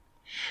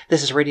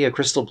This is Radio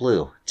Crystal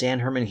Blue. Dan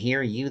Herman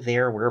here, you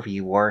there, wherever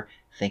you are.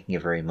 Thank you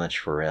very much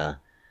for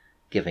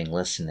giving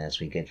listen as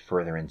we get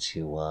further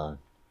into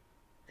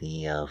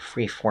the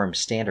free-form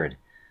standard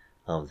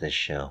of this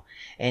show.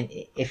 And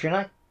if you're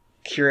not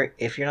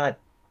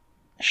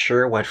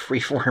sure what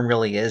freeform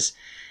really is,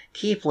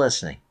 keep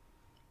listening.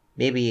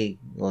 Maybe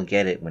you'll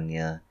get it when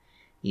you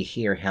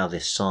hear how the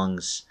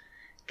songs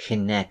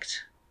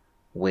connect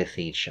with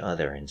each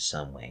other in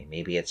some way.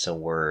 Maybe it's a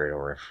word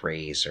or a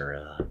phrase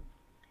or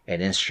an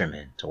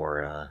instrument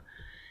or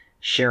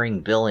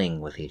sharing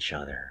billing with each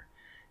other.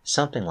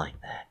 Something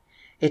like that.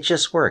 It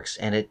just works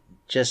and it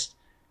just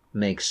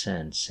makes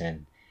sense.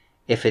 And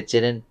if it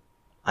didn't,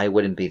 I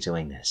wouldn't be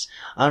doing this.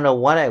 I don't know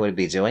what I would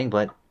be doing,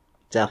 but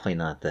definitely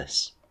not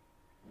this.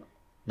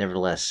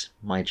 Nevertheless,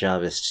 my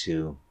job is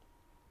to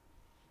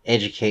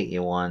educate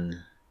you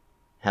on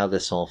how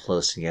this all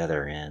flows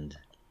together, and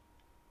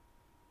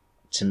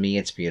to me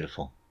it's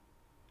beautiful.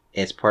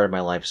 It's part of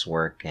my life's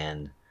work,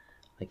 and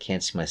I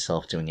can't see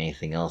myself doing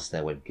anything else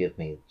that would give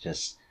me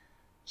just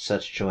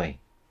such joy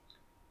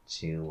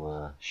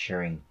to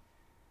sharing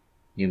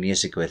new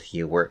music with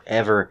you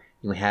wherever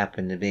you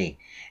happen to be.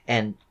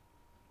 And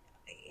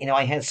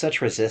I had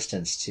such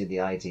resistance to the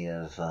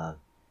idea of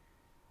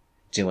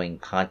doing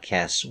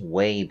podcasts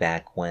way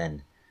back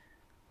when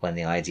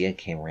the idea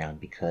came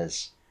around,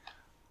 because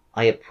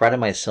I had prided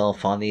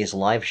myself on these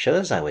live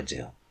shows I would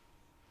do.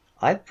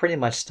 I've pretty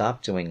much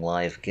stopped doing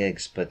live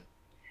gigs, but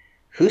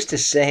who's to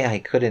say I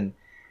couldn't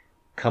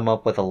come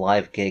up with a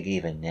live gig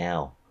even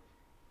now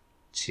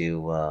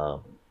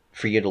to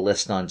for you to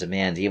listen on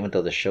demand, even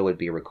though the show would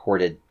be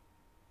recorded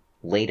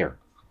later.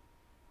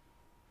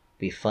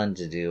 Be fun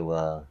to do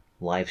a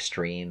live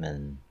stream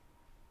and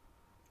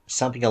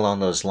something along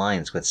those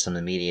lines with some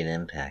immediate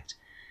impact,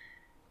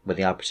 with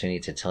the opportunity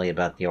to tell you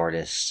about the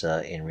artists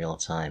in real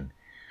time.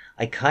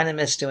 I kind of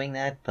miss doing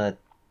that, but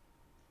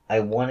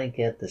I want to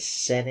get the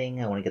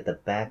setting, I want to get the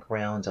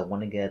background, I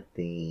want to get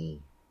the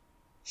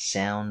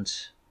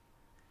sound,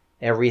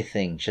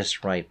 everything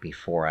just right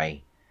before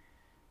I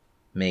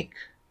make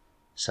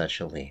such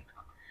a leap.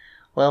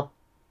 Well,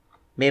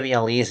 maybe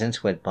I'll ease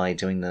into it by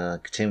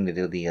continuing to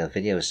do the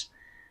videos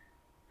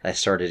I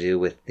started to do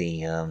with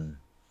the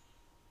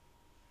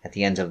at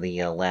the end of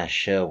the last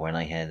show when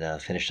I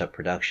had finished up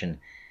production.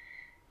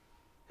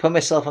 Put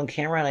myself on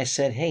camera and I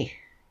said, hey,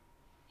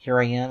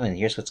 here I am and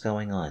here's what's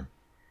going on.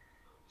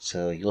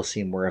 So you'll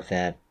see more of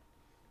that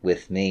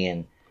with me,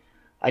 and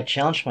I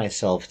challenged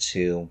myself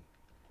to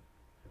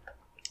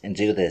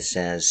do this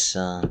as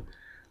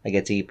I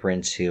get deeper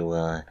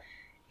into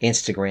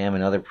Instagram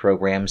and other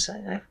programs.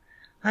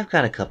 I've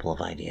got a couple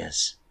of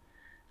ideas.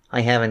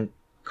 I haven't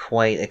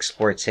quite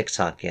explored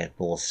TikTok yet,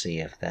 but we'll see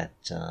if that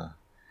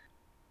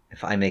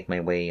if I make my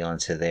way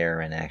onto there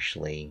and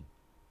actually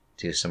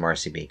do some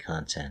RCB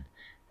content.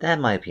 That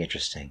might be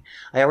interesting.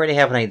 I already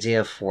have an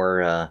idea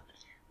for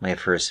my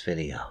first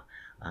video.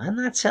 I'm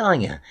not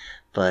telling you,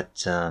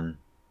 but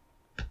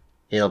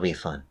it'll be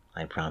fun,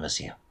 I promise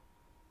you.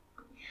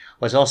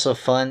 What's also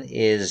fun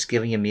is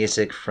giving you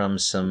music from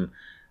some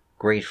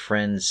great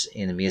friends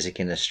in the music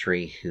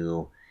industry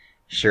who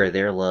share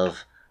their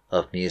love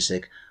of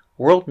music,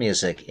 world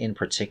music in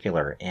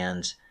particular,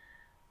 and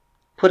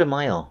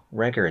Putumayo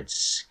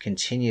Records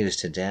continues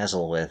to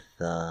dazzle with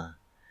another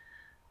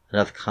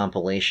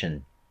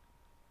compilation.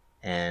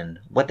 And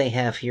what they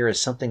have here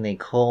is something they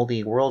call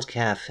the World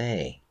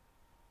Cafe.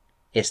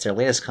 It's their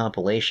latest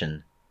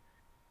compilation,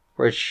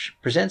 which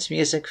presents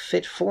music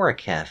fit for a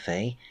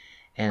cafe,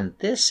 and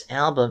this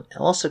album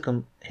also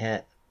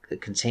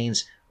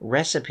contains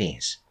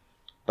recipes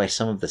by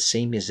some of the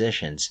same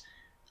musicians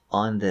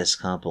on this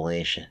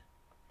compilation.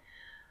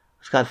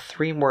 I've got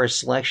 3 more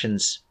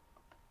selections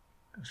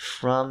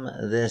from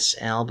this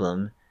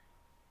album,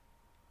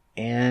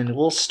 and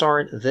we'll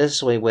start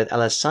this way with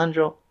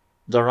Alessandro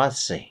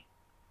Dorazzi.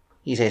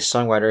 He's a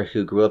songwriter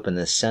who grew up in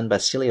the San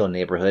Basilio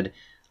neighborhood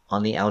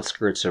on the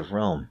outskirts of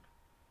Rome.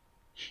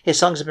 His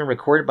songs have been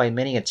recorded by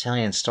many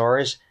Italian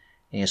stars,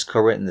 and he has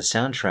co-written the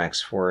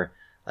soundtracks for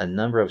a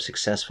number of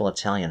successful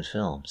Italian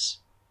films.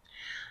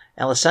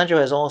 Alessandro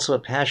has also a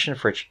passion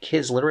for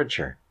kids'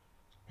 literature,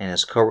 and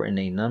has co-written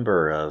a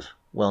number of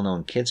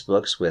well-known kids'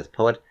 books with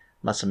poet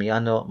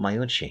Massimiliano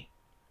Maiucci.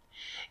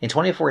 In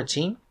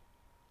 2014,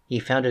 he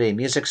founded a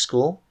music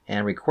school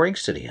and recording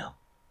studio,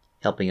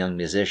 helping young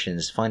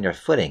musicians find their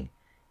footing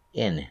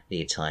in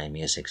the Italian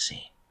music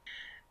scene.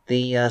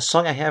 The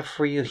song I have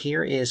for you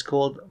here is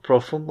called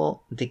Profumo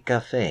di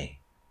Caffè,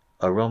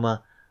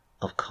 Aroma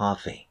of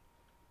Coffee,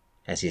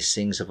 as he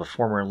sings of a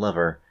former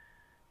lover,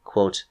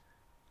 quote,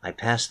 I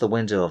passed the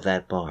window of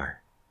that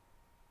bar,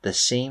 the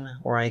same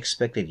where I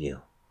expected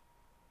you.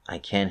 I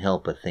can't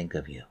help but think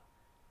of you.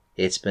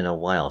 It's been a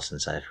while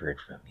since I've heard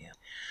from you.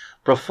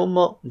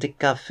 Profumo di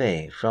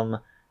Caffè from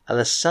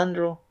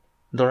Alessandro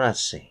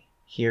Dorazzi,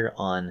 here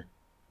on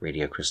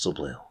Radio Crystal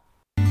Blue.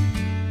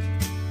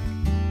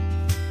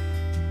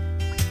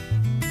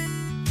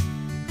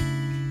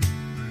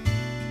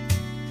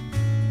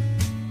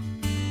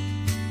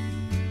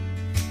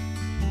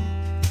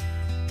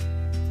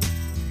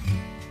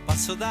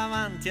 Passo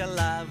davanti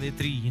alla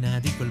vetrina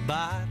di quel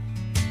bar,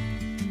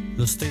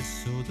 lo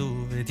stesso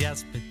dove ti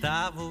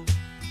aspettavo,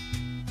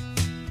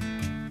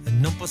 e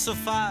non posso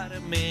fare a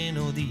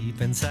meno di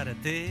pensare a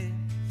te.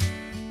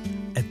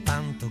 È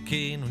tanto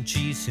che non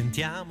ci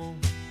sentiamo.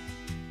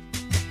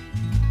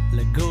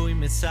 Leggo i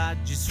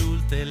messaggi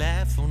sul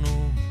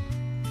telefono,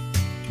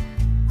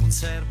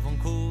 conservo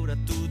ancora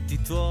tutti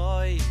i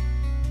tuoi.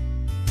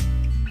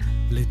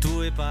 Le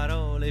tue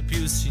parole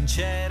più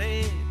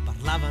sincere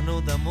parlavano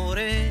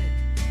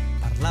d'amore,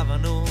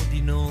 parlavano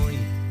di noi.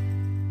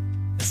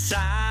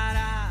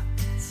 Sarà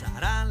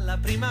la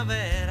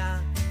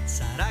primavera,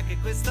 sarà che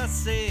questa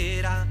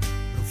sera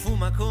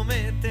profuma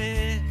come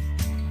te.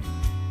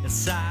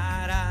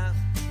 Sarà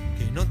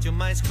che non ti ho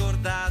mai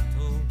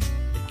scordato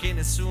e che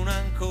nessuno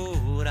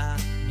ancora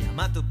mi ha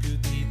amato più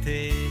di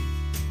te.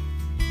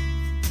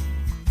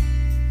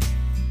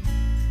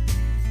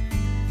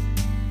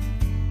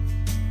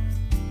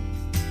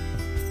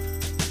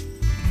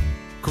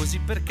 Così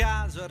per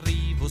caso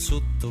arrivo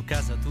sotto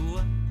casa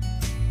tua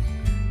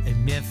e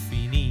mi è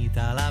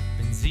finita la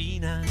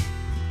benzina.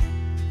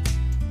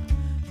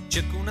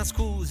 Cerco una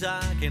scusa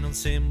che non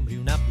sembri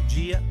una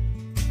bugia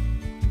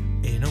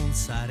e non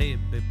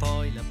sarebbe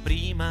poi la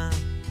prima.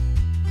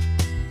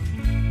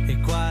 E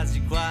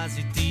quasi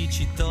quasi ti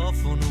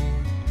citofono.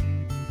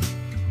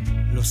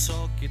 Lo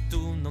so che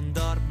tu non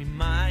dormi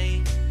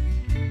mai.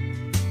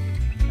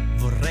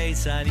 Vorrei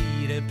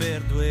salire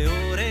per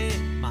 2 ore,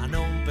 ma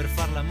non per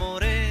far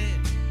l'amore,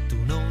 tu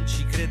non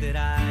ci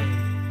crederai.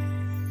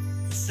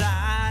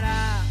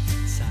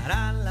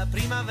 Sarà la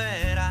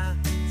primavera,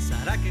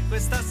 sarà che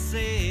questa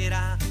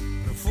sera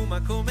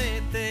profuma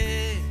come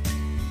te.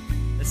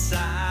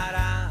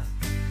 Sarà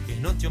che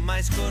non ti ho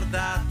mai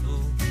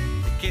scordato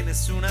e che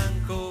nessuno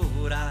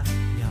ancora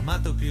mi ha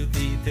amato più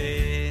di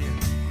te.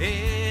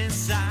 E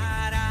sarà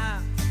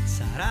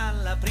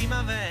la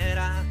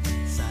primavera,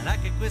 sarà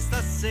che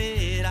questa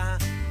sera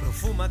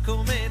profuma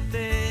come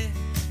te.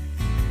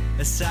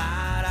 E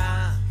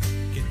sarà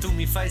che tu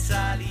mi fai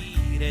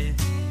salire,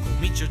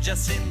 comincio già a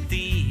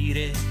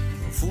sentire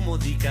profumo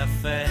di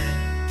caffè.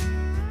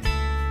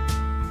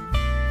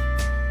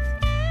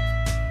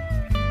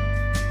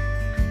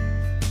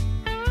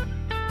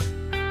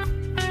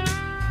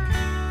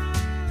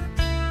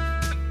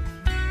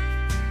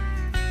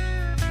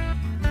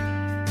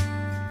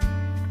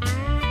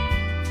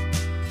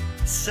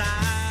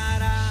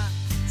 Sarà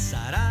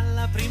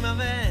la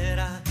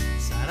primavera,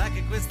 sarà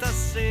che questa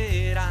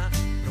sera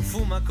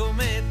profuma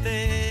come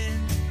te.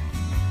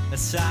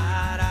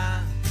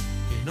 Sarà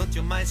che non ti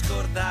ho mai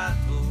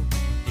scordato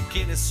e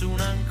che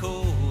nessuno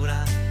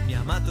ancora mi ha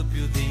amato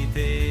più di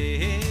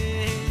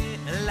te.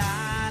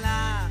 La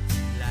la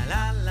la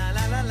la la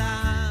la la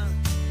la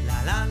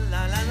la la la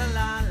la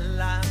la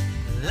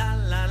la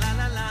la la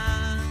la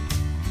la.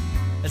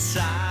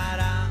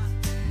 Sarà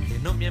che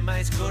non mi hai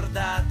mai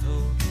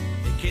scordato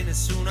e che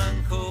nessuno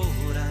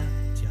ancora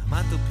ti ha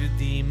amato più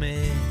di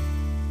me.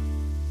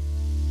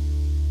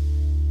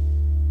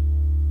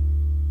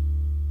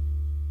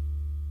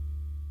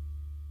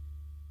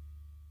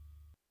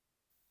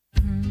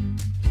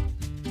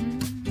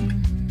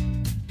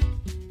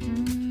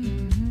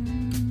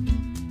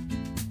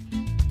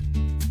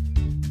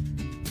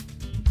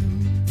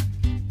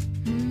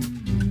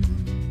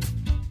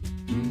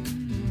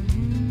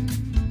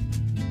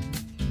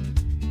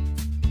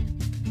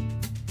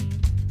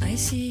 I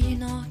see you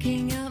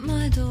knocking at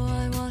my door.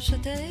 I watch the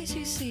days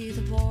you see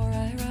the bar.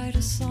 I write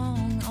a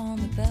song on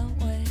the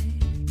beltway.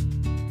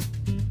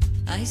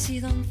 I see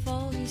them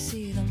fall, you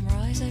see them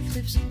rise. I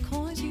flip some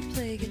coins, you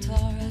play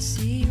guitar. I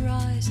see you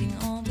rising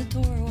on the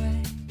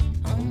doorway.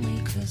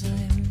 Only 'cause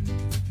I'm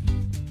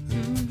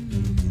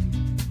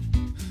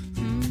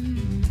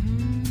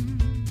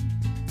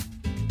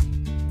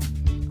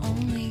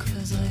only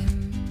 'cause I'm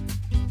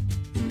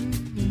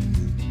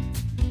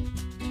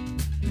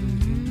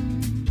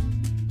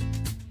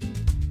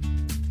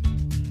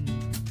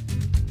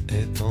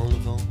Et dans le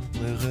vent,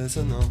 les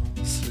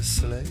résonances, le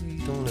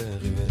soleil dans les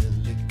ruelles,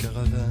 les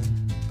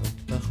caravanes en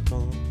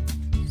partance.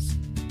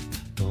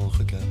 Ton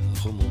regard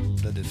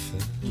remonte à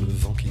défaire, le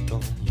vent qui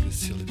tangue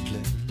sur les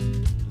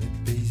plaines, les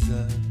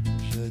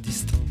paysages à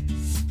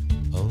distance.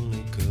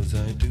 Only 'cause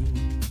I do.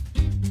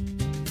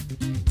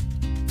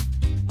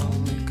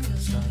 only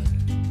 'cause I'm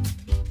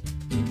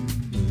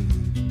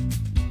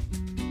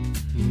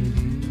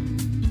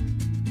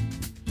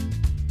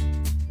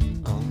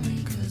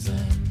only 'cause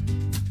I'm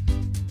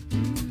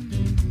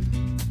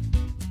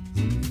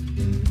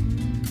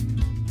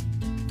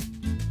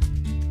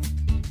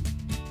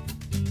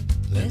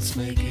Let's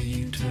make a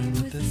U-turn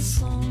with this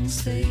song.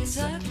 Stay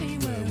exactly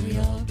where we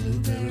are.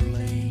 Blueberry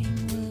Lane,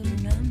 we'll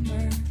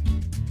remember.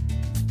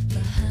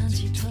 The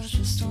hands you touch,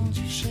 the stones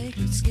you shake.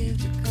 Let's give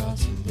the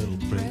gods a little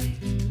break.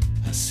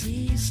 I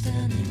see you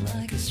standing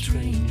like a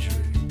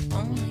stranger.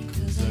 Only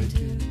 'cause I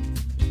do.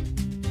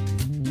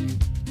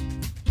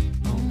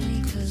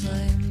 Only 'cause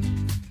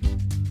I'm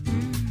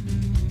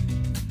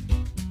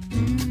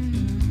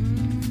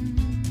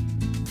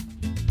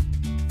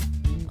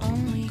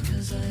only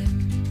 'cause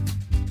I'm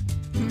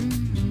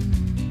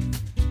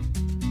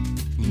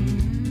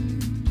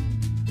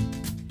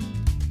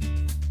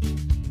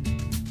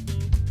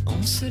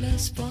se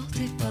laisse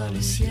porter par le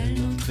ciel,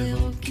 notre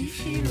héros qui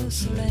file au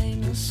soleil,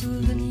 nos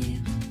souvenirs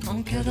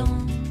en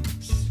cadence.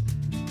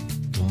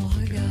 Ton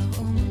regard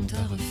au monde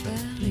à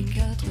refaire, les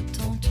quatre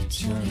temps, tu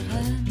tiens les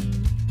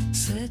rênes.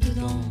 Cette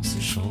danse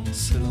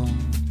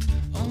chancelante,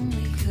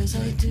 only 'cause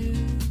I do,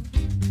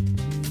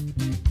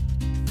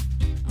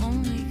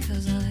 only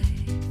 'cause I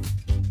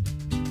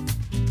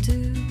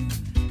do.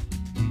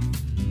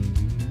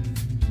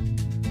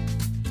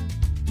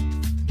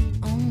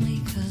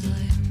 Only 'cause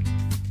I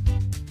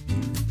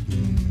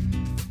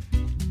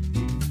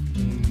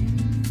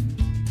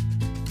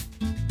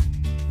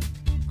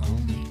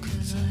only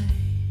 'cause I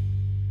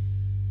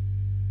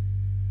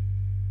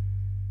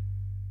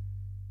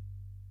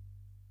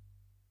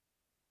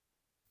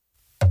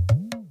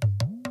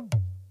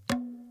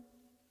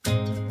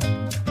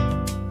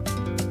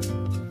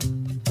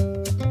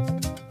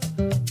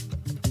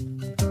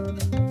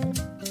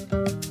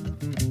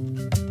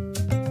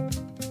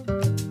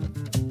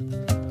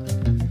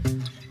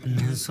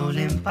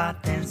Solempa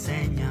te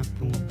enseña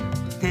pu,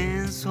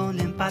 en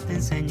solempa te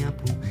enseña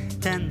pu,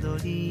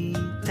 tendori,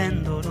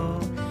 tendoro,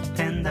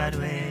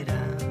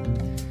 tendaruera.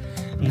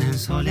 En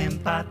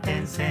solempa te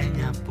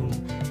enseña pu,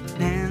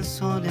 en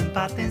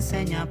solempa te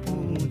enseña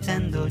pu,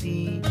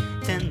 tendori,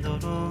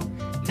 tendoro,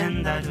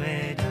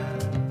 tendaruera.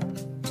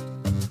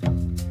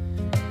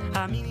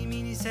 A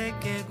mini se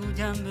que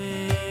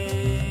guyambe,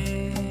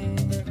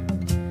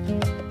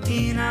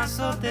 y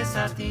naso te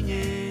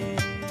sartiñe.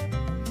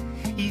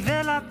 I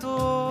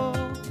velato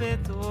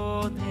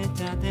peto de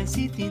jate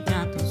siti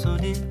tanto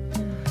sole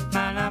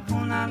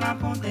malapuna la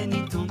ponte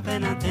ni tu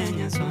pena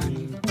teña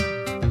suani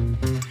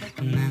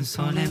nen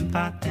sole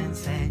empate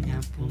enseña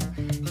pu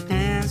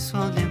nen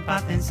sole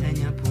empate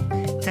enseña pu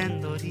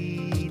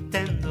tendori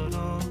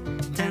tendoro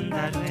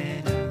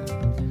tendaruera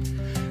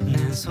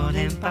nen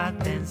sole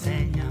empate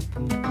enseña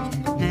pu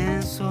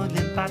nen sole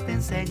empate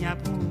enseña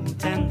pu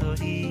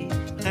tendori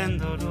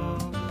tendoro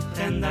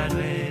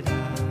tendaruera.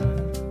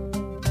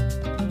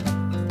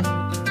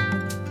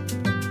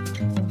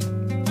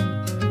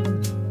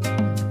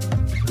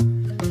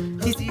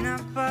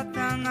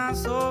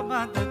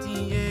 Sopa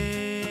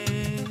tatinye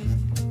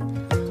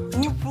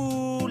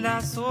Upu la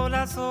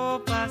sola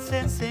sopa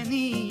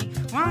senseni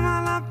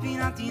Wana la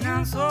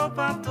pinatina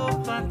sopa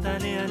topa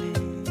taleale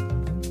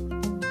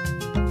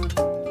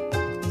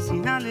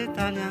Sinale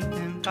talian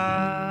tempa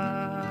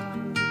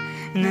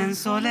Nen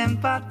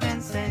solempa te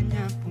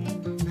enseña pu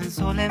Nen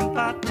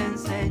solempa te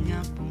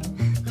enseña pu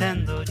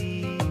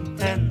Tendori,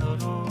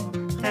 tendoro,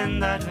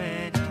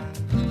 tendaruera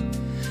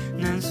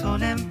Nen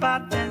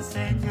solempa te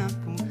enseña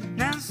pu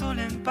Nen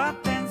solempa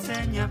te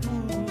enseña pu,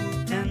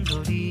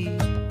 tendori,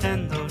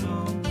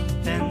 tendoro,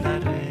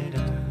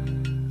 tendaruera.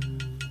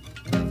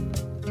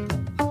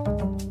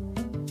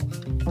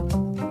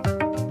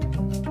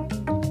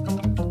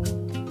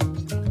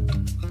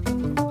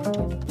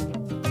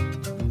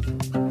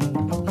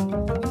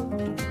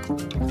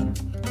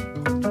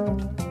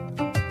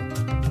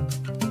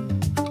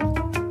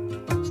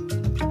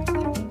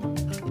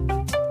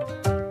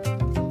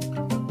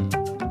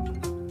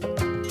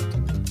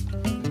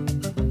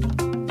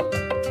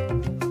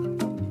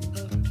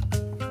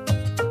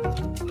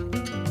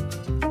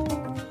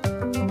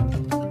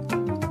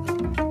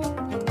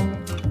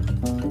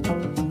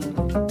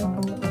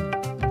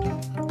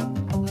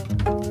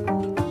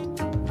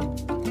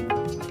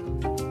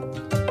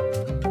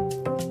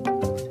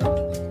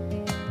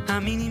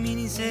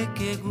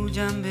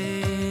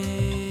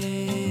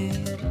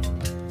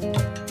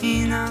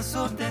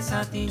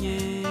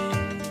 Satiñe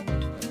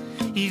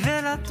y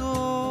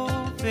velato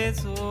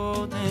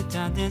peso de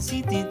jate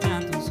siti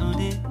tanto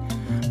sole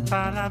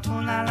para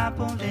puna la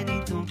ponte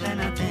ni tu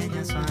plena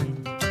teña suani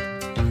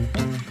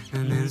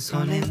en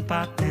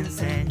solempa te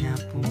enseña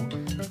pu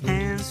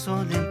en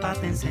solempa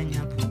te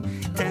enseña pu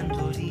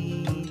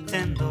tendori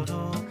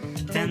tendoro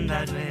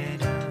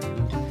tendaruera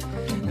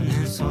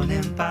en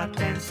solempa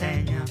te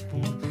enseña pu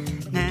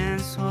en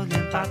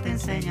solempa te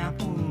enseña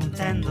pu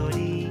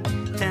tendori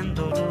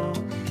tendoro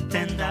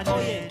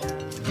tendaruera.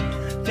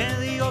 Te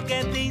digo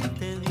que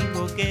te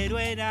digo que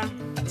era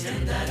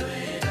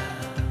tendaruera.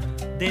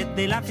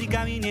 Desde el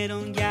África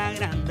vinieron y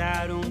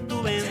agrandaron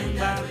tu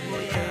bemba.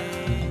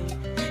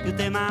 Y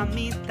usted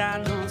mamita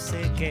no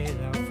se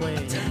queda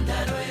fuera.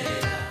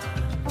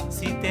 Tendaruera.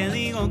 Si te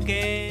digo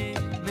que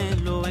me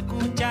lo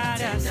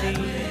escuchar así.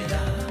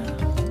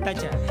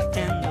 Tacha,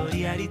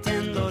 tendoriari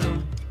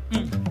tendoro,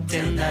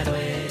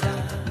 tendaruera.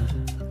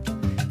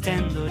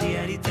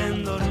 Tendoriari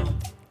tendoro.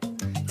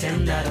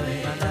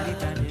 Tendaruera,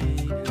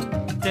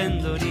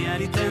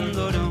 tendoriari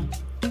tendoro,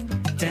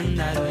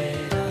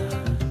 tendaruera,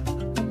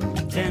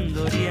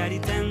 tendoriari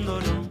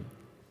tendoro,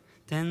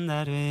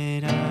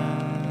 tendaruera.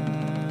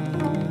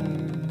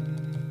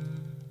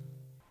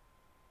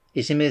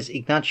 His name is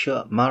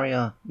Ignacio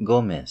Maria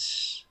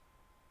Gomez,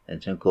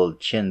 and it's called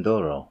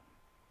Chendoro.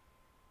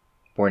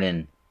 Born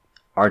in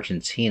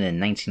Argentina in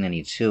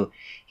 1992,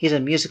 he's a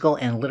musical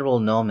and literal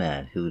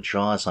nomad who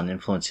draws on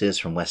influences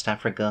from West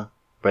Africa,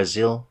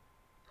 Brazil,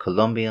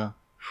 Colombia,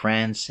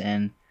 France,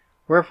 and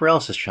wherever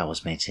else his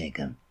travels may take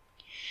him.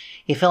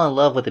 He fell in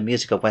love with the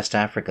music of West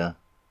Africa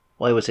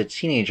while he was a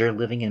teenager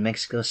living in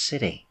Mexico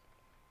City.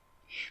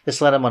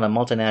 This led him on a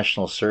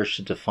multinational search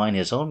to define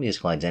his own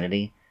musical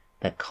identity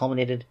that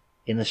culminated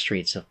in the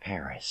streets of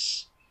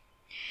Paris.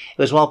 It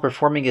was while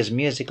performing his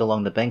music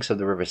along the banks of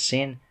the River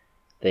Seine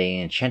that he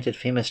enchanted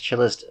famous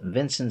cellist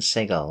Vincent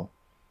Segal,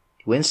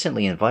 who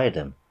instantly invited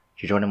him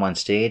to join him on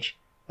stage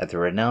at the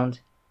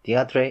renowned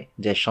Théâtre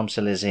des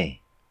Champs-Élysées.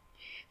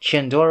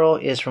 Ciendoro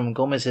is from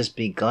Gomez's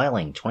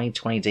beguiling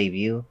 2020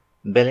 debut,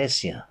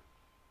 Bellezia,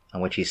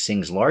 on which he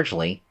sings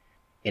largely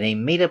in a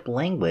made-up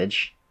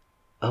language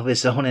of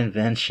his own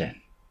invention.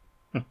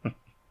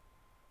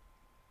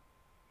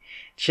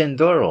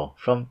 Ciendoro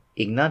from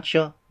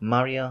Ignacio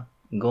Maria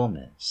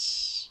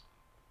Gomez.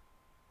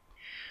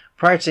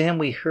 Prior to him,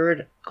 we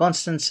heard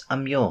Constance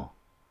Amiot.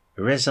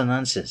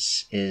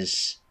 Resonances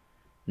is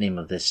the name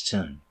of this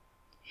tune.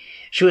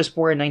 She was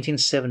born in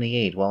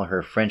 1978 while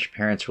her French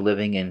parents were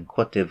living in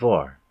Côte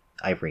d'Ivoire,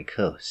 Ivory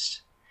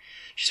Coast.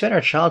 She spent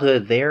her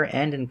childhood there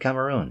and in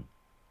Cameroon,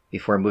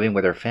 before moving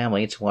with her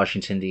family to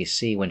Washington,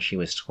 D.C. when she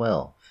was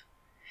 12.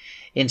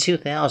 In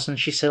 2000,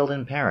 she settled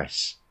in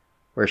Paris,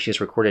 where she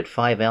has recorded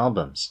 5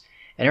 albums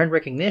and earned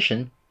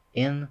recognition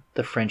in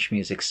the French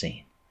music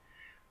scene.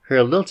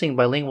 Her lilting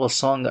bilingual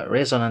song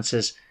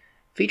Resonances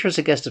features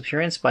a guest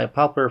appearance by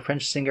popular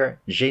French singer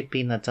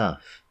J.P.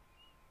 Nataf.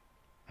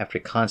 After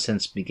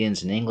Constance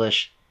begins in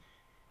English,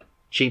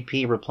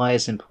 J.P.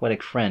 replies in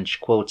poetic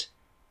French, quote,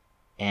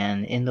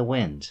 "And in the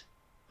wind,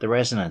 the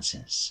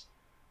resonances,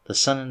 the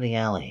sun in the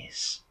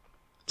alleys,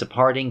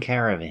 departing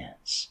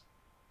caravans,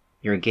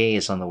 your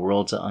gaze on the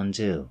world to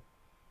undo,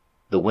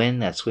 the wind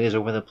that sways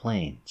over the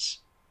plains,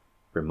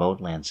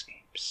 remote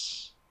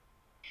landscapes."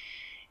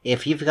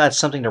 If you've got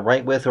something to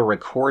write with or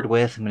record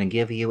with, I'm going to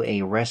give you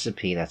a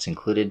recipe that's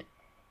included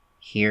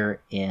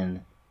here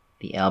in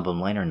the album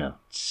liner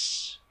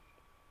notes.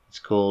 It's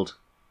called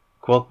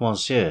Croque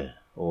Monsieur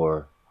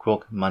or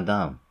Croque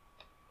Madame.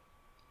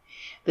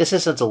 This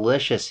is a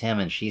delicious ham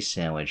and cheese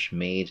sandwich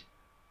made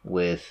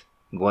with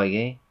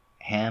Gruyere,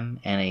 ham,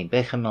 and a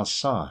bechamel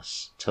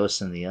sauce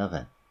toasted in the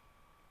oven.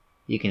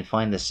 You can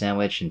find the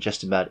sandwich in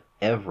just about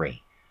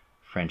every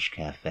French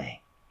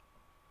cafe.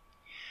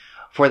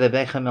 For the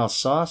bechamel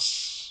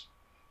sauce,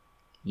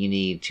 you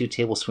need 2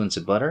 tablespoons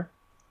of butter,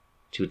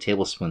 2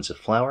 tablespoons of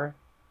flour,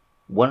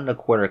 1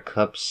 1/4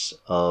 cups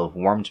of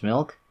warmed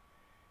milk,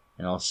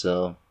 and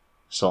also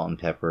salt and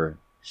pepper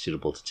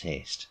suitable to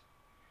taste.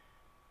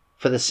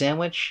 For the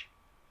sandwich,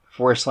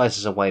 4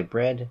 slices of white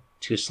bread,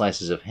 2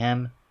 slices of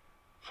ham,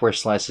 4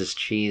 slices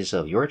cheese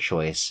of your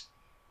choice,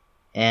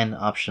 and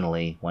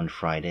optionally 1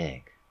 fried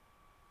egg.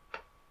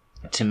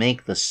 To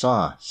make the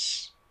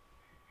sauce,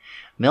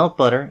 melt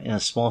butter in a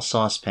small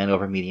saucepan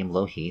over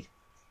medium-low heat.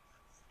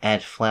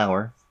 Add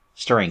flour,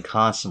 stirring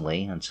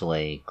constantly until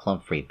a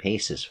clump-free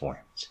paste is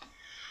formed.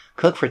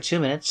 Cook for 2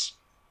 minutes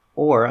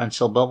or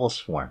until bubbles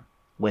form,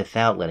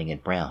 without letting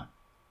it brown.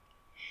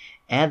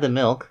 Add the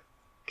milk,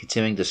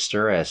 continuing to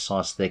stir as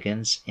sauce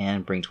thickens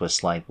and bring to a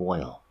slight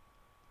boil.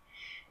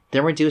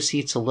 Then reduce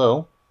heat to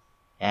low,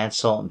 add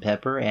salt and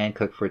pepper, and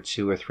cook for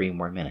 2 or 3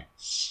 more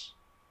minutes.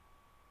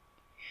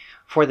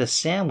 For the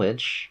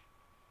sandwich,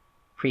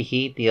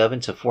 preheat the oven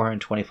to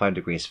 425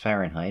 degrees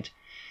Fahrenheit.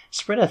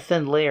 Spread a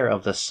thin layer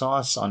of the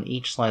sauce on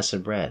each slice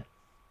of bread.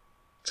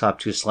 Top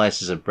 2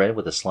 slices of bread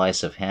with a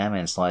slice of ham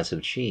and slice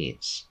of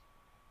cheese.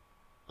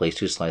 Place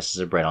 2 slices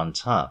of bread on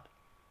top,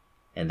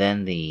 and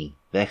then the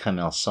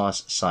bechamel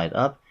sauce side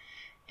up,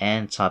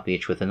 and top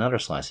each with another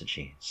slice of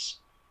cheese.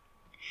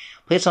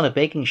 Place on a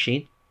baking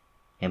sheet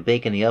and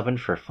bake in the oven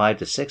for 5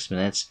 to 6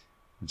 minutes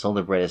until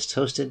the bread is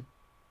toasted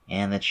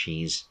and the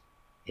cheese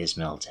is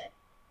melted.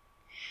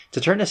 To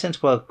turn this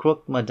into a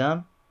croque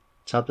madame,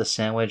 top the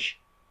sandwich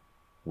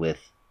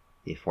with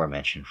the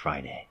aforementioned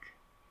fried egg.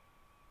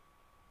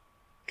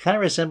 Kind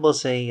of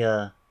resembles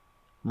a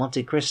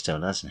Monte Cristo,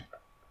 doesn't it?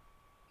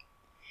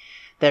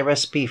 That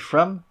recipe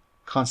from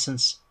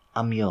Constance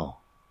Amiot,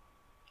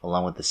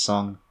 along with the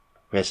song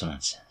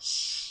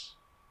Resonances.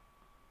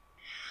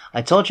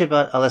 I told you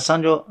about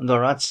Alessandro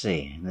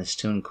Dorazzi in this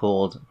tune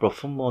called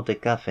Profumo de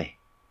Café.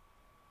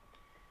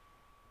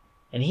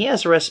 And he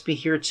has a recipe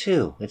here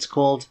too. It's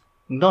called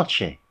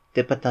Noce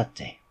de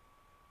Patate.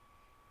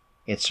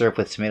 It's served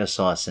with tomato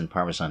sauce and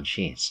Parmesan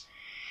cheese.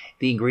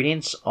 The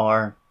ingredients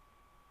are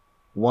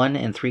 1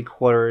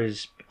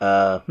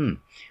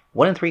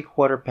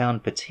 3/4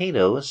 pound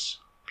potatoes,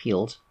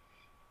 peeled,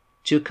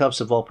 2 cups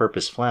of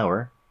all-purpose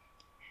flour,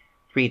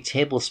 3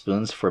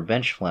 tablespoons for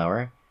bench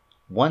flour,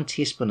 1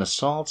 teaspoon of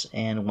salt,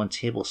 and 1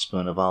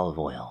 tablespoon of olive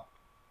oil.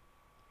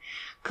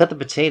 Cut the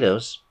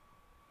potatoes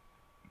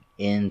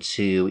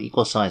into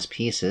equal-sized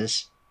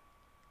pieces,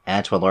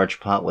 add to a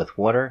large pot with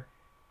water,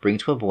 bring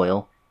to a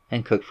boil,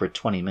 and cook for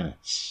 20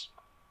 minutes.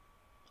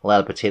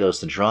 Allow the potatoes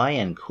to dry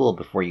and cool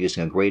before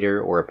using a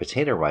grater or a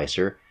potato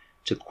ricer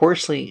to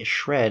coarsely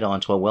shred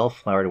onto a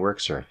well-floured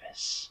work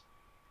surface.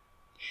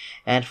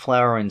 Add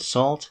flour and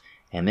salt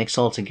and mix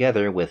all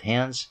together with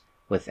hands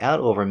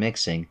without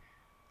overmixing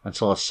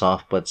until a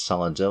soft but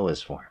solid dough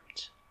is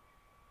formed.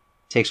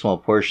 Take small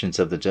portions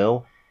of the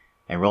dough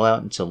and roll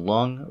out into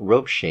long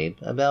rope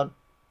shape about,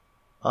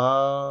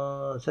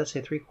 does that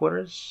say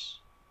 3/4?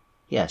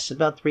 Yes,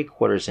 about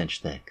 3/4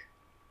 inch thick.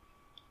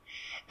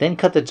 Then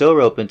cut the dough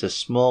rope into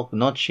small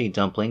gnocchi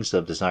dumplings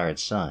of desired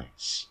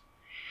size.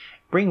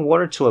 Bring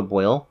water to a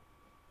boil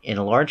in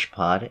a large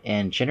pot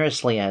and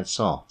generously add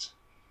salt.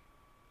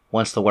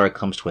 Once the water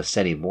comes to a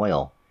steady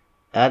boil,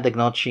 add the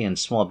gnocchi in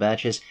small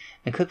batches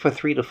and cook for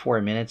 3 to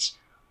 4 minutes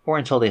or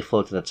until they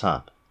float to the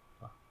top.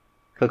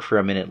 Cook for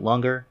a minute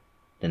longer,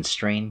 then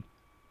strain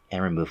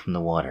and remove from the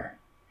water.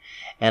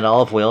 Add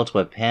olive oil to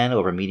a pan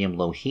over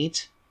medium-low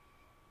heat.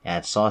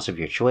 Add sauce of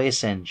your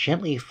choice and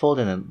gently fold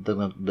in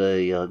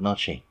the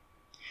gnocchi.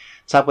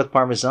 Top with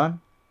parmesan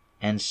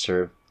and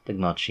serve the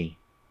gnocchi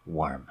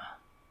warm.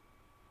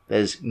 That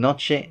is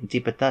Noce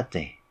di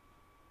Patate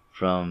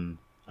from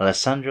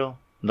Alessandro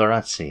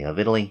Lorazzi of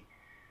Italy,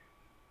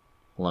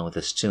 along with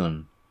his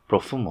tune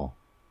Profumo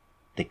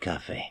di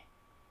Caffè.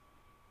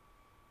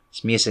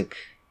 It's music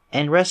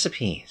and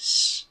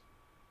recipes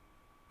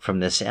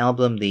from this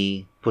album,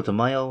 the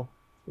Putumayo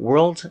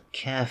World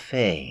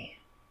Cafe.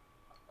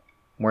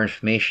 More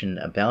information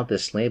about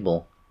this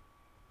label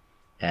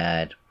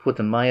at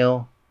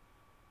putumayo.com.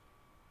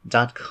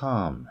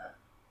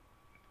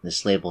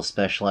 This label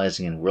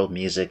specializing in world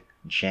music,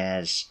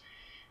 jazz,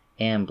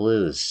 and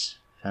blues.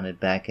 Founded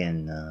back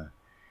in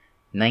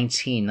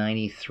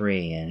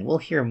 1993. And we'll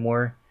hear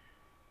more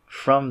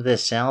from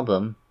this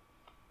album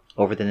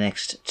over the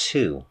next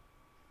 2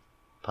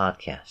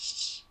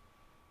 podcasts.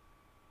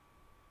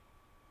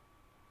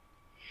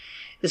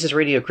 This is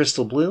Radio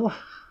Crystal Blue.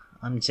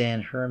 I'm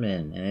Dan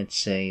Herman, and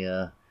it's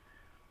a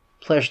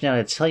pleasure now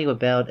to tell you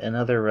about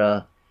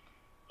another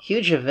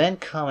huge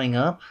event coming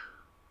up.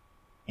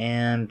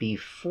 And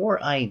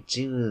before I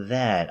do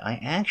that, I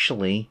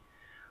actually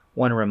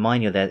want to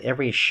remind you that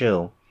every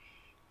show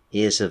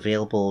is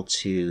available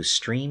to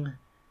stream,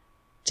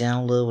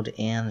 download,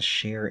 and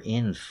share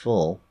in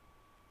full.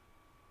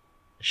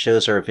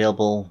 Shows are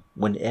available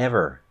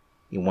whenever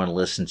you want to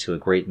listen to a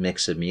great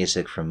mix of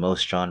music from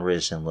most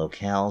genres and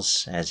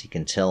locales, as you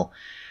can tell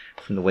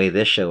from the way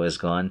this show has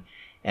gone,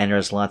 and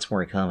there's lots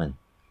more coming.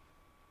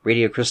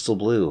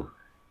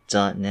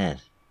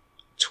 RadioCrystalBlue.net.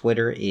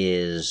 Twitter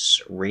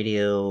is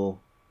Radio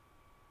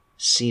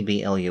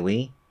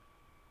CBLUE,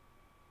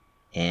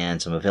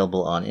 and I'm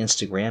available on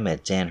Instagram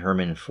at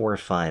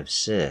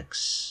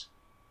DanHerman456.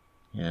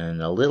 In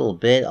a little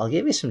bit, I'll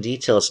give you some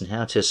details on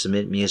how to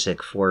submit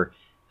music for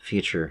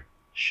future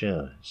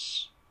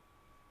shows.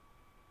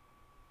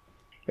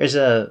 There's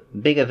a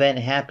big event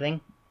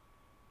happening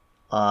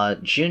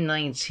June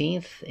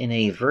 19th in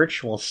a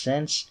virtual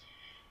sense.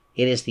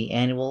 It is the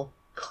annual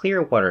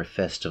Clearwater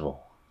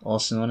Festival,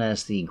 also known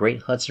as the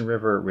Great Hudson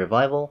River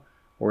Revival,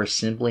 or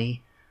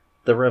simply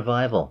the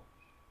Revival,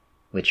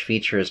 which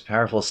features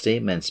powerful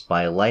statements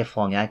by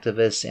lifelong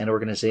activists and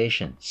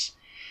organizations.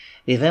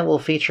 The event will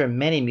feature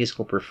many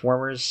musical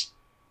performers,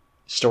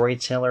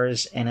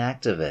 storytellers, and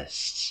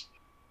activists.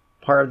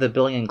 Part of the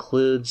billing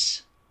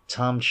includes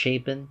Tom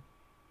Chapin,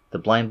 the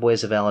Blind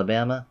Boys of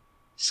Alabama,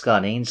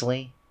 Scott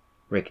Ainsley,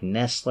 Rick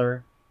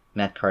Nestler,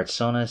 Matt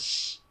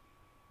Kartsonis,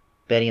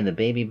 Betty and the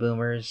Baby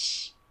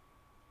Boomers,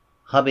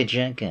 Hubby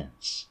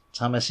Jenkins,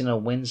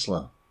 Thomasino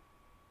Winslow,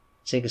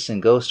 Tickets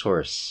and Ghost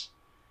Horse,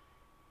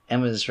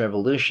 Emma's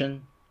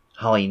Revolution,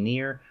 Holly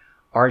Near,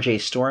 RJ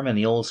Storm and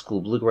the Old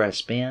School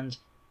Bluegrass Band,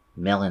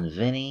 Mel and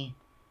Vinny,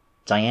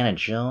 Diana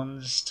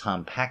Jones,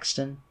 Tom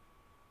Paxton,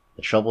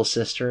 the Trouble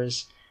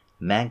Sisters,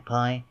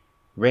 Magpie,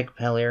 Rick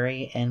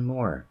Palleri, and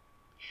more.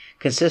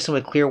 Consistent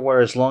with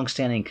Clearwater's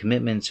long-standing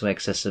commitment to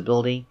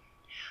accessibility,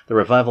 the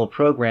Revival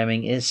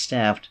programming is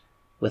staffed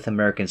with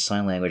American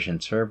Sign Language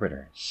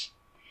interpreters.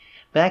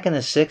 Back in the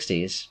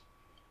 60s,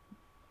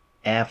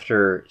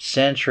 after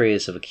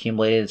centuries of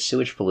accumulated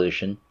sewage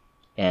pollution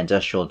and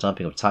industrial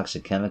dumping of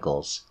toxic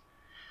chemicals,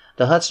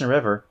 the Hudson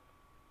River,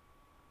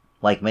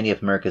 like many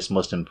of America's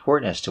most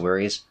important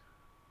estuaries,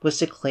 was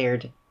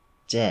declared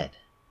dead.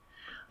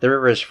 The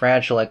river's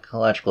fragile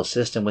ecological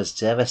system was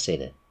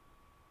devastated.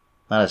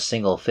 Not a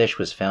single fish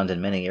was found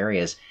in many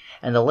areas,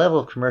 and the level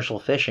of commercial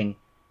fishing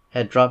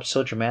had dropped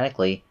so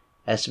dramatically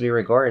as to be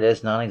regarded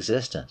as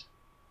non-existent.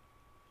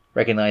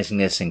 Recognizing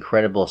this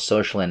incredible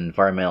social and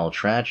environmental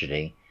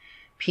tragedy,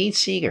 Pete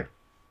Seeger,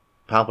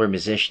 popular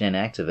musician and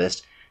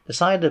activist,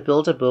 decided to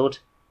build a boat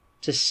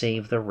to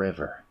save the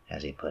river,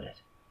 as he put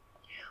it.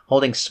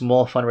 Holding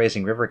small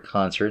fundraising river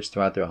concerts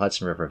throughout the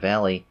Hudson River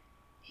Valley,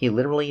 he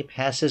literally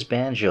passed his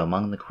banjo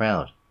among the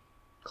crowd,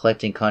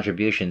 collecting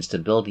contributions to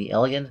build the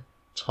elegant,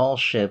 tall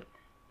ship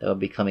that would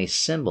become a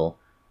symbol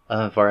of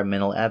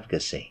environmental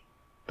advocacy,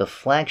 the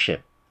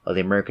flagship of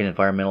the American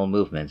environmental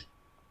movement,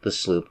 the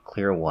sloop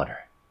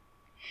Clearwater.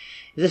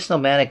 This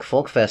nomadic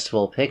folk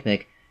festival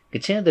picnic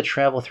continued to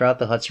travel throughout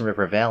the Hudson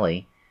River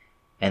Valley,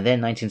 and then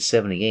in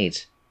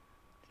 1978,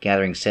 the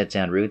gathering set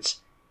down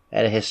roots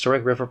at a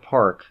historic river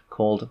park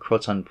called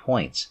Croton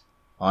Point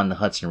on the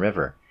Hudson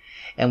River,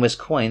 and was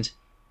coined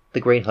the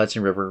Great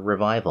Hudson River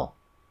Revival.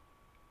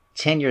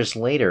 10 years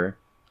later,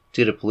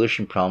 due to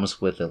pollution problems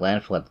with the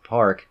landfill at the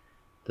park,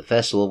 the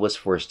festival was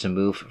forced to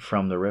move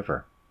from the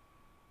river.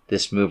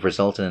 This move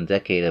resulted in a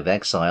decade of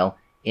exile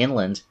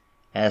inland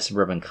at a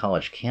suburban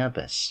college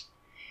campus.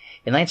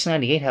 In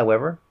 1998,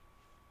 however,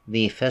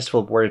 the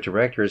festival board of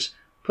directors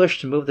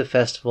pushed to move the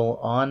festival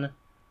on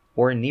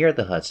or near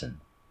the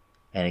Hudson,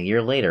 and a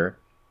year later,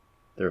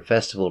 the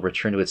festival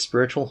returned to its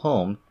spiritual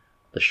home,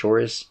 the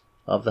shores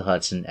of the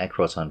Hudson at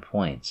Croton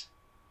Point.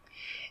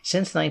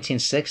 Since the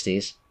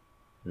 1960s,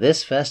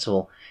 this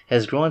festival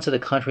has grown to the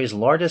country's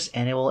largest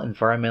annual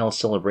environmental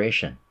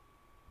celebration,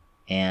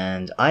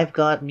 and I've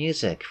got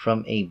music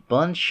from a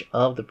bunch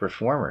of the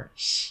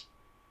performers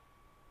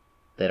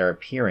that are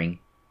appearing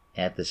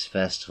at this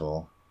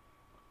festival,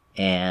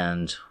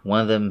 and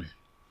one of them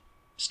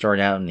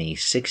started out in the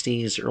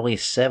 60s, early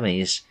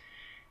 70s,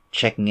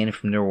 checking in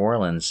from New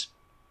Orleans,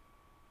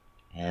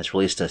 and has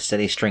released a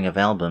steady string of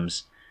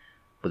albums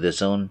with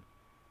his own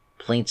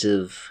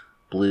plaintive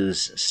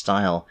blues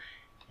style,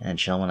 and a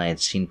gentleman I had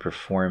seen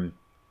perform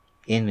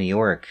in New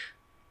York,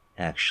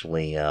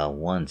 actually,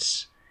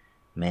 once,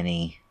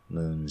 many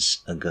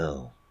moons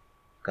ago.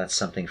 Got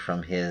something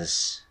from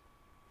his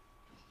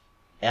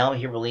album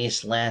he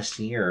released last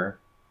year,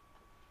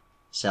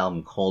 this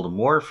album called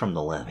More from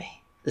the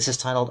Levee. This is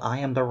titled I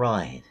Am the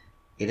Ride.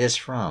 It is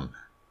from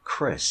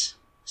Chris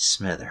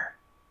Smither.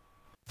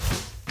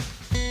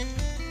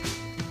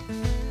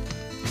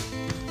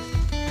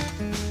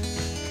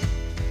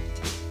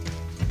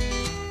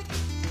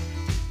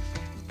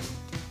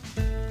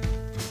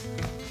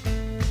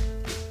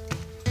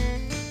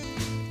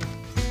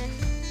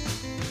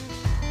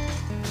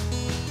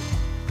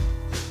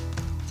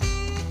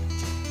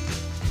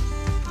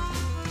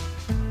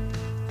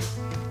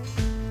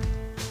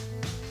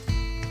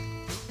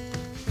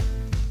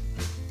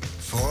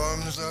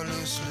 Forms are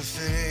loosely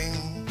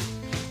fitting,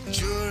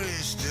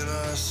 juries still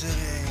are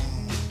sitting.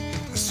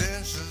 A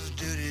sense of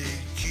duty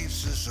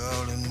keeps us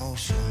all in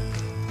motion.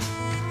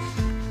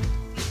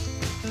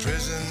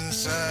 Prison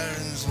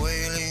sirens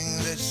wailing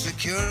that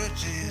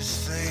security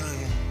is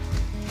failing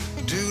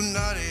do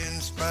not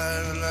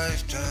inspire a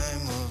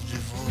lifetime of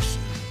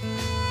devotion.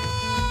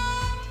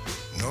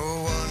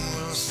 No one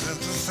will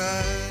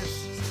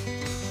sympathize,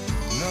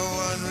 no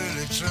one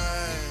really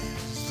tries.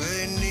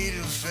 They need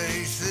a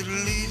faith that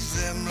leads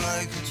them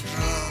like a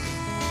drum,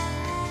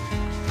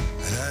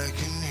 and I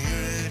can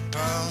hear it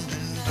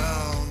pounding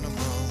down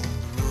among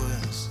the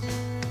ruins.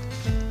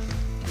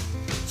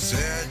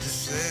 Sad to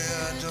say,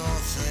 I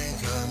don't think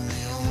I'm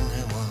the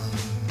only one.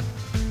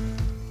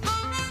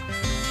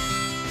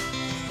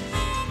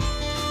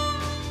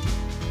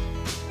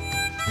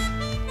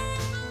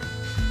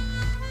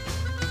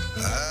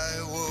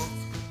 I woke,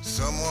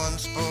 someone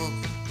spoke,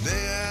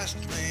 they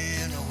asked me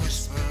in a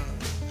whisper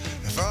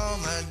if all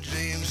my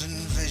dreams and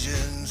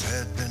visions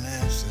had been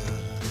answered.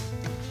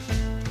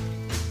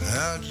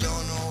 I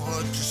don't know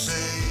what to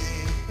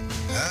say,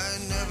 I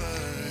never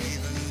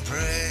even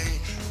pray.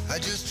 I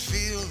just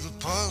feel the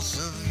pulse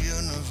of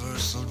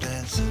universal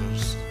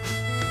dancers.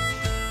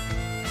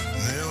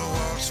 They'll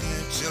waltz me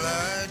till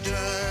I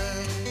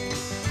die,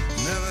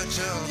 never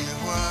tell me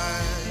why.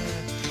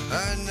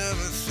 I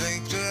never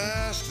think to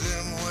ask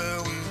them where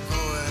we're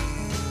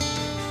going,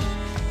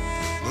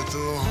 but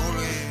the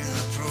holy,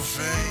 the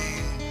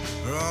profane,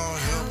 we're all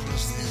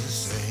helplessly the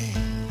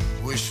same.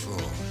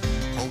 Wishful,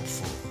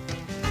 hopeful,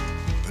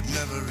 but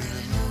never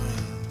really knowing.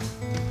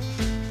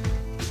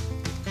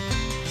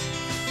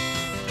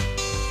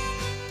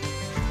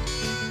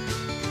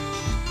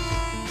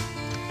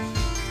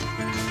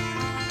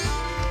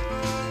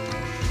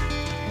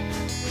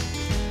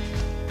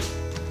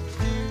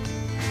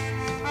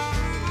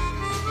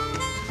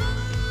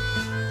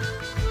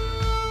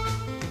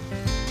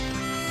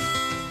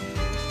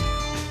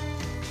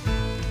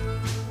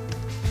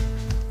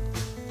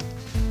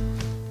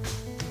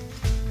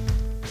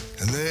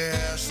 And they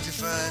asked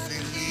if I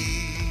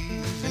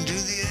believe, and do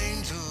the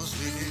angels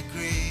really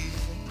grieve,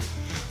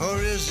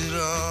 or is it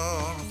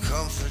all a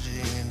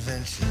comforting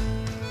invention?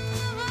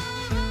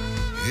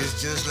 It's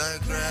just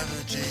like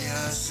gravity,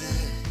 I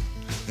said.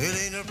 It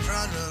ain't a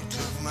product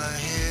of my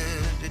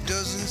head. It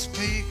doesn't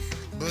speak,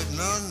 but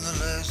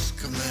nonetheless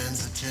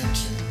commands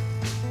attention.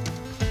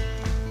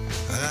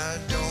 And I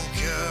don't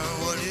care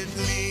what it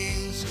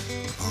means,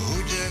 or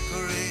who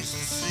decorates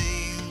the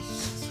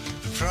scenes.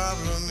 The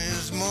problem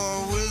is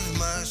more with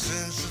my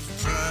sense of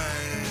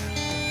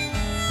pride,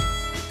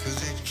 'cause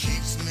it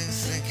keeps me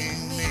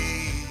thinking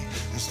me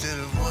instead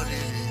of what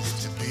it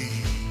is to be.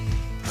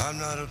 I'm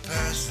not a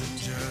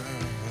passenger,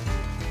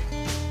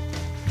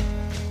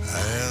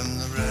 I am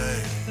the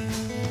ride.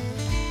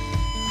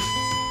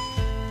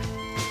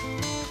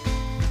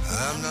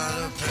 I'm not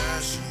a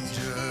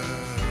passenger,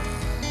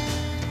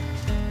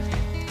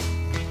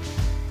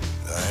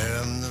 I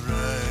am the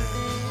ride.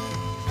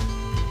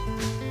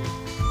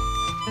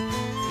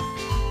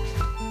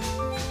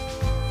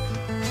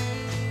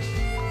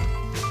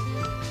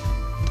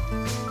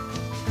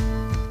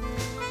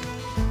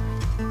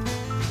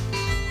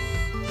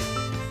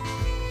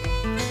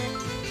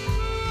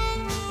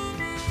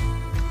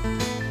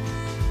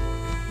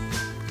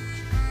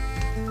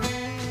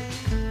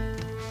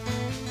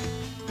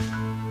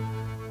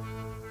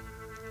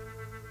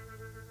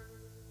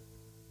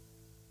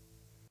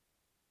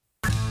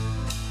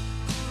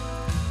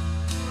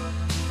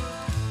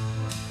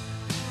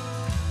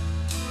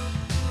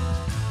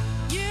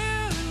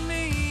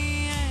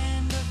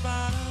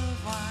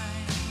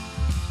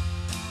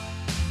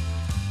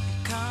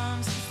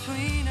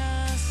 between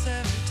us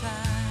every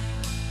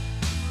time.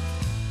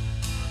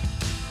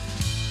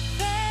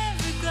 With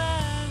every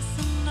glass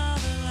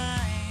another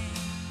line.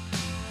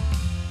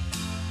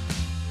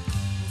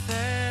 With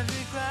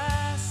every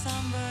glass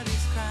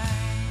somebody's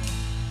crying.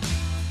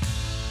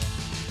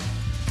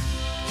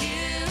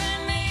 You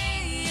and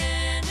me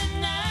and a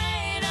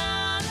night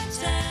on the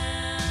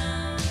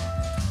town.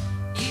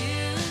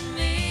 You and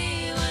me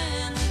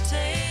when the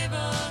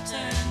table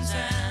turns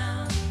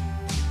round.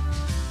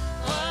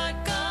 What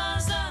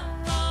goes up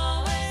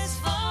always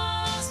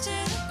falls to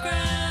the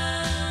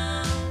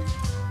ground.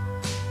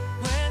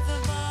 With a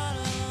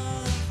bottle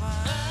of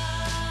wine,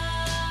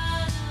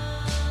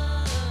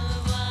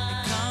 it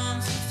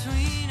comes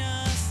between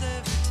us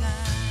every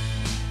time.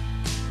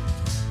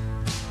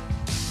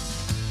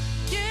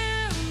 You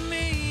and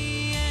me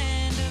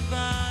and a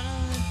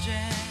bottle of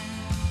jam.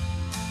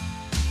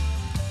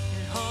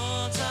 It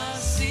holds our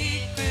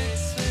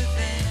secrets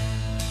within.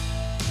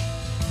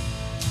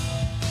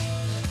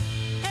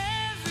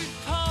 Every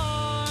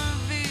pore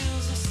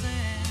reveals a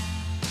sin.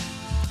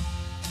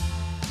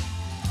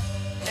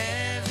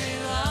 Every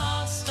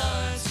loss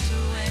starts to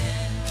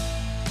win.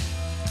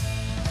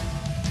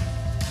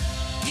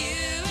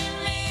 You and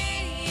me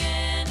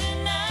and a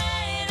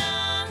night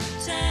on the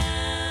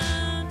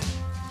town.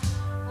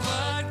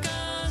 What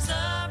goes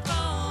up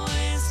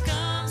always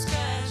comes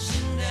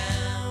crashing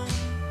down.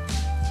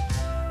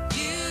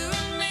 You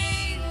and me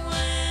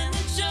when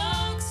the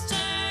jokes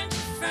turn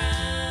to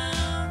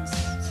frowns.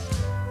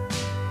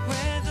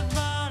 With a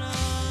bottle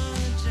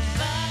of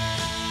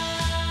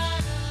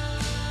jam,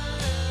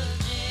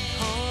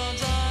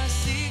 holds our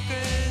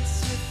secrets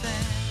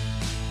within.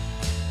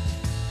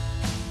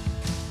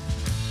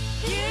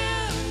 You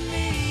and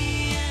me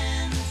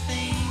and the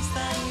things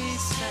that we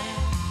say,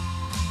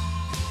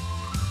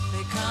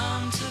 they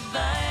come to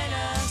bite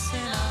us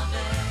in our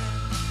bed.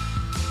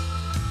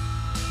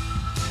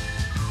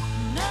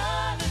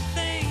 Another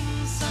thing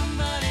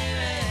somebody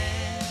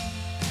read,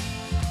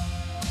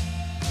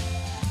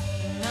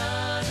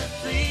 another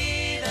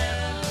plea that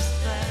was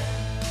pled.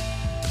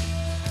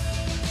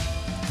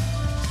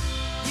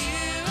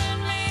 You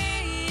and me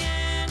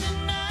and a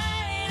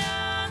night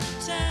on the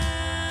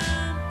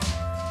town.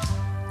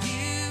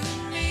 You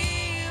and me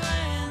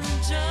when the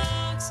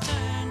jokes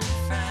turn to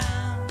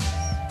frowns.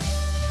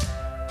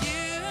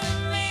 You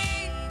and me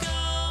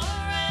go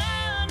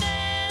around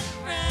and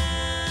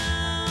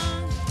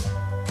around.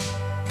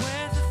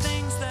 With the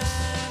things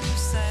that we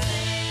say,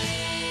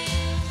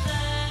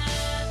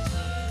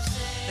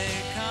 they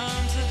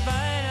come to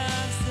bite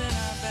us in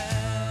our bed.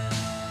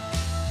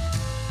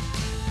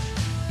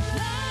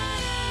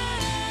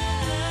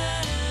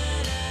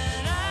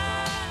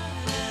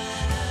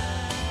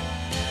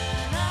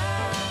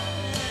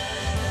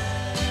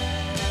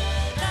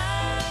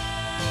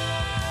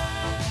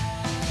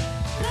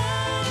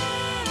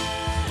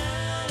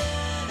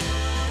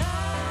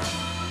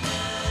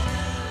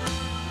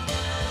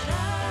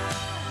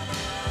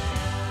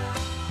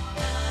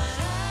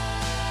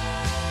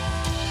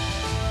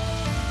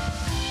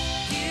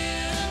 You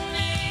and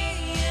me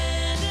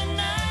and a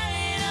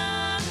night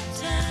on the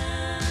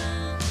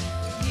town.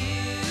 You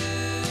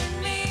and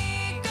me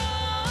go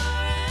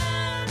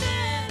around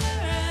and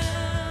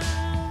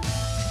around.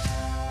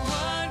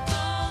 What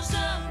goes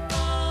up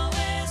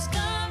always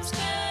comes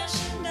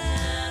crashing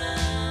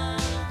down.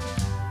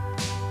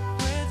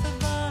 With a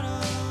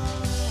bottle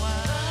of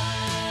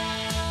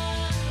wine,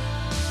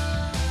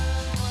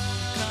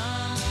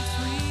 comes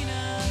between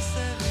us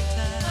every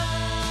time.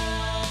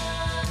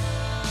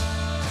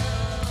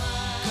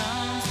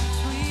 Comes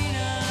between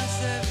us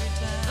every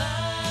time.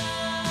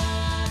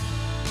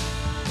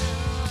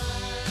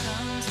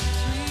 Comes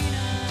between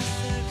us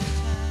every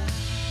time.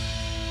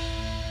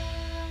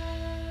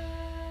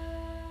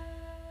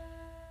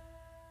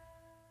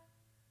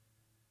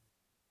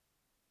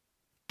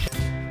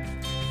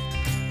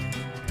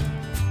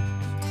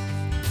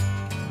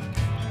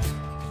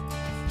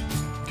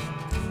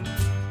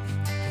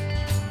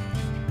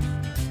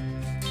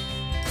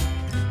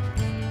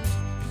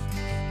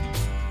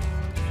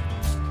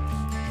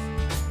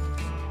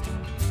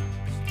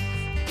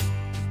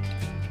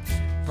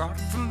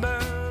 Brought from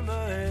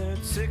Burma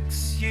at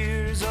 6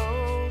 years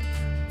old.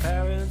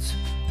 Parents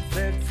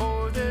fled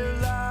for their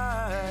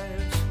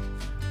lives,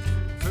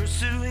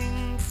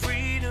 pursuing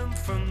freedom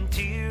from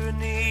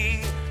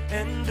tyranny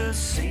and a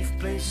safe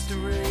place to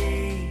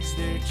raise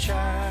their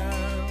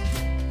child.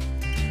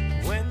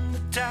 When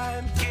the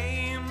time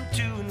came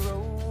to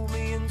enroll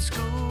me in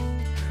school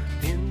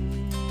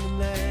in the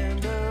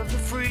land of the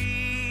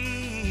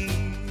free,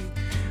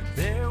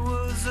 there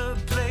was a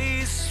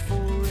place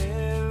for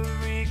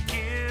every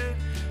kid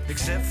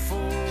except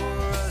for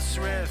us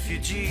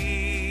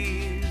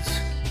refugees.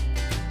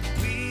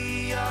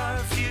 We are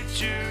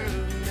future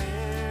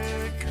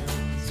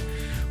Americans.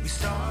 We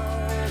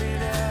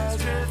started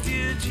as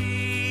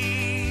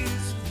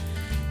refugees.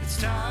 It's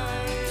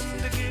time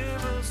to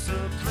give us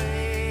a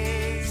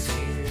place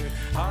here.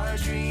 Our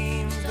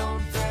dreams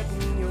don't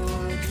threaten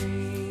your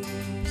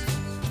dreams.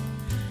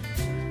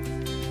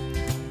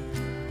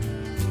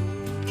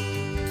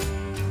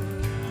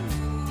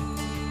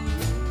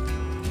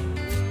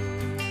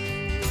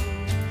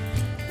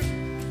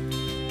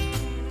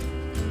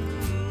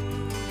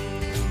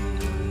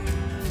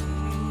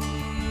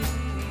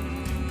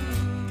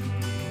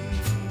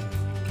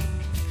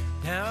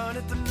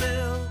 at the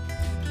mill,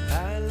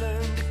 I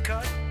learned to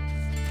cut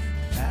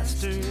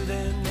faster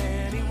than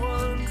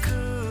anyone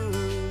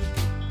could.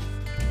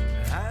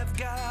 I've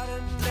got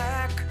a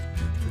knack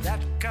for that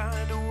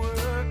kind of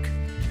work,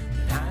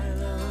 and I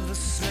love the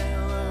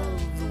smell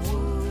of the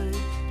wood.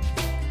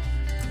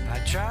 I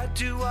tried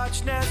to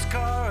watch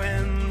NASCAR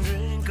and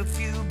drink a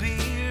few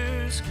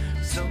beers,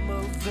 some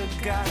of the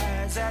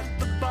guys at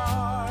the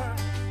bar.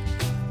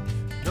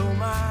 Though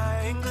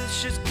my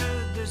English is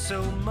good, there's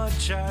so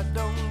much I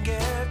don't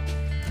get,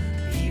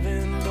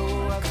 even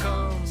though I've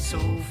come so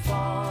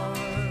far.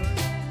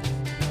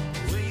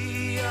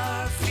 We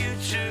are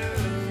future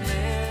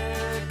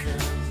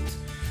Americans.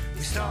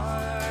 We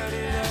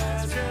started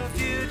as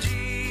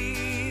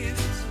refugees.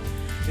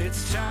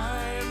 It's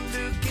time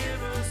to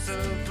give us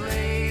a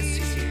place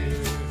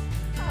here.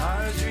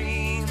 Our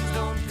dreams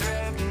don't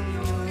threaten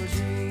your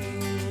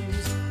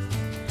dreams.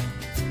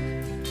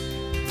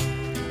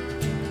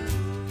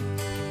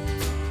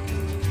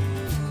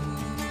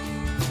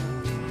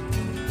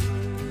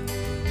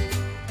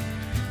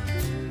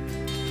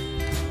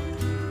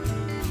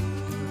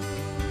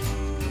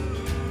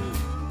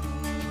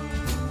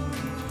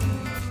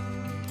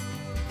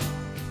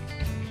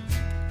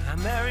 I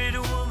married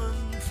a woman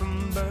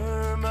from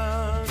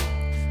Burma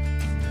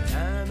that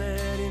I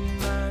met in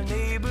my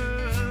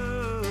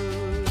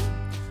neighborhood.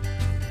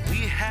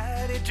 We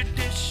had a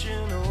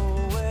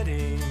traditional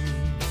wedding,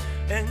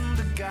 and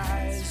the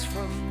guys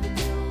from the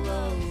mill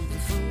loved the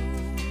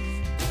food.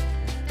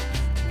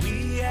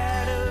 We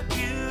had a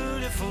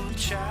beautiful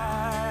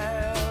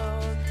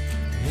child,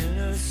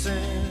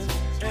 innocent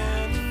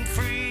and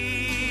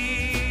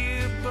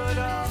free, but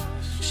all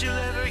she'll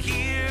ever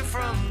hear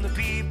from the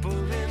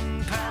people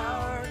in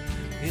power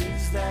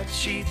is that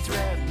she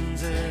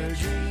threatens their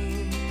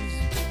dreams.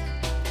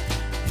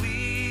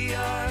 We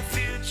are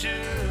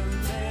future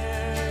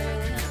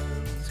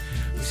Americans.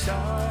 We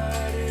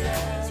started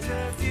as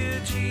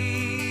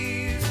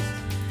refugees.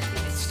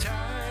 It's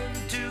time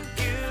to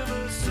give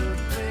us a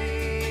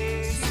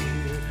place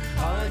here.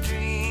 Our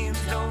dreams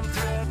don't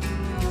threaten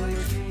your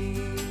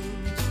dreams.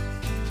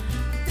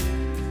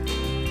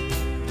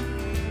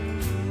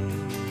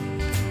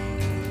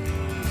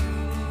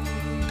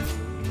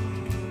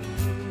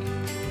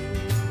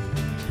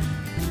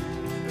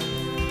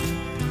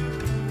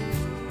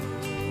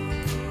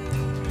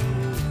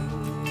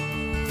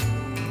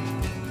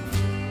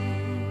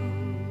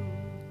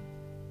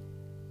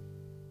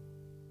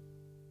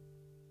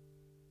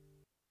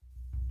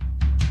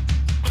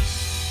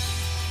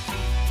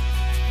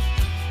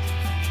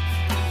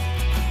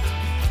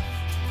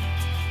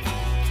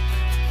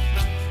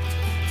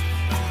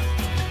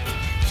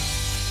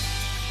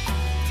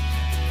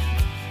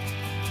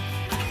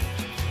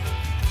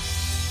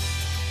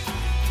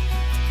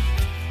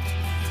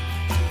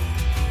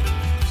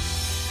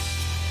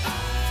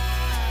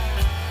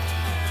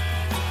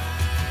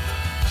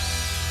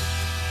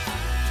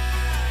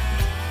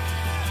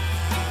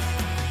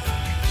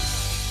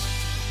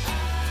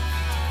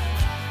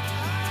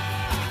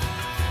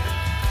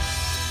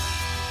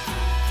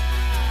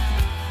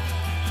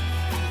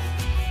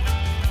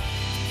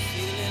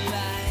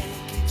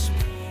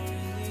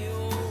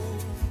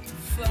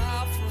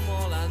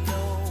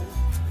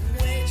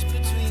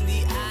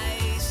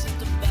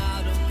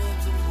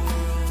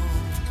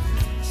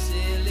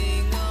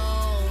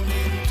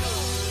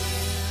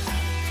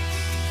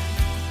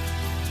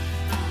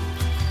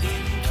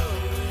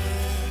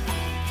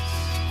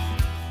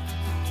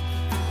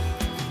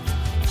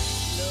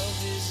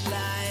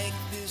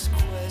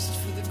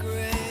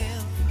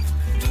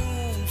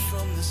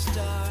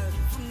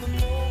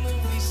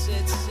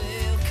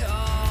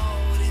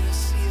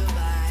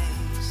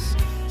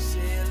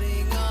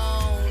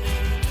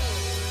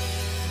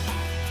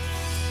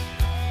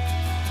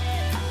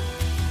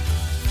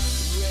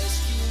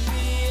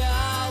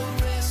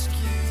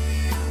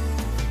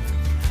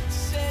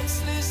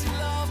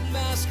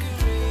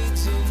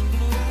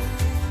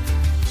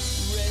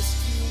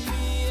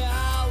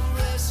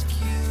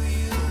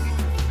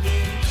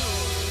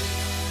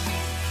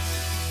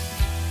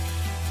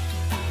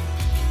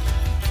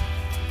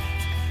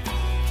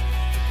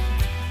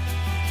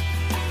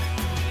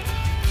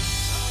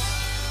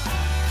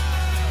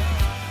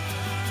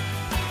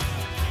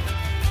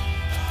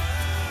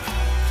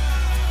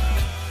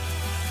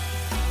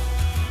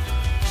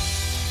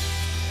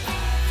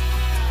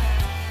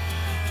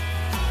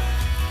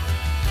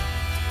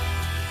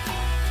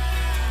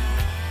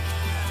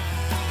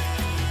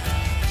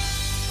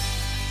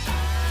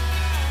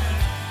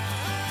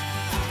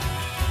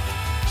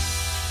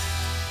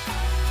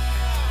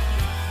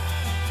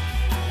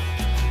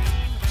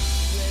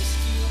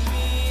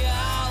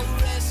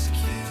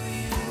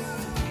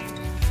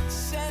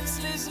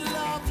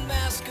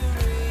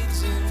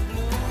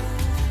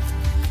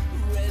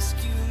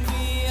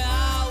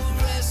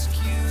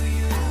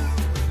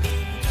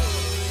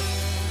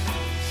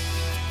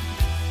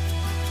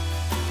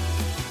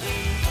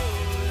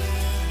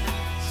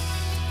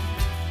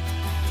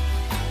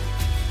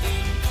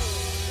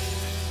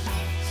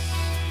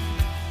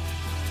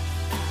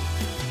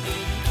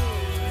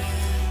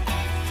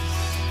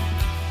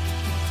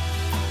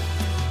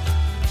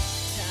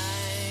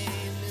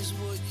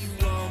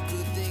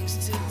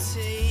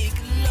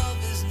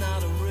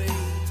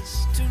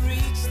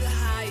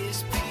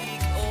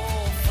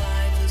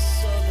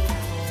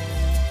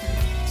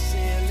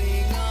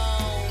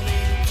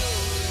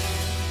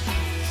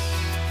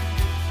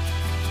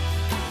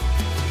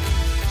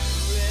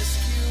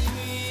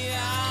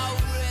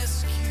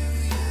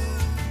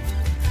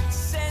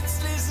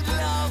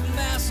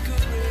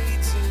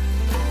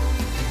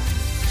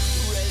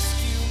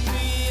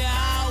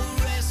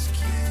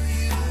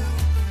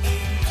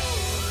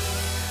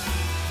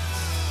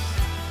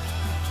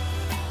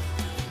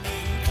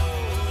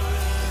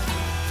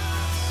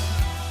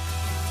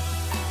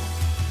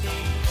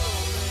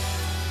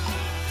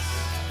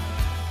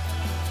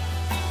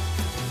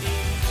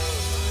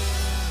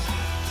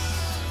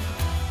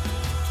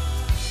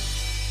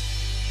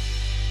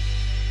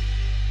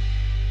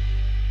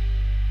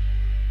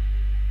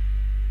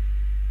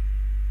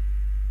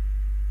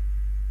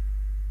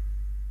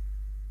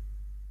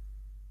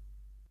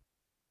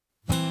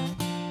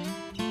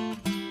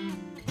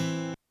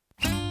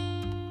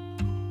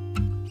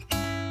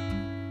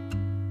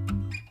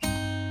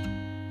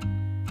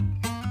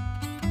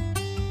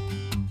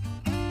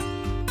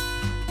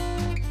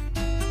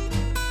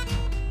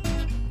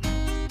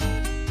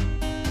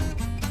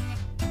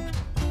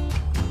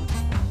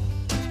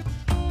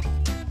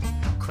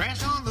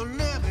 crash on the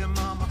levee,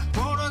 mama,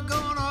 water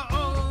gonna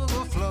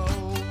overflow.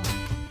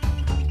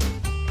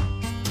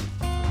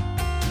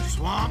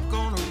 Swamp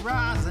gonna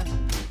rise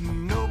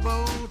and no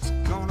boat's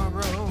gonna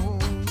row.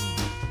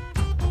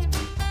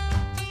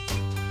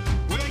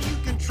 Well, you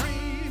can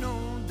train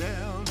on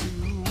down to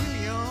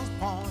Williams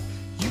Pond.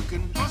 You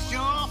can bust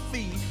your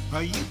feet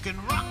or you can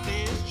rock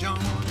this joint.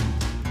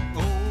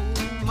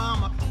 Oh,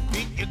 mama,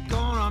 ain't you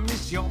gonna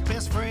miss your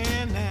best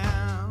friend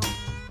now?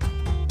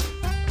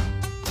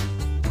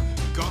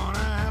 Gonna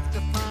have to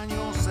find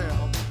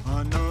yourself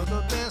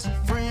another best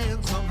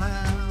friend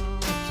somehow.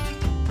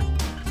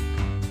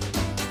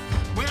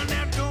 Well,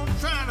 now don't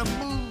try to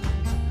move,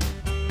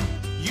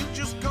 you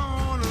just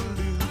gonna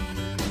lose.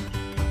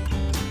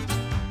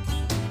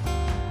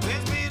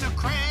 There's been a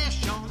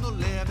crash on the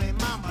levee,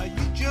 mama,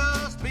 you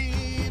just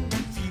been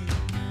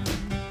refused.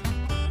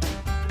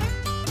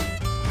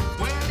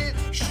 Well,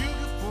 it's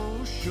sugar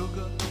for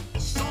sugar,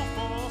 salt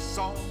for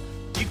salt.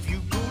 If you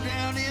go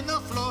down in the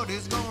flood,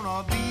 it's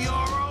gonna be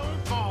your own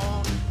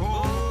fault.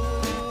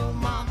 Oh,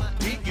 mama,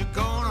 ain't you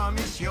gonna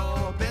miss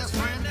your best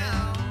friend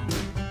now?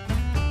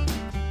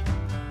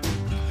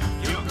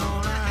 You're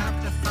gonna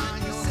have to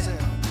find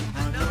yourself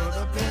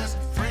another best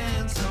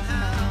friend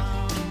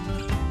somehow.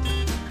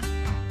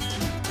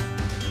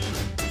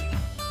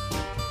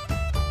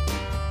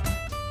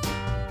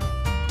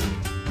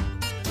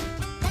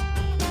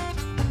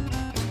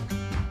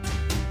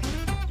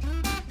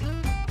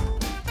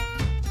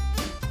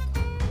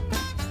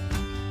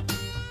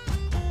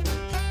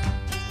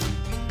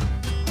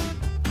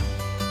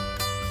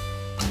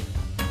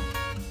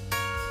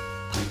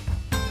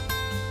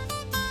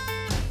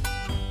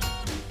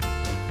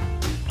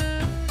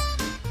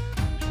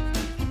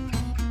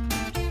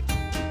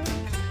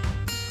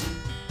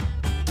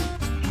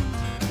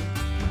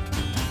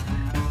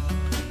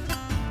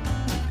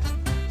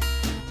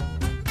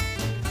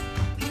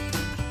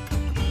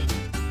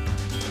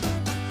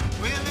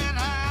 Well, that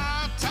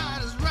high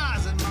tide is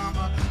rising,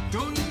 mama,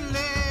 don't you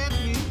let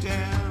me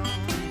down.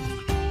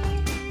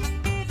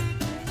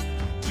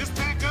 Just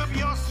pack up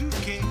your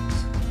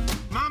suitcase,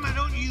 mama,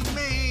 don't you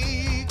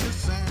make a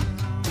sound.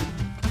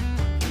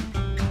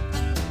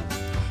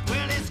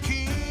 Well, it's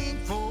king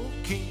for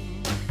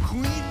king,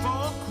 queen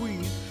for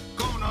queen,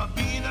 gonna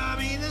be the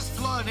meanest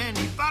flood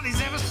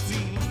anybody's ever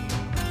seen.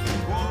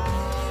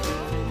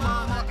 Whoa,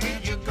 mama,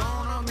 ain't you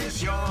gonna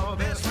miss your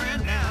best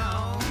friend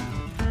now?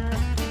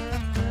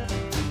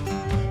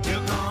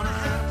 You're gonna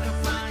have to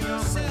find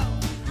yourself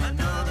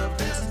another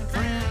best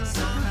friend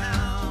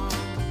somehow.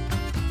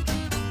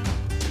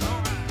 All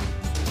right.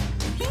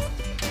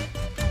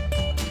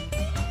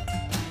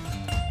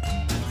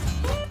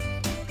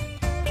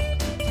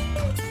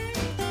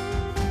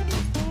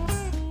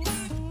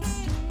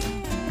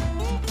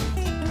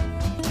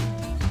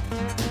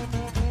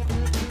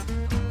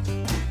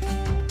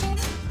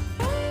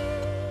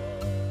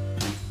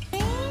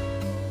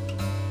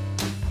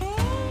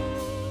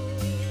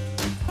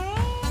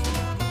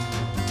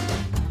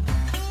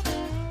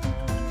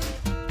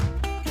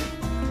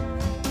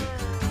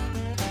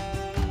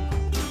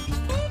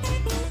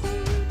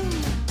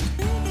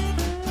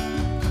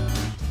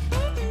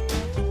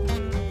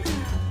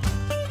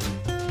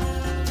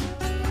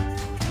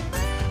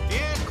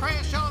 Yeah,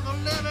 crash on the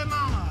levee,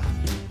 mama,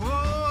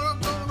 water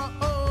gonna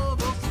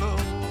overflow.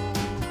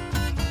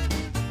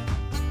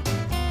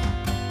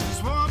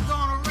 Swamp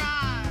gonna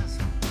rise,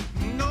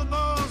 no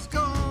boat's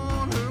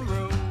gonna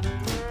row.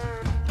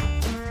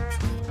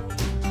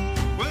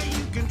 Well,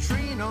 you can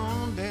train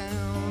on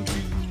down to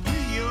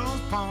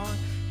Williams Pond.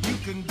 You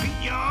can beat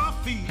your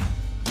feet,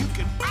 you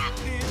can rock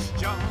this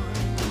joint.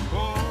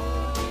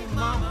 Oh,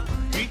 mama,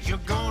 ain't you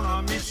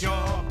gonna miss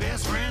your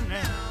best friend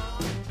now?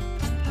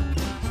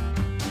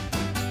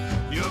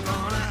 You're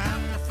gonna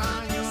have to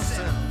find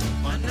yourself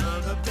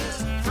another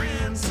best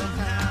friend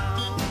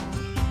somehow.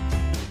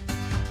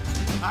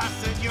 I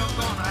said you're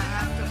gonna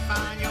have to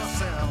find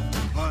yourself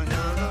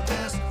another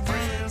best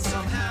friend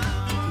somehow.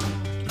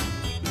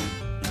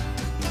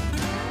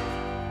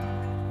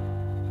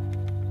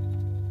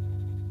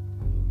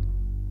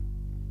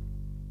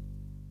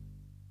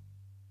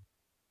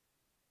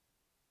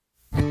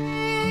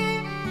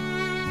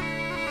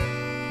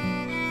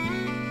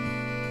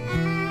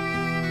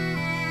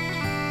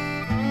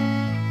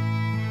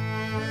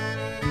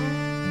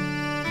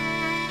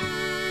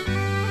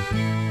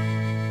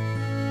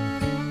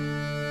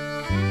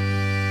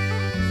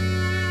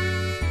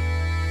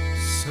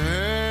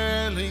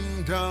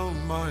 Sailing down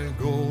my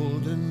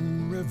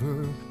golden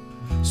river,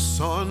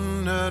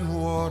 sun and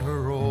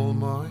water all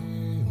my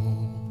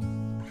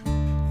own.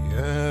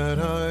 Yet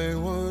I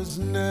was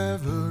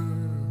never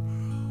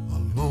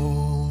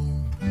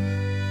alone.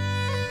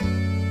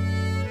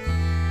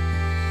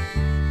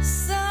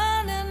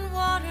 Sun and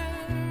water,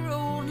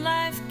 old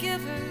life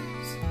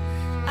givers,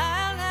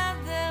 I'll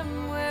have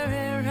them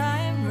where'er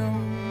I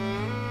roam.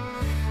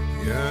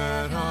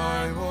 Yet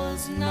I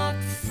was not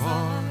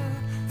far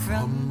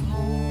from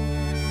home.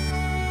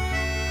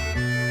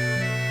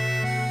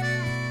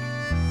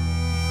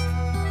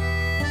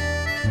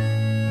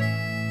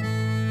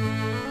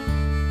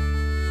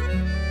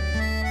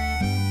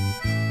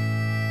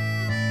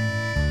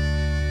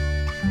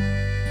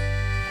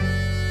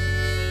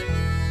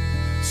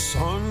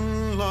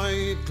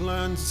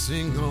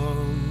 glancing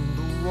on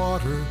the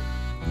water.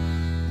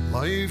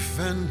 Life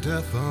and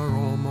death are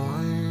all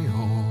my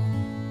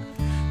own,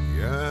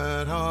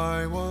 yet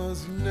I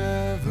was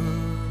never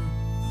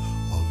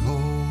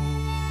alone.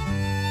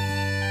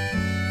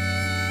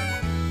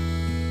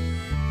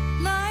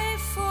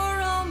 Life for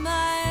all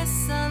my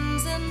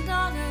sons and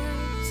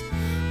daughters,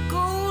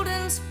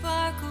 golden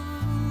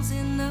sparkles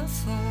in the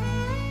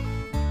foam,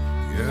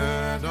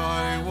 Yet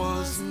I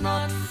was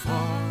not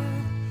far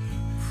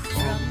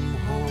from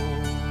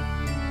home.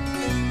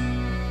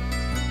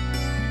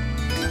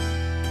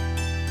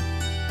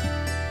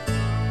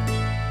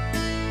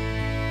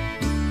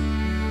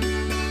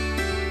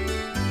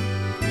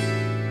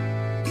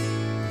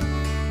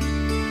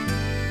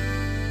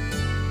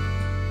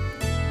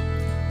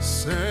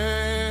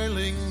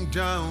 Sailing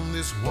down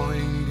this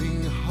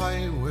winding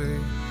highway,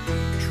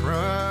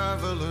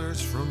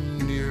 travelers from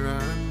near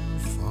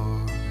and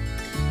far,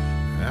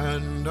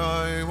 and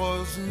I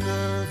was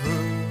never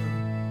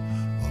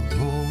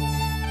alone.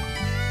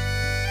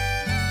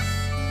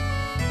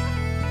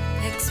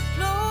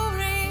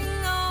 exploring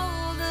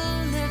all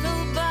the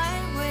little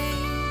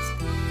byways,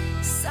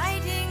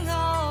 sighting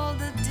all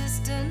the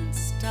distant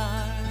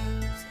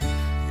stars.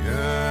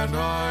 Yet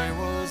I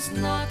was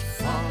not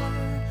far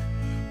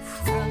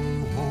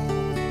from home.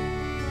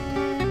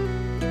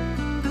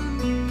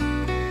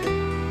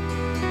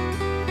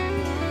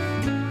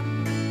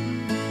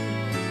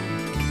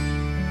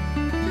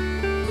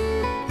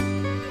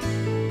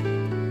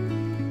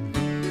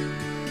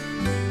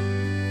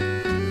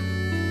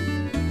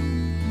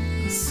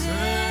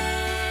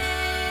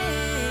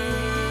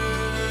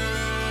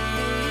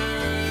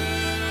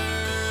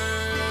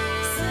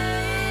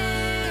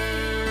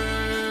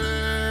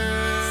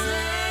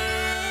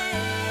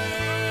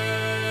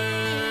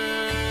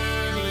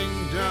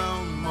 Sailing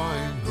down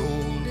my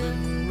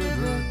golden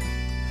river,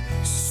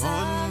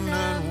 sun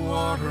and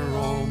water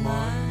all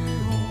my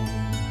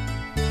own,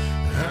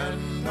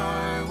 and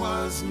I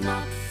was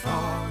not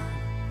far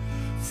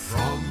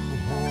from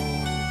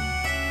home.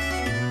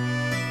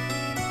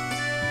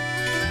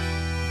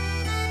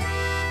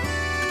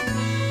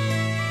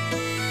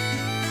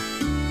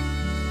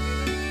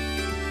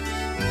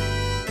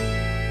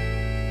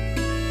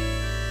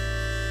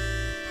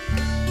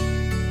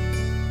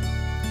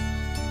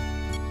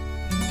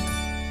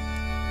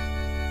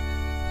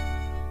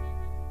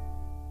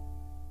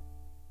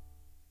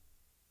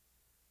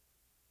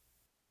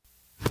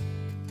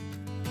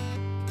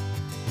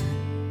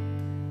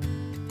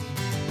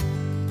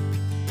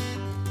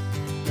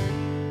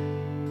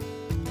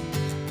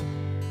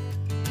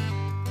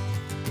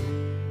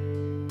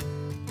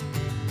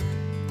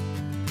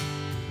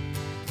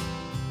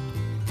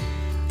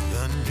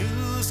 The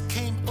news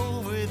came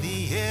over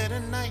the air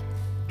tonight.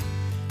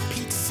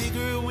 Pete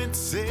Seeger went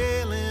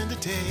sailing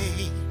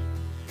today.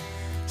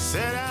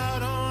 Set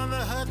out on the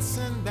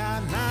Hudson by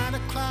 9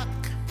 o'clock,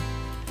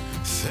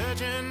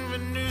 searching for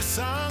new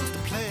songs to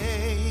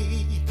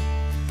play.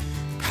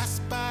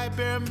 Passed by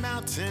Bear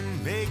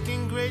Mountain,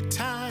 making great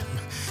time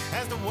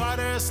as the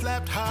water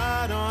slapped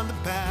hard on the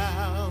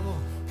bow.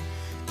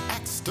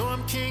 At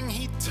Storm King,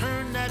 he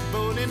turned that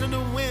boat into the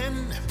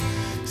wind,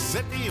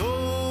 set the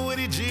old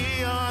Woody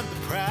G on the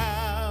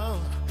prow.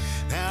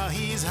 Now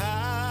he's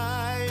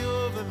high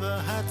over the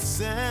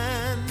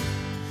Hudson,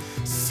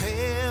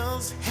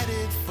 sails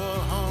headed for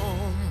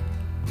home.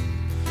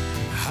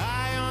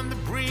 High on the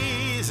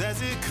breeze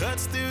as it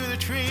cuts through the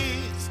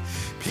trees.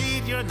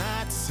 Pete, you're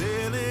not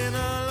sailing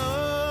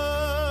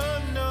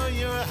alone. No,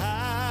 you're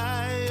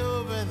high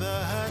over the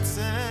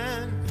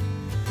Hudson.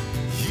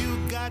 You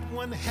got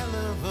one hell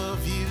of a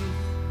view.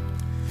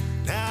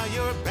 Now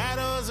your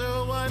battles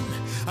are won,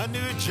 a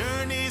new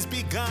journey's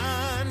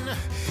begun.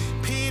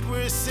 Pete,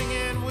 we're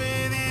singing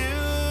with you.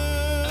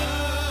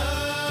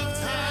 Of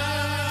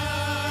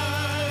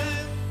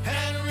time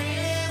and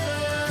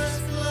rivers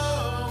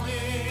flowing,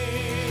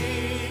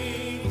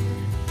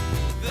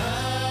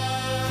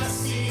 the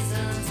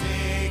seasons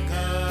make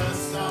a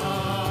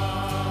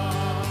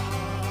song,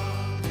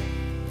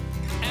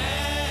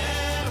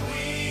 and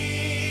we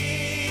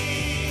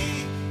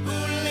who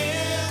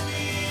live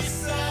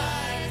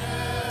beside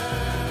her,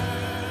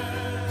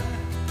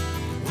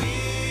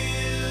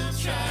 we'll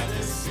try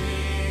to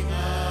sing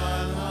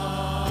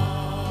along.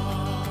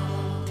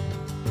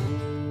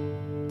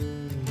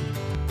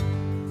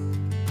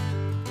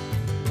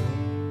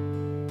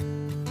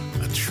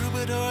 A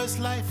troubadour's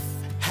life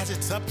has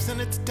its ups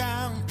and its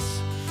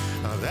downs.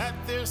 That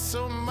there's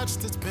so much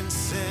that's been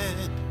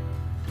said.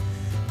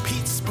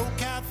 Pete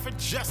spoke out for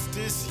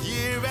justice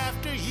year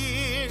after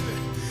year,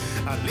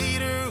 a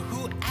leader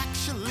who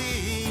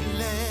actually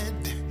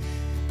led.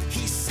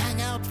 He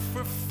sang out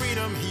for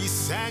freedom, he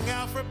sang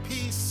out for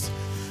peace,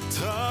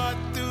 taught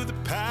through the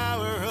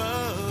power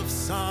of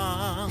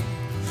song.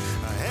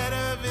 Ahead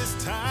of his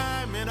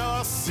time in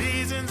all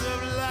seasons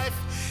of life,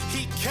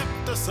 he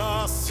kept us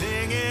all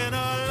singing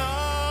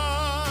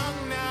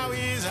along. Now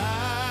he's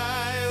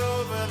high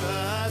over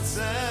the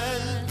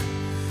Hudson,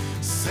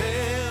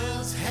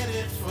 sails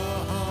headed for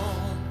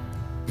home.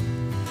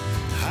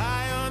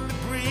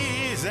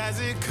 as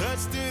it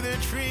cuts through the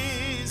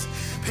trees.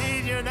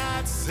 Pete, you're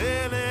not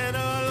sailing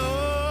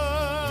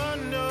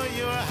alone. No,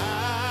 you're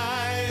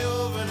high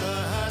over the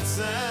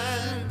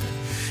Hudson.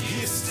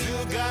 You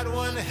still got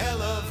one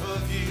hell of a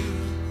view.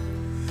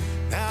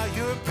 Now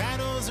your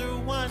battles are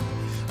won,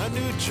 a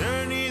new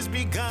journey's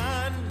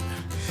begun.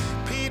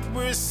 Pete,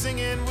 we're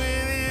singing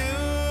with you.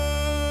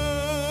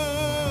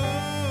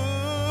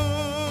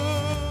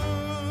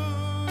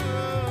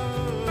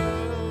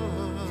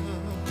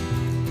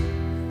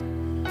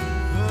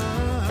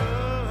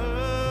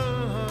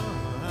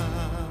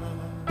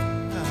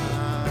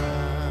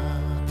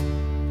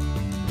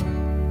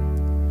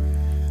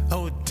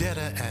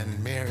 Odetta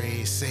and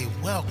Mary say,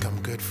 welcome,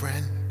 good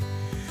friend.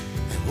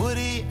 And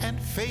Woody and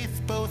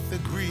Faith both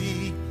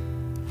agree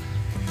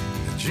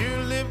that you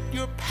lived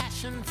your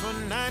passion for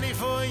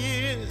 94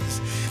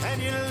 years,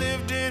 and you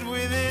lived it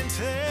with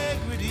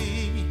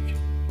integrity.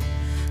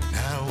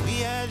 Now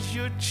we as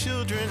your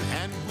children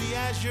and we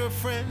as your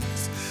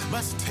friends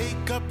must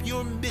take up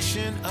your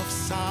mission of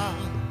song.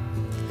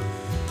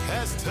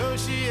 As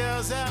Toshi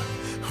yells out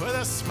with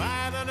a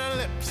smile on her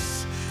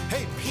lips,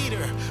 hey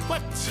Peter,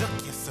 what took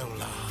you so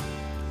long?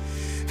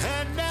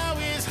 And now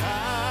he's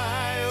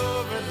high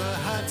over the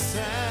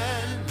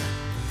Hudson,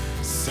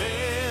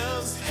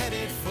 sails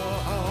headed for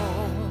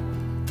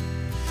home.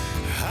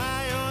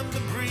 High on the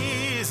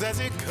breeze as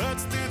it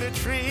cuts through the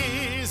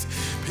trees.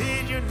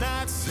 Pete, you're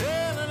not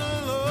sailing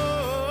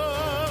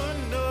alone.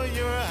 No,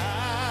 you're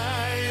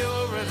high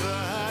over the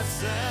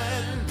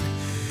Hudson.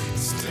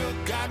 Still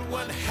got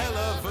one hell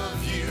of a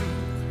view.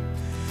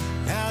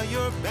 Now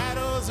your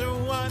battles are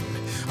won,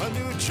 a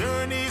new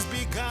journey's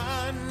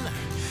begun.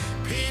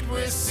 Pete,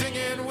 we're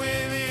singing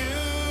with you.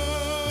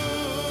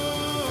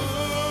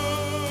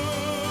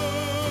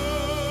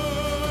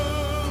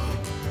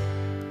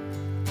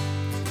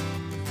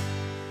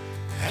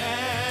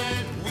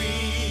 And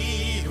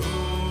we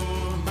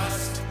who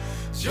must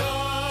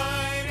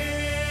join in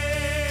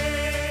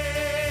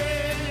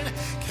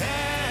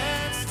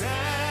can't stand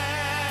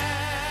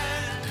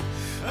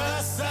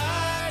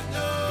aside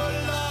no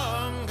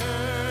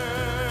longer.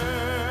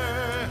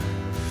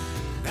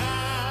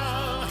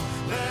 Now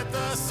let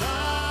the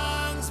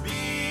songs begin.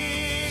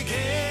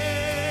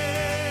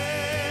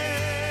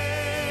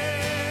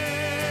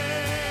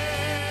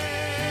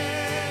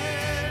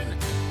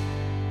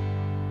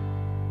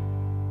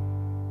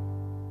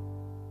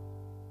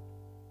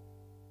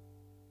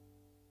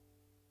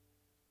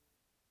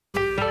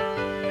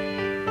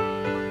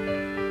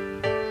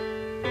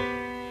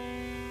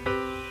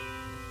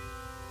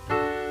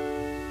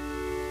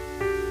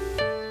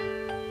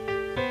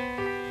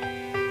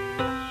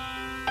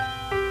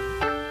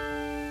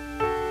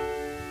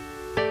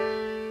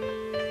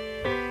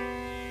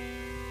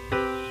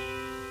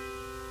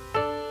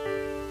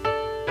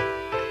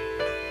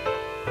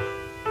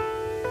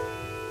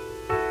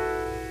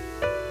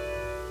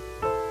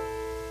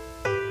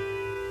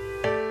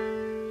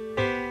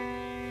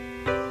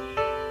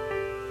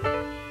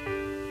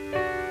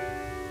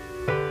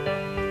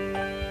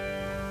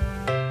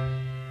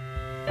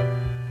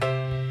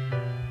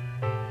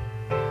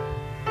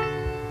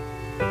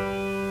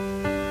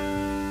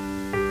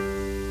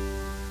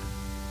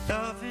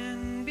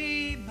 Loving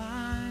be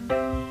my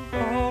new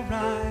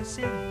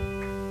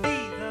horizon,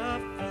 be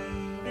the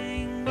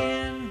feeling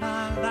in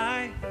my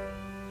life.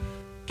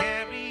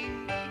 Carry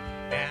me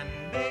and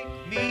make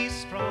me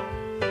strong.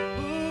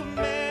 Ooh,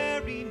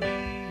 marry me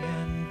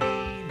and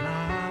be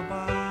my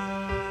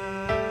wife.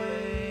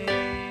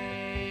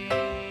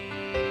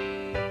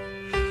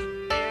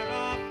 There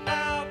are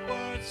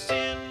flowers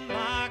in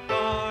my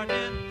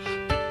garden,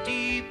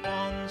 pretty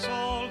ones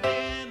all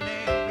in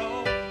a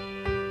row.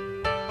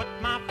 But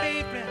my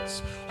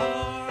favorites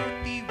are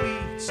the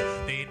weeds.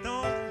 They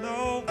don't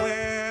know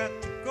where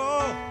to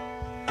go,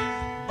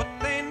 but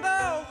they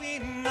know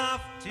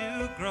enough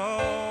to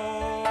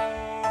grow.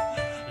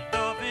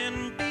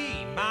 Loving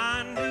be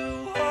my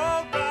new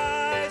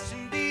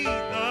horizon, be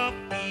the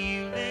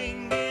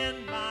feeling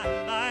in my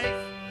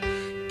life.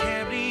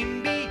 Carry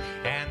me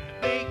and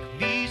make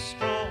me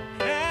strong,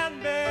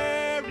 and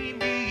marry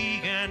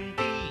me and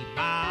be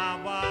my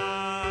wife.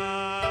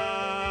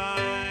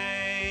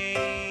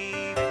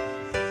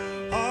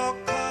 Oh,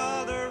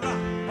 color up,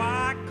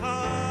 why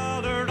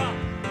color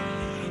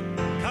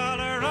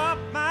up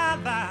my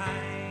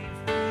life.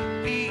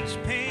 Please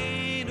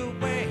paint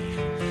away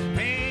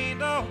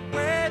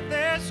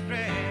this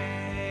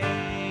gray.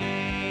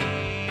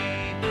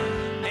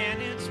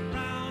 And it's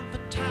brown for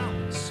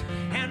towns,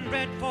 and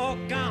red for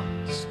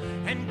gowns,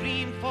 and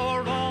green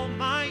for all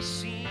my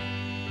scenes.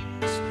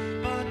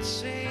 But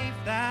save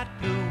that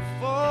blue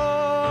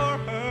for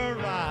her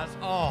eyes.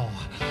 Oh,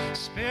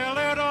 spill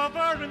it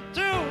over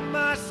into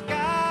my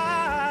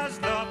skies.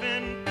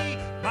 Loving be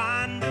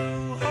my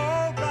new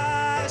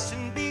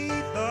horizon, be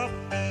the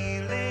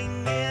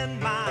feeling in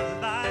my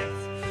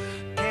life.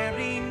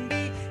 Carry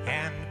me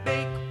and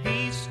make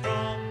me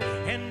strong,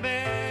 and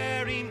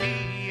marry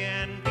me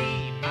and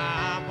be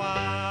my wife.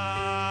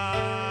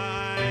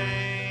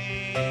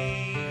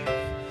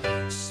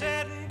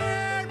 Said and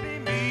marry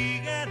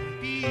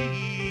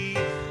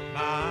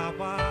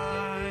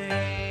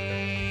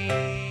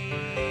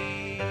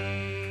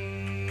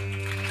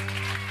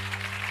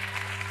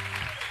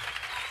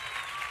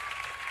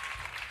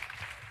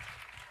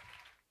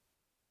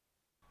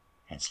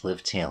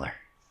Liv Taylor.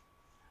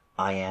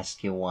 I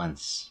Ask You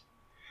Once.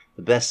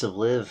 The best of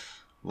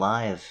Liv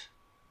live.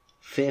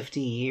 50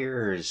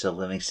 years of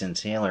Livingston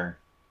Taylor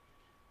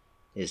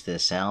is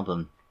this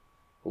album.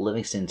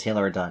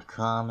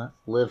 LivingstonTaylor.com.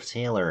 Liv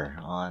Taylor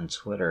on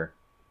Twitter.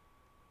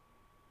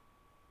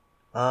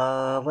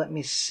 Let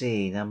me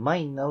see. Now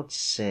my notes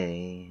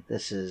say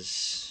this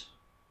is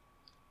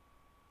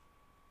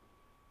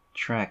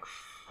track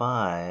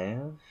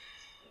 5.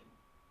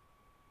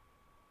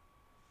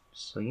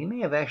 So you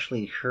may have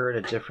actually heard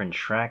a different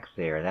track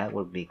there. That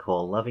would be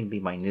called Loving Be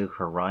My New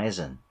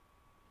Horizon.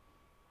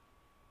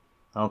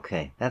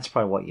 Okay, that's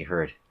probably what you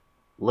heard.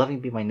 Loving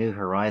Be My New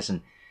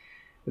Horizon.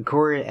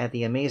 Recorded at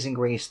the Amazing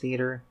Grace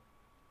Theater,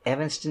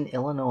 Evanston,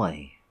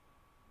 Illinois.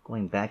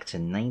 Going back to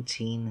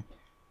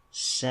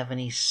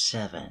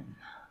 1977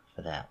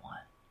 for that one.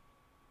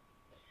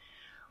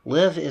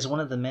 Liv is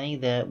one of the many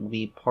that will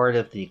be part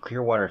of the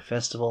Clearwater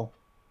Festival,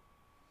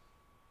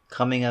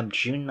 coming up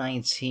June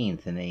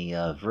 19th in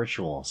a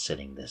virtual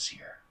sitting this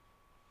year.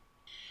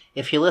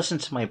 If you listen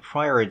to my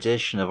prior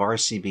edition of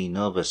RCB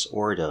Novus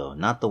Ordo,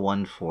 not the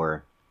one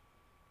for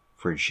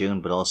June,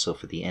 but also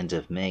for the end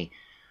of May,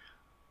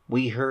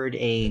 we heard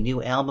a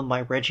new album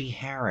by Reggie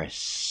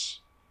Harris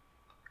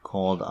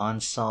called On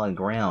Solid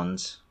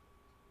Ground,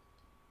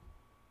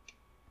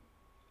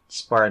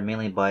 inspired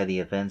mainly by the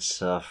events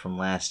from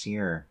last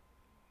year.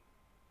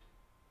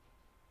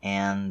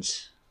 And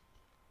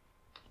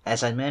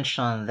as I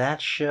mentioned on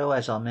that show,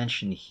 as I'll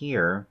mention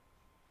here,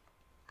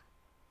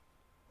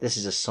 this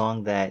is a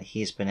song that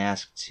he's been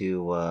asked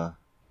to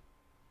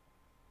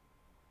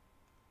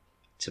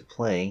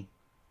play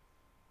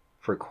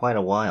for quite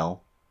a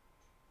while.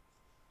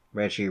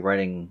 Reggie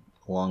writing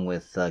along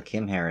with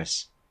Kim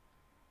Harris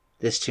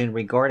this tune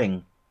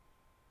regarding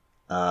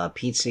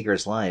Pete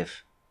Seeger's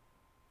life.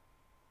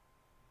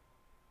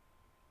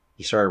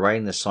 He started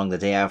writing this song the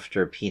day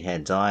after Pete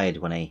had died,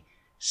 when a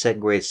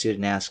second grade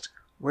student asked,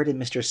 "Where did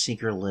Mr.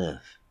 Seeger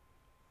live?"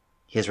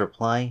 His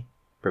reply,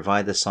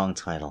 provide the song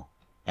title,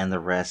 and the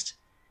rest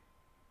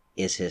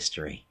is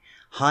history.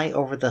 High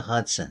Over the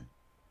Hudson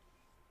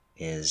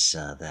is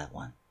that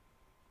one.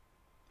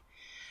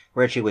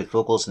 Reggie with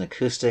vocals and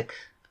acoustic.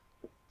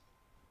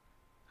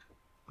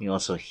 You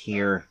also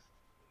hear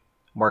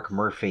Mark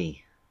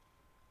Murphy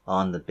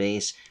on the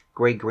bass,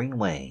 Greg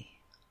Greenway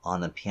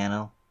on the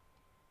piano,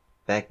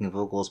 backing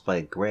vocals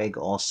by Greg,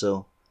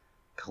 also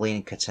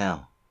Colleen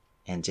Cattell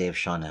and Dave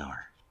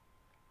Schonauer.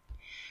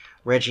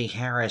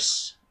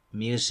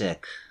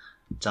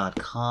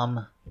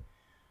 ReggieHarrisMusic.com,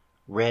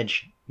 Reg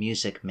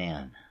Music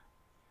Man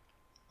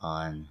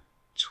on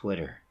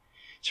Twitter.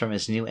 It's from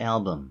his new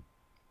album,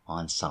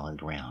 On Solid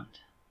Ground.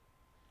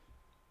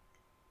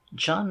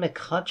 John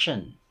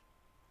McCutcheon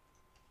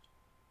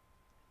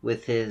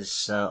with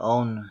his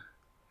own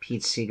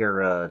Pete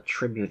Seeger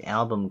tribute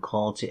album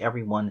called To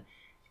Everyone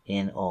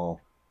in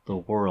All the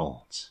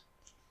World.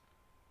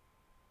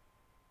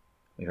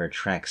 We heard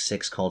track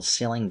 6 called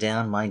Sailing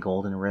Down My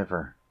Golden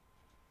River,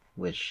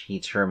 which he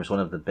terms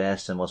one of the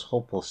best and most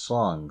hopeful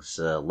songs,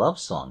 love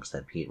songs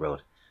that Pete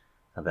wrote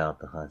about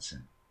the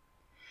Hudson.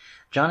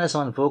 John is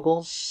on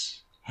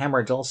vocals,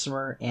 hammer,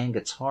 dulcimer, and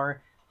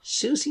guitar.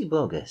 Susie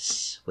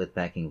Bogus with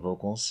backing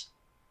vocals.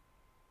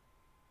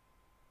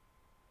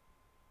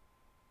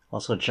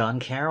 Also John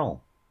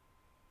Carroll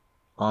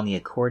on the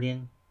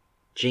accordion,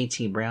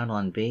 J.T. Brown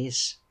on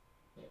bass,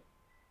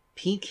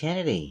 Pete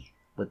Kennedy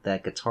with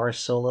that guitar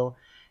solo,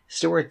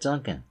 Stuart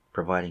Duncan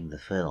providing the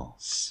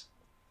fills.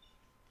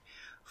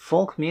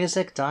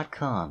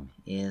 Folkmusic.com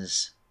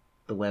is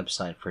the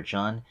website for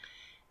John,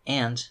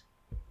 and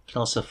you can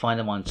also find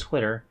him on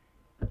Twitter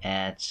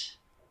at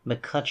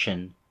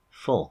McCutcheon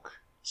Folk,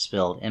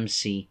 spelled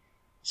McCutcheon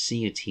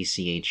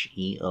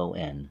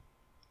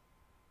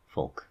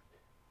Folk.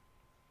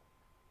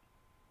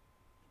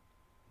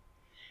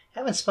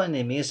 Haven't spun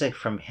any music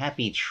from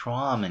Happy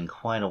Traum in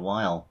quite a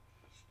while.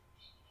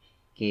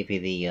 Gave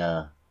you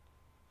the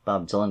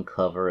Bob Dylan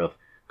cover of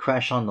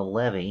Crash on the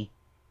Levee,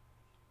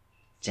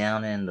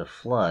 Down in the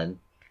Flood.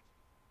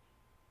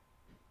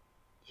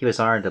 He was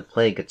honored to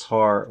play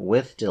guitar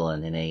with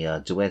Dylan in a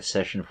duet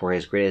session for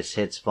his Greatest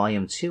Hits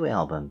Volume 2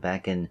 album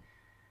back in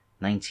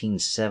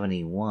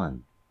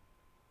 1971.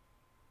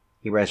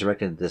 He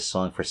resurrected this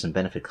song for some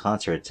benefit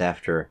concerts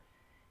after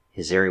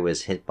his area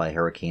was hit by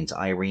Hurricanes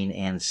Irene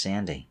and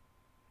Sandy.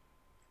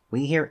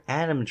 We hear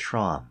Adam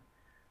Traum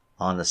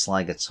on the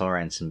slide guitar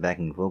and some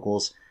backing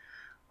vocals,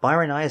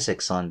 Byron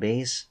Isaacs on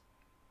bass,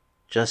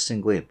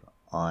 Justin Guip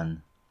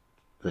on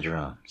the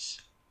drums.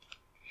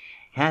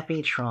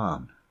 Happy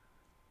Traum.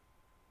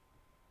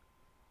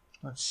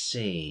 Let's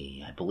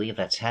see, I believe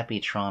that's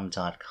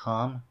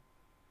happytraum.com.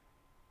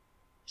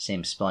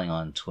 Same spelling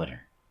on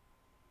Twitter.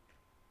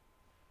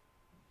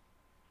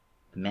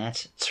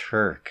 Matt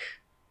Turk,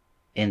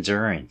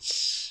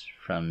 Endurance,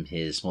 from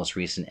his most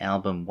recent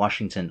album,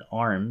 Washington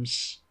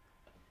Arms.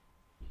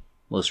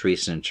 Most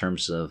recent in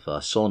terms of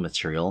solo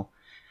material.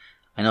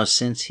 I know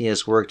since he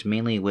has worked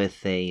mainly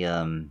with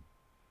a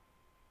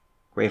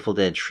Grateful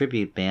Dead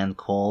tribute band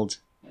called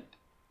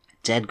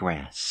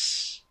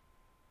Deadgrass.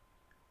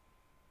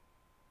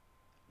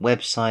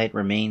 Website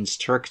remains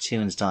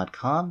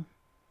turktunes.com.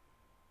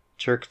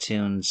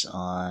 Turktunes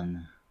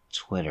on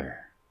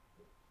Twitter.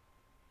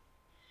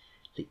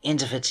 The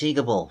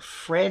indefatigable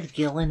Fred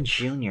Gillen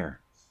Jr.,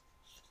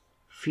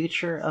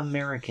 Future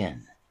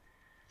American,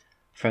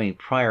 from a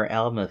prior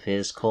album of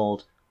his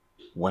called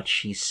What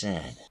She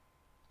Said.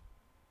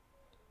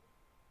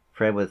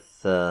 Fred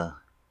with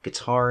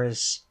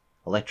guitars,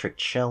 electric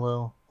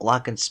cello,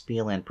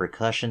 glockenspiel and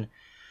percussion,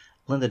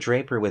 Linda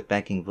Draper with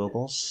backing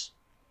vocals,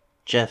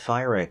 Jeff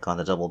Irick on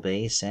the double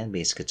bass and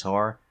bass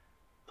guitar,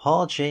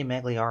 Paul J.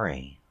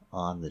 Magliari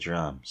on the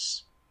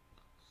drums.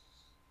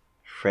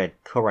 Fred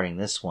co-writing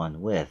this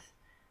one with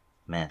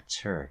Matt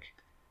Turk.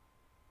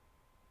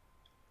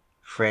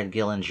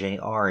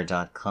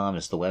 FredGillenJR.com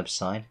is the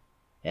website.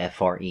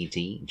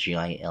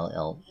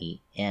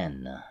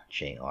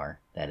 FredGillenJR,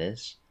 that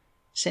is.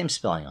 Same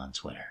spelling on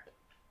Twitter.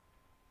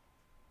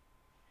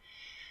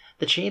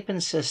 The Chapin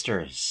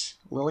Sisters,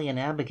 Lily and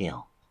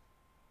Abigail.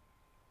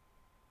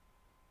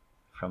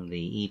 From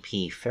the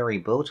EP Ferry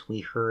Boat,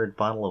 we heard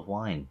Bottle of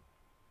Wine.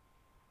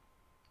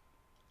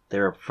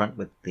 They're up front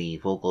with the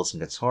vocals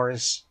and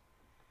guitars.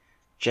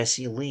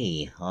 Jesse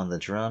Lee on the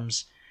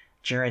drums.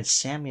 Jared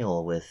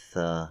Samuel with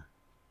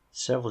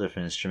several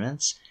different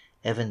instruments.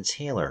 Evan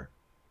Taylor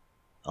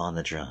on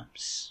the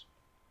drums.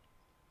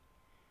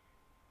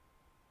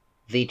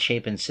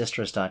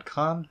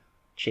 TheChapinSisters.com.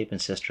 Chapin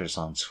Sisters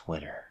on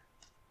Twitter.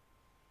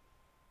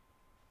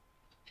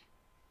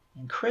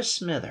 And Chris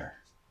Smither,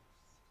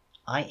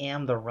 I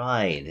Am the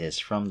Ride, is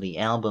from the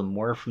album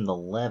More from the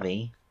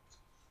Levee.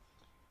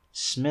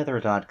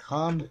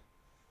 Smither.com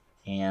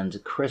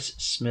and Chris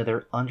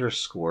Smither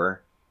 _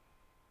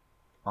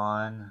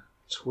 on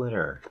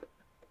Twitter.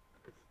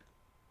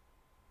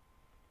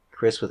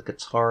 Chris with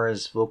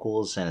guitars,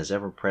 vocals, and his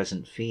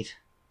ever-present feet.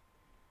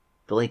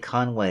 Billy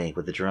Conway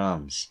with the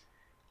drums.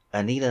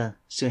 Anita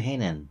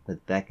Suhanen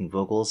with backing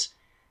vocals.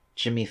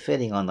 Jimmy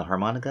Fitting on the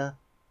harmonica.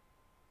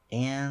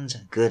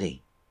 And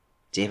Goody,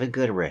 David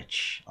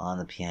Goodrich on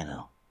the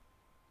piano.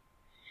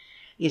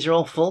 These are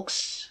all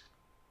folks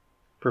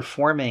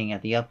performing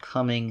at the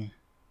upcoming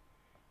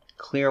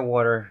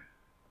Clearwater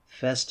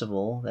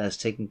Festival that is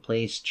taking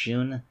place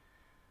June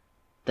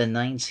the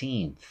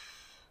 19th.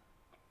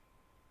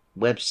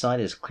 Website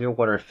is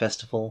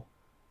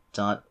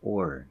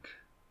clearwaterfestival.org.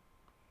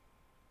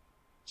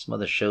 Some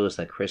other shows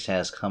that Chris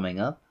has coming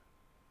up,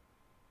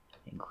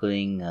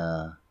 including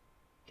the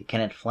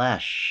Kennett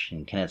Flash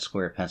in Kennett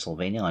Square,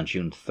 Pennsylvania on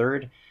June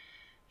 3rd.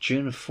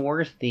 June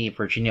 4th, the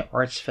Virginia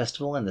Arts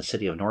Festival in the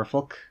city of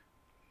Norfolk.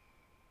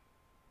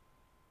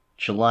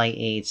 July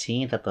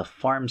 18th at the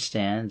Farm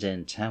Stand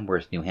in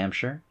Tamworth, New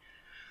Hampshire.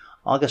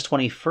 August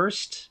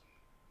 21st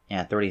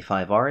at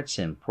 35 Arts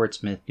in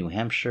Portsmouth, New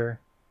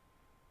Hampshire.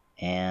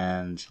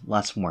 And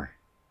lots more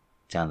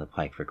down the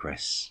pike for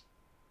Chris.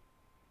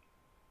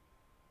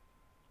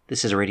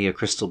 This is Radio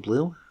Crystal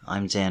Blue.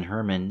 I'm Dan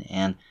Herman,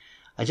 and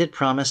I did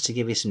promise to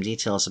give you some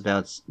details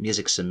about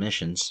music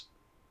submissions.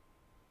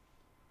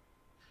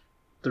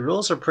 The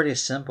rules are pretty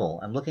simple.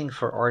 I'm looking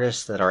for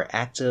artists that are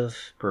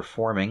active,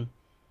 performing,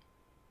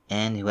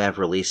 and who have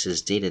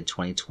releases dated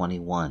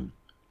 2021.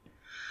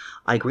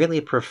 I greatly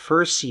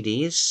prefer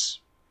CDs.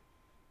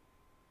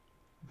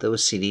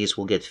 Those CDs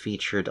will get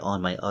featured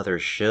on my other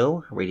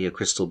show, Radio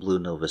Crystal Blue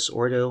Novus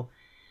Ordo.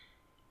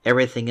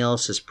 Everything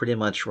else is pretty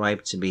much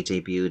ripe to be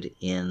debuted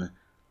in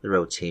the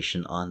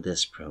rotation on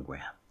this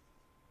program.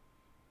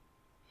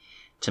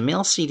 To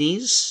mail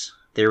CDs,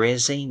 there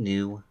is a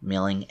new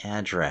mailing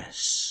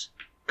address,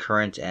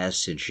 current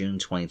as to June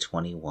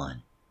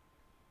 2021.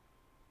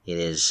 It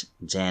is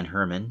Dan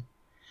Herman,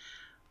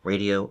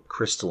 Radio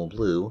Crystal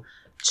Blue,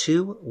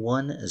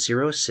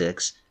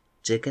 2106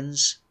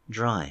 Dickens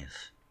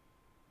Drive.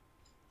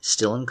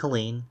 Still in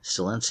Killeen,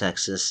 still in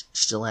Texas,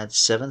 still at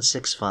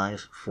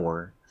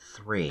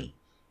 76543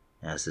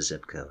 as the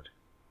zip code.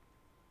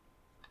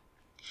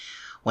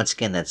 Once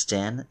again, that's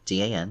Dan,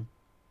 D-A-N,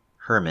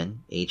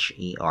 Herman,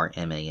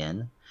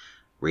 H-E-R-M-A-N,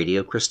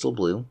 Radio Crystal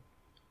Blue,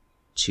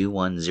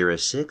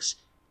 2106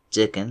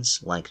 Dickens,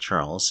 like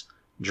Charles,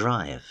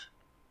 Drive.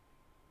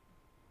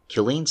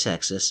 Killeen,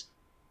 Texas,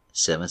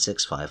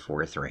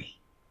 76543.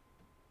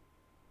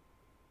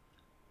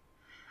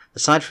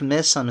 Aside from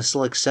this, I'm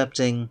still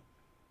accepting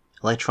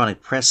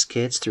electronic press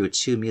kits through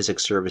two music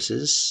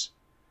services.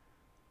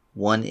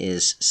 One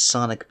is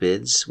Sonic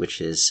Bids, which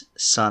is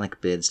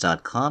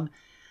sonicbids.com,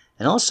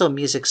 and also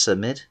Music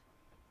Submit,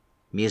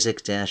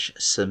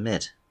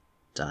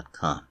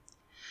 music-submit.com.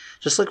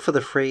 Just look for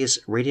the phrase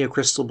Radio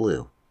Crystal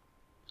Blue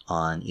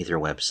on either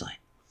website.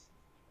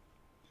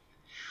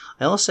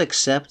 I also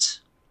accept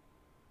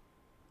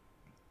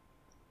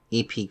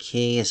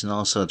EPKs and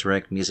also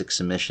direct music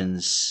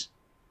submissions,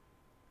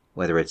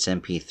 whether it's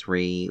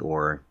MP3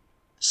 or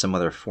some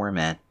other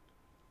format,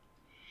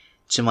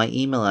 to my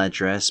email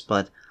address,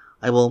 but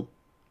I will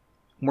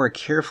more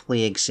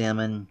carefully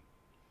examine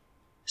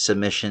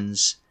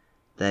submissions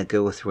that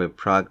go through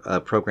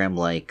a program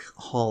like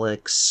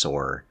Holics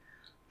or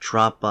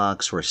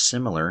Dropbox or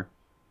similar.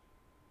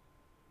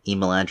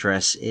 Email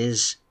address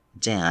is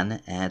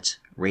Dan at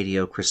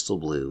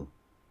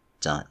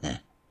radiocrystalblue.net.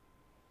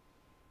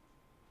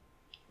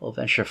 We'll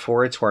venture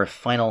forward to our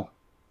final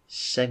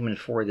segment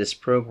for this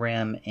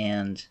program,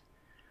 and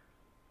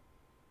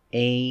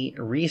a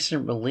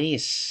recent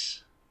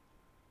release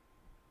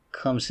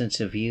comes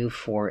into view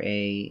for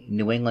a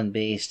New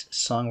England-based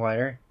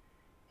songwriter.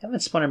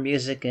 Haven't spun her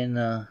music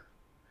in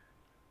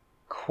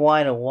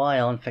quite a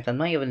while. In fact, I'm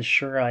not even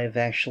sure I've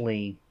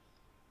actually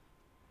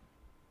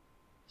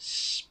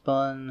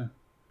spun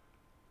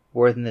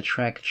more than the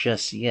track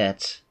just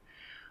yet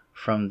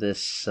from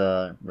this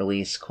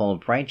release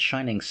called Bright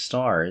Shining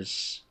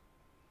Stars.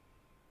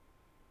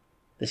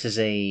 This is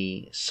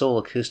a soul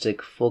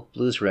acoustic folk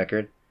blues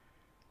record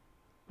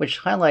which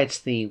highlights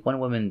the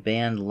one-woman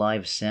band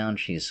live sound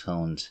she's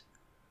honed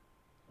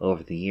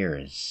over the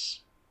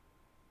years.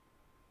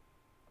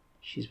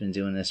 She's been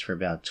doing this for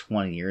about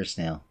 20 years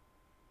now,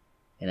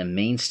 and a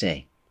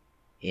mainstay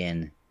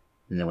in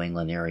the New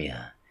England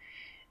area.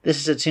 This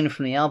is a tune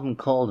from the album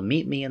called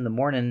Meet Me in the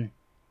Morning.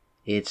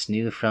 It's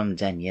new from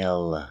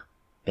Danielle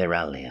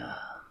Beralia.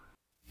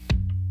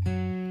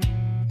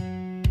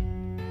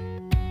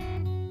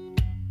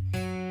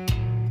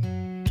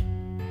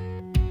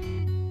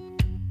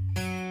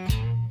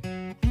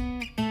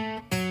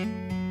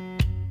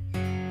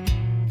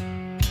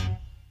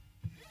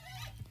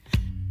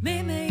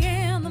 Meet me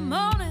in the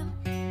morning,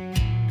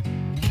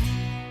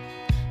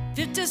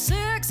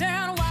 56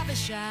 and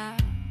Wabasha.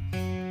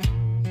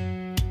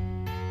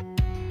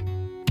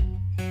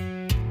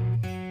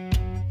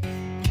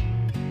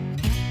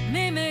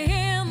 Meet me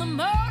in the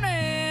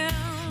morning,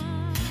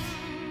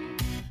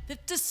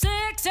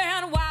 56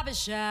 and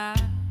Wabasha.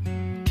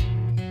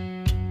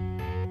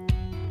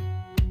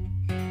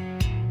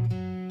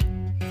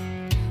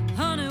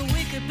 Honey,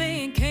 we could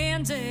be in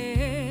Kansas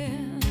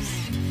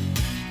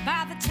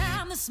by the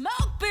time the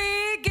smoke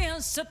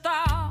begins to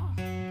thaw.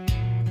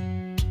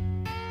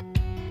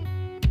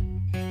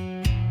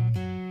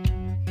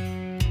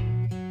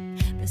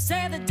 They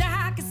say the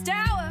darkest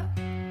hour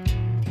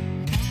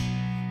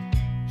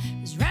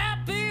is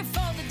right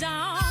before the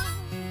dawn.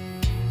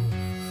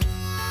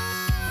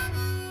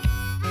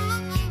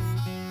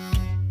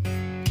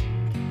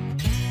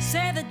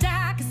 Say the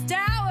darkest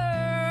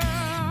hour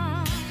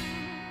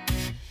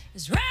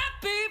is right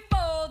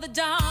before the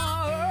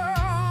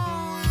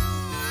dawn.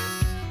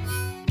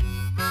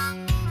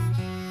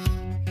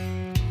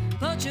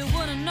 But you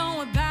wouldn't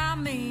know about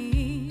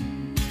me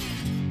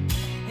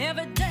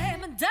every day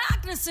in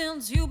darkness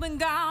since you've been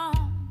gone.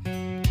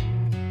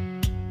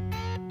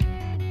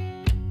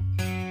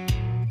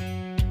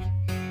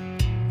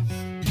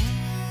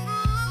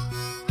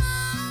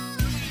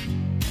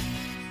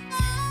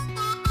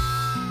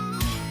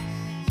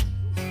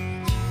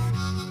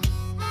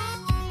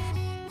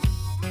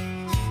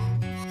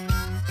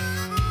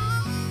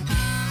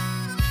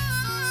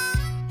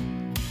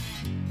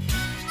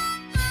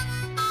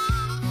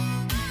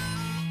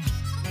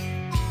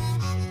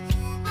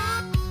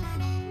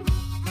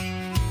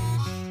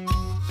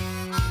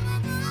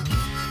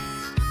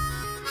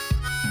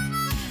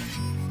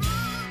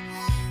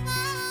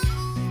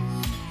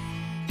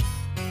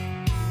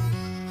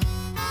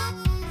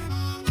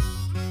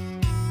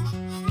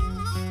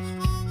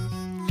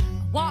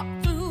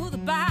 Walked through the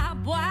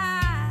barbed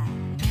wire,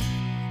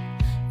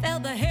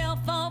 felt the hail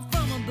fall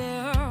from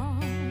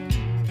above.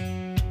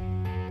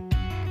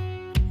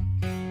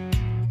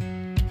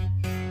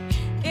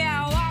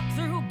 Yeah, I walked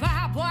through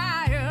barbed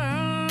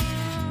wire,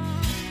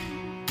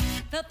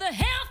 felt the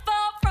hail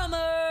fall from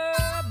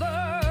above.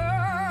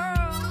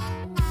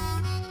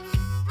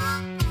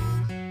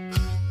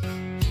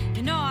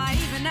 You know, I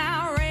even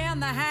outran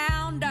the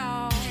hound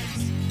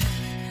dogs.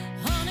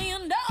 Honey, you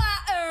know I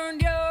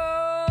earned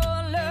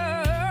your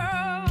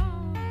love.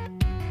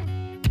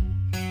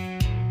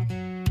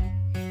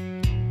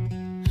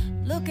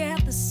 Look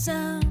at the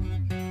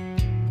sun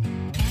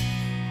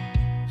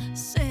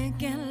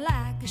sinking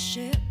like a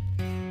ship.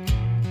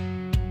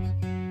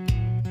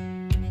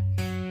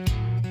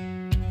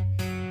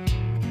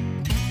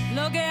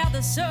 Look at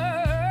the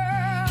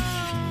sun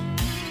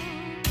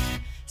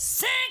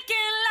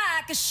sinking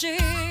like a ship.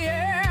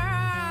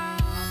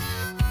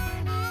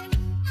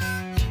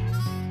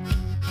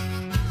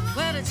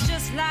 Well, it's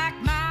just like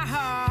my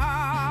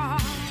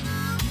heart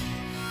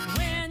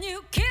when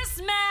you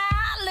kiss my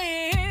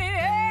lips.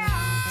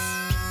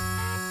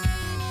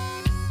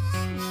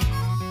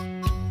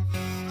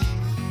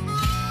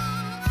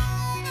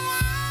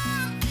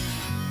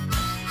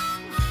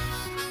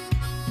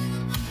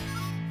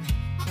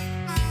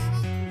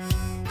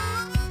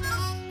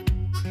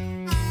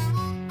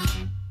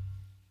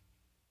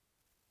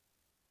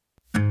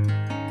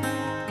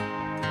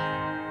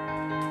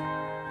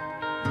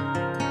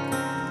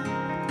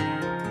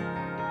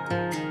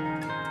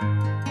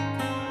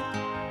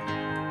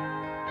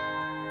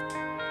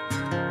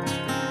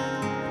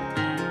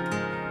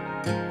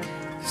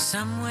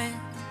 Somewhere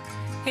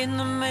in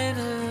the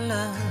middle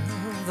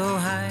of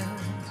Ohio,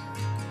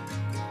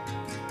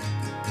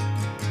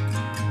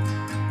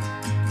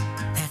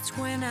 that's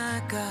when I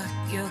got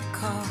your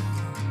call.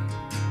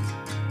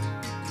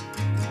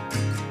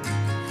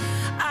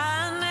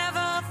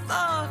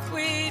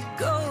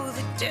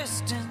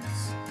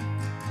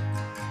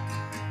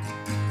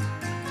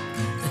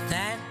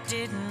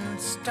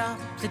 stop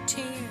the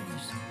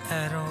tears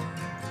at all.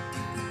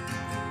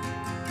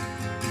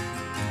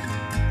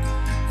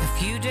 A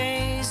few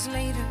days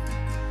later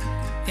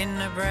in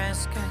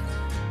Nebraska,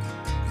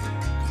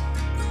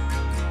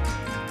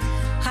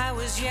 I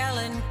was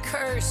yelling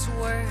curse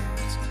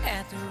words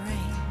at the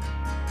rain.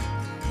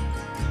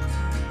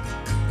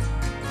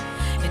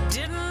 It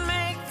didn't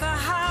make the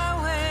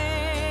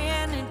highway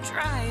any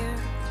drier,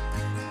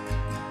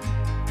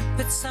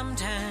 but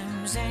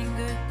sometimes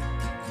anger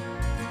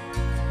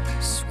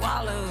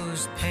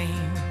swallows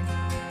pain.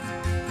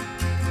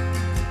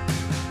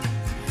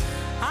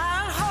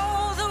 I'll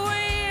hold the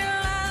wheel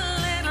a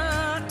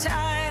little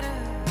tighter,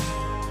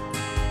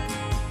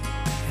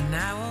 and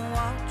I won't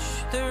watch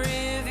the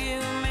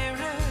rearview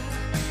mirror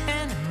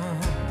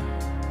anymore.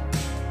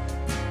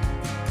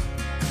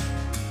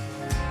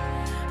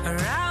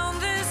 Around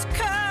this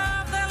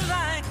curve the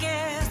light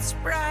gets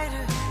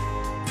brighter.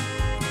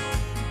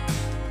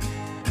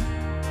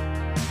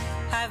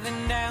 I've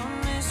been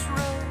down this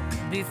road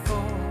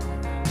before.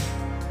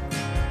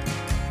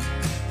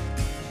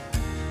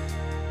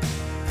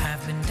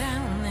 I've been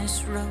down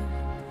this road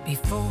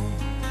before.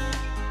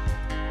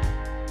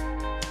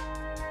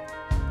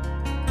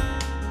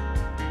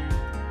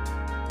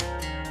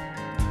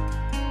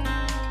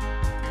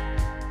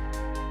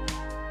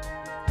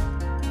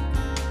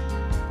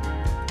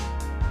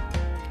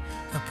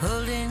 I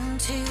pulled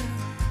into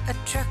a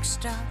truck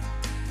stop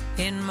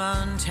in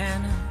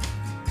Montana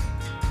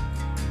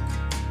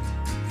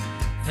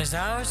as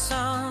our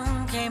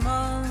song came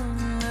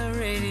on the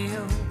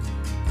radio.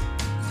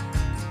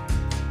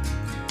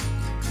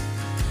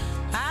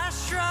 I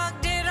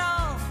shrugged it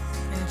off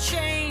and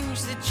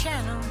changed the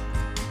channel.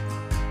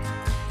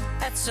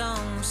 That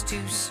song's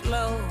too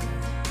slow,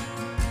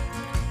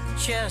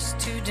 just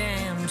too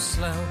damn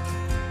slow.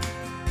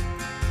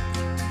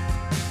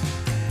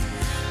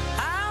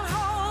 I'll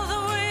hold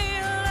the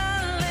wheel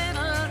a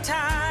little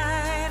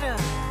tighter,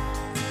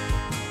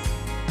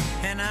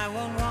 and I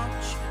won't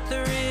watch the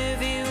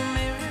rearview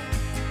mirror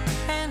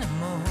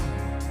anymore.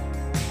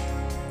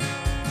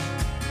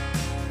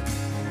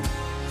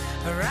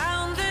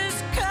 Around this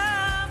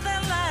curve the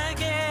light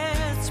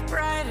gets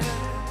brighter.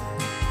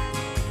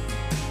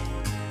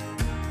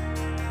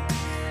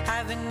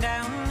 I've been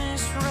down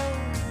this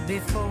road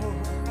before.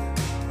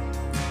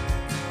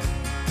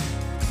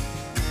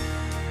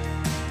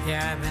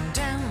 Yeah, I've been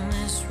down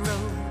this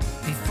road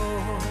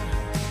before.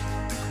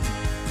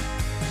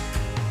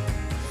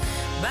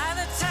 By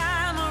the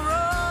time I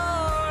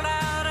rolled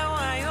out of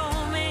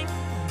Wyoming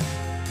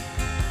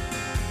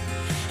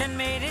and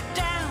made it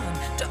down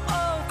to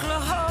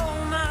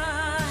Oklahoma,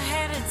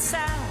 headed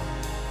south,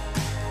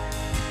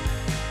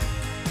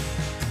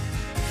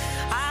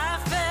 I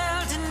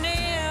felt a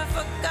near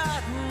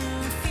forgotten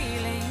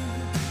feeling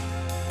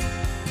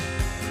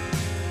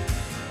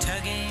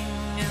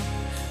tugging up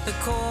the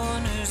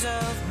corners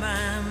of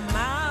my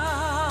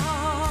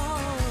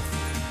mouth.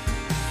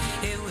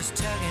 It was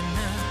tugging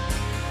up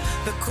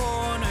the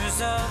corners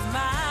of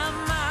my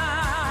mouth.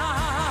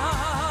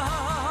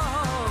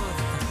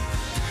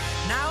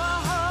 Now I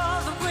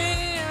hold the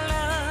wheel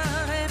a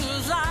little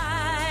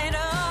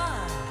lighter.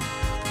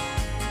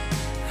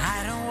 I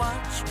don't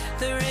watch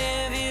the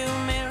rearview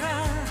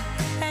mirror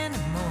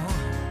anymore.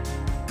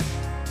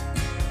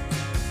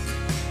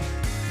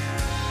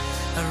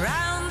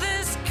 Around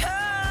this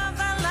curve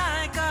the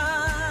light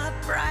got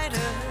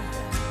brighter,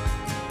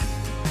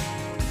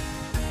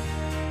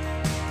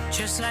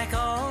 just like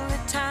all the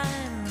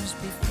times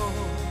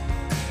before.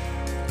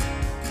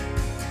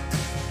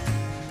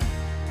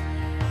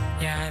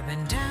 Yeah, I've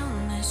been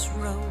down this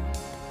road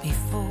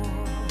before.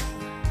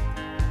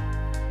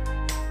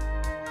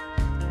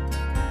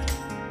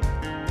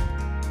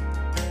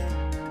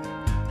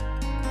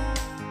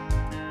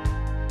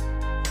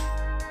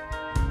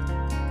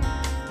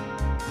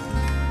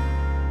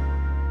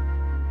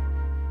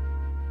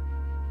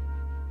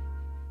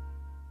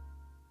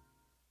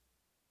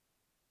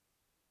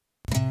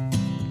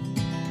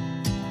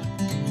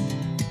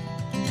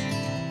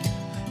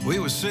 We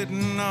were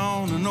sitting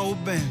on an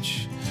old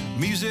bench,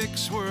 music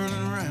swirling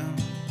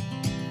around.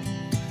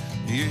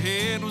 Your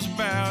head was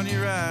bowed,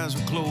 your eyes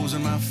were closed,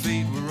 and my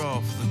feet were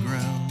off the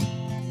ground.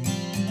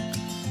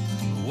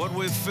 What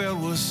we felt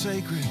was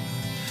sacred,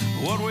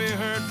 what we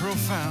heard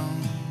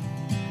profound.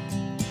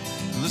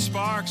 The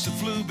sparks that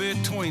flew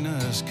between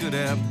us could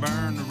have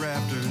burned the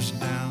rafters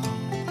down.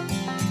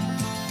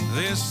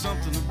 There's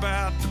something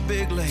about the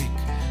big lake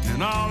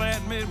and all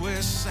that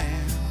Midwest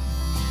sand.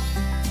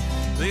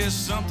 There's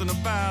something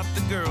about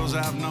the girls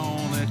I've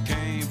known that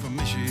came from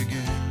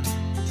Michigan.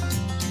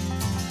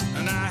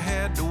 And I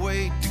had to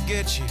wait to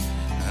get you,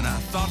 and I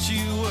thought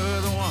you were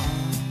the one.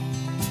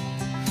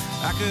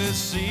 I could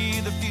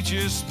see the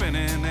future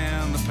spinning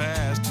and the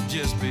past had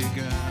just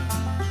begun.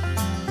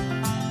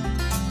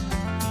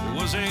 It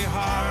was a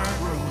hard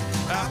road,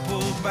 I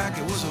pulled back,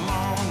 it was a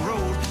long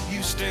road.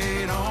 You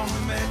stayed on,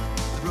 we met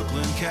the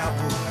Brooklyn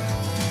cowboy,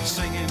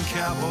 singing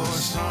cowboy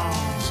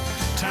songs.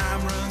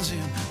 Time runs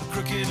in a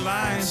crooked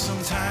line,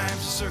 sometimes it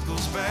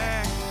circles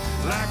back.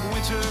 like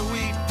winter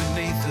wheat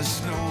beneath the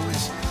snow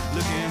is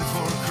looking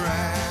for a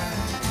crack.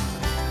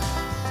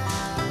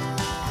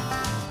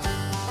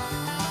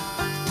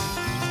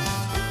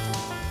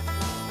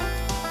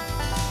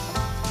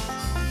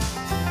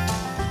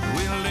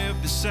 We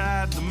live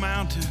beside the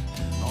mountain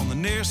on the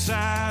near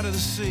side of the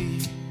sea.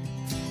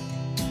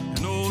 And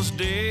those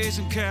days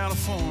in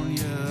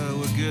California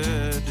were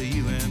good to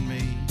you and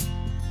me.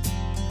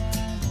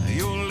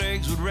 Your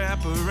legs would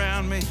wrap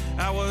around me,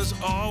 I was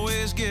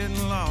always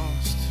getting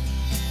lost.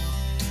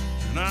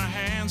 And our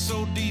hands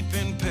so deep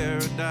in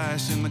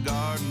paradise in the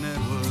garden that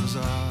was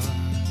ours.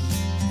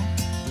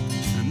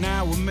 And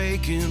now we're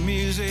making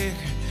music,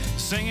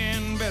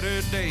 singing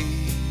better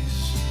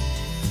days.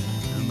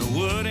 And the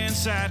wood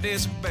inside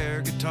this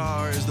bare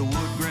guitar is the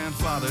wood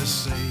grandfathers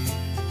say.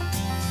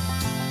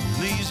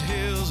 These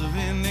hills of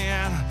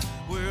Indiana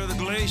where the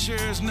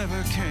glaciers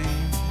never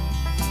came.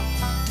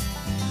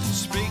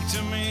 Speak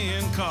to me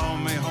and call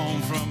me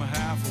home from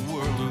half a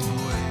world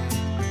away.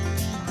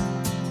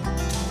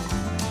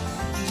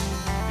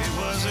 It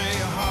was a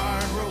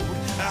hard road,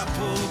 I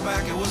pulled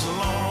back, it was a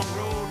long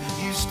road.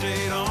 You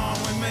stayed on,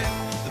 we met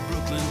the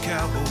Brooklyn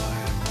cowboy,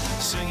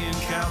 singing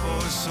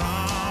cowboy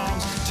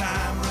songs.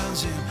 Time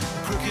runs in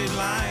crooked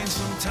lines,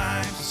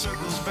 sometimes it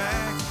circles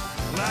back.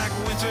 Like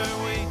winter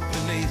wheat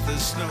beneath the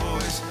snow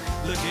is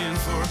looking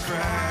for a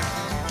crack.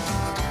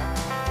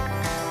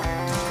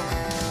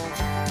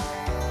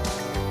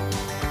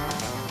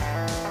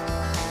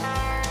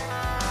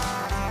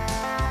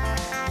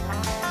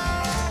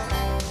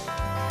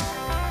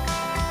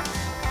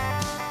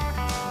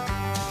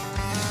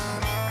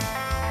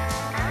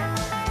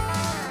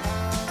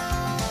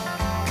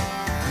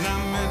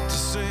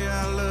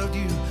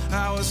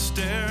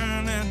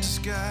 Staring at the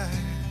sky,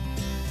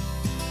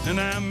 and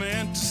I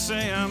meant to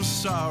say I'm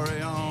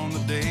sorry on the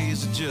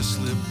days that just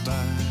slipped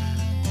by.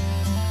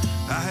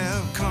 I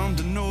have come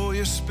to know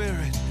your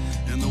spirit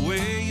and the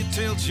way you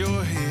tilt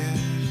your head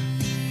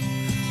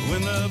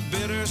when the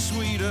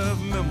bittersweet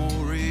of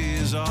memory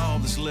is all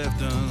that's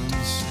left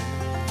unsaid.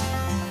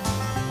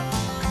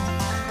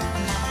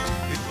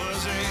 It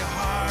was a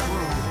hard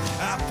road,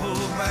 I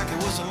pulled back,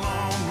 it was a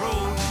long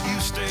road. You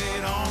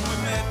stayed on, we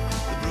met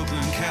the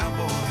Brooklyn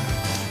cowboy,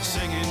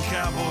 singing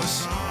cowboy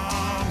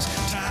songs.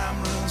 Time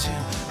runs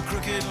in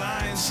crooked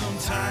lines,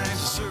 sometimes it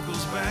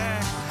circles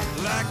back.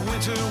 Like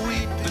winter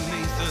wheat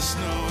beneath the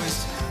snow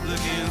is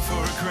looking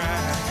for a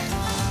crack.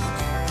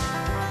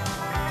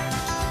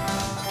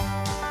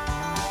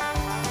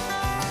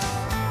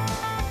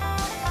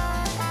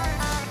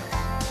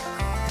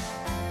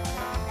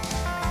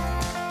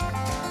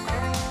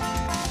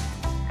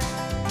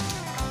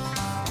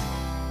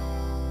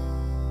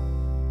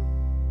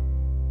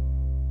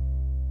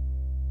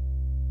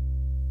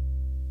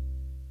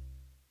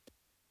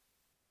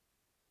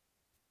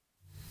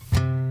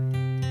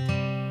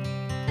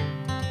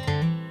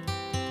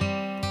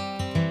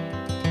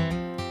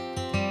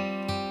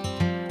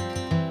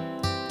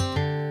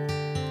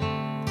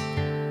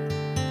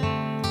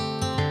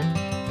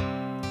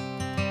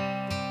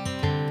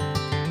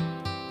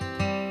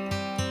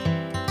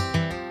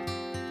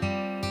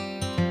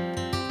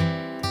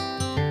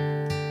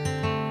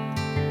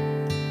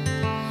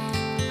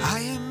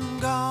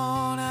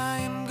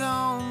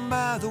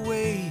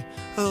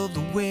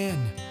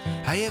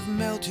 I have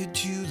melted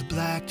to the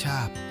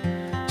blacktop,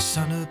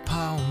 sun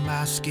upon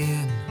my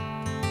skin.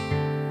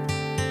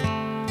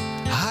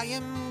 I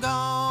am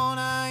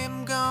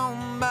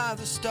gone by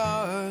the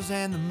stars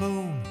and the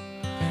moon.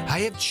 I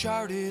have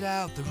charted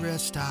out the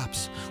rest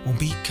stops, won't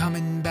be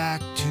coming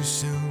back too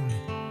soon.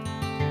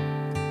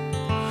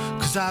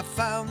 'Cause I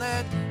found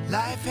that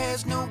life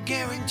has no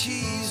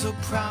guarantees or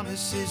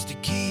promises to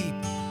keep.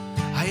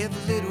 I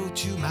have little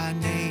to my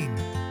name,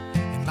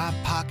 my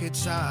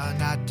pockets are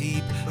not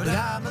deep, but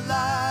I'm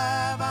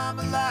alive,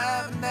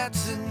 and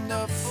that's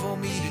enough for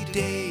me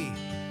today.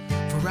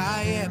 For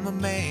I am a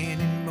man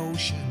in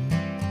motion,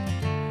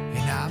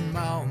 and I'm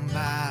on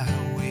my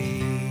way.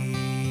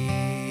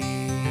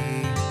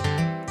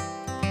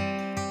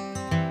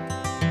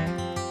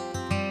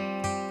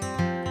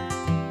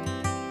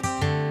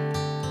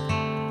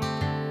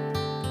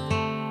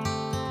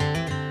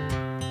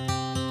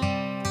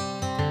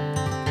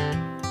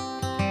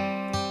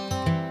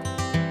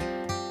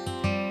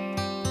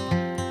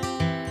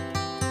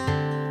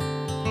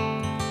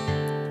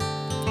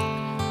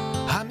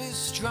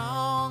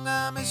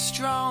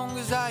 Strong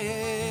as I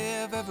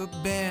have ever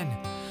been,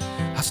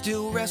 I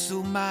still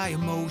wrestle my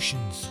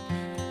emotions,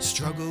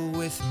 struggle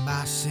with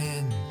my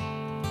sin.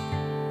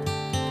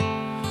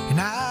 And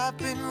I've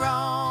been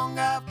wrong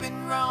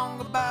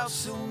about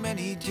so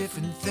many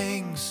different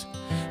things.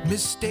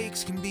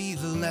 Mistakes can be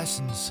the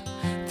lessons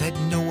that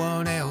no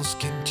one else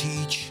can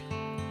teach.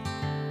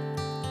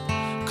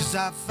 'Cause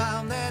I've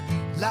found that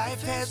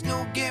life has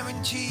no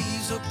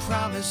guarantees or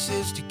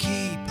promises to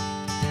keep.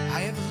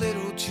 I have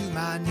little to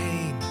my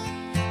name,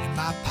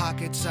 my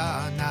pockets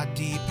are not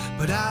deep,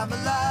 but I'm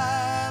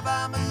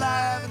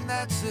alive, and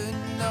that's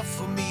enough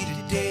for me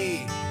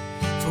today.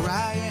 For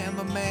I am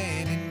a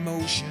man in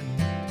motion,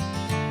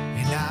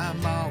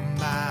 I'm on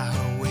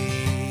my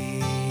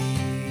way.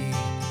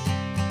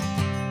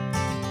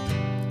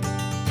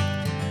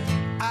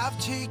 I've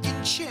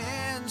taken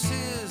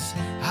chances,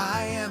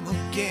 I am a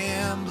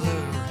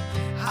gambler,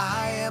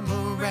 I am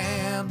a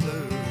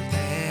rambler,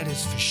 that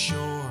is for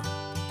sure.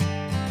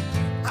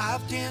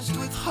 I've danced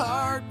with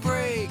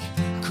heartbreak,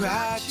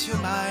 cried till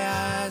my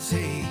eyes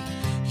ache.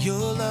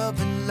 Your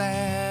love and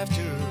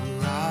laughter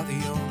are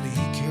the only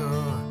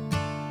cure.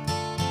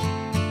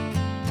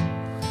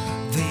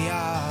 They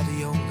are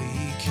the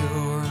only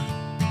cure.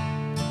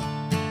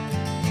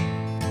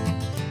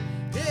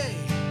 Hey!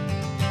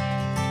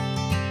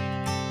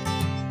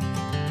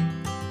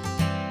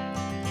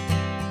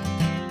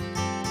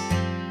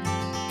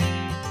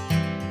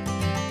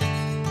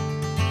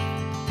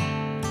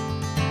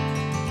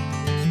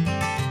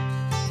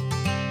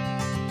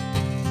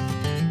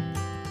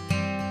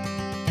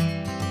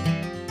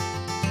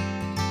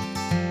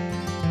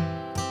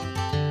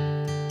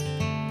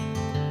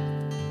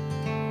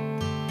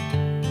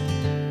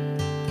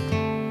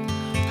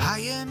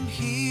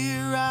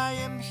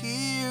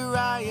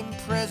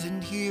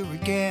 Present here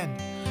again.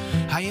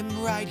 I am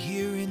right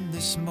here in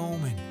this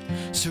moment,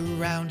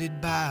 surrounded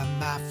by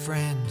my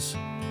friends.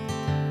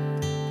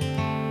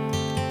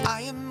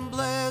 I am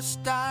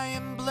blessed, I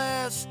am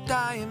blessed,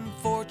 I am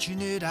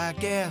fortunate, I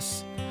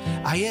guess.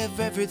 I have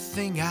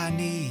everything I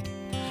need,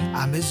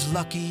 I'm as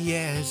lucky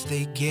as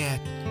they get.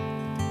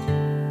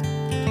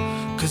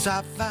 'Cause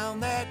I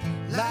found that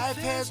life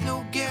has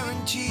no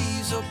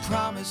guarantees or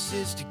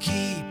promises to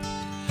keep.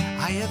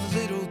 I have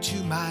little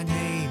to my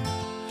name,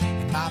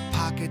 my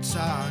pockets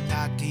are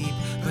not deep,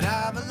 but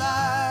I'm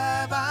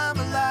alive,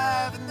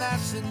 and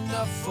that's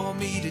enough for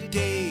me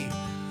today.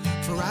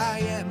 For I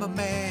am a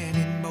man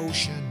in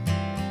motion.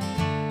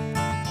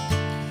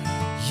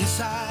 Yes,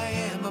 I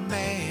am a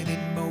man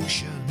in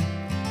motion.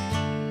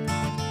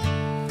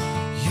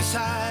 Yes,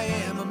 I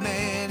am a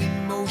man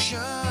in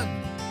motion,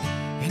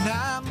 and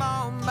I'm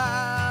on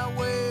my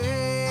way.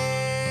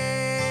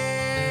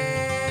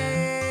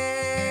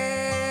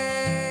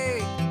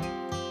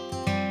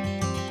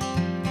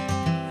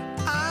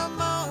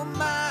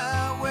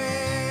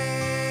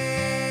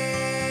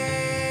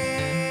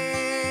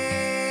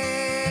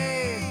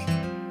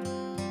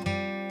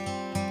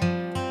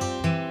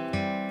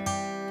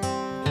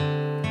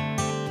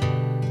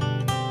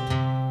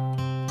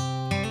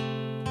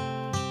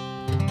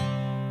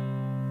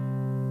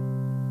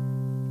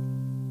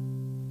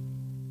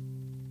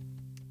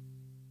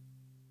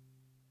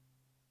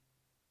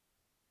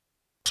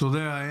 So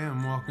there I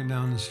am walking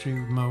down the street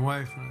with my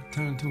wife, and I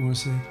turn to her and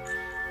say,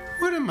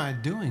 "What am I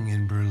doing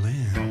in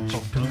Berlin?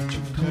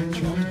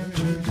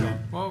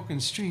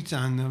 Walking streets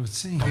I've never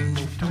seen.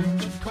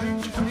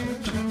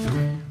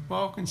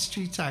 Walking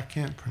streets I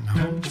can't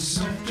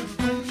pronounce.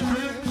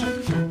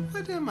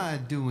 What am I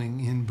doing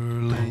in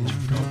Berlin?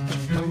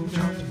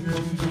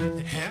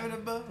 Heaven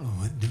above,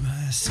 what do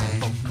I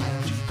say?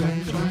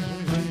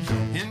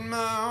 In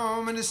my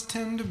arm and this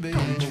tender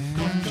baby,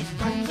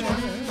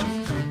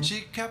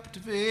 she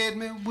captivated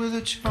me with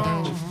a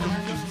charm.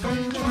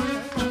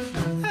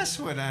 That's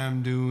what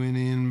I'm doing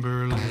in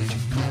Berlin.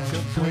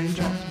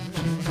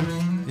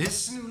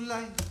 It's new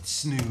light,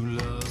 it's new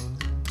love.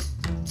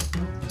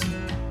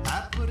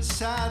 I put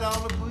aside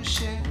all the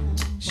push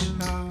and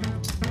shove,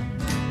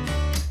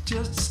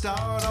 just to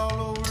start all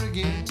over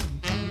again.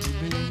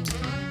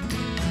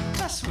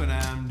 That's what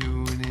I'm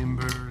doing in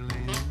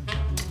Berlin.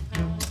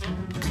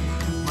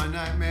 My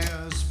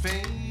nightmares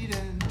fade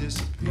and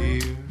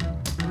disappear.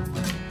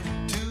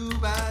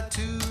 By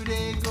two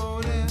they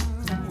go their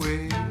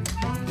way,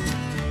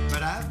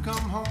 but I've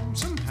come home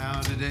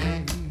somehow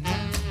today,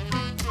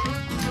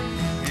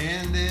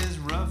 and there's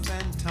rough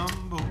and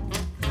tumble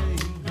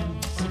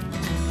things.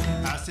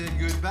 I said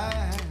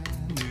goodbye,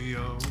 New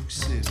York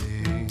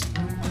City,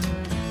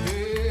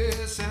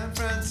 yeah, San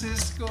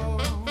Francisco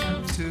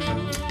too.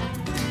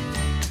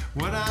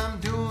 What I'm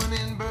doing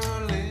in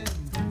Berlin,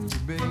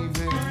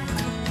 baby,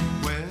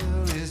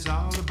 well, it's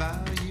all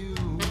about you.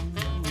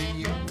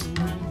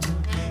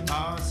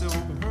 So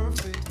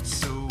perfect,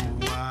 so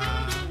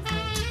wide.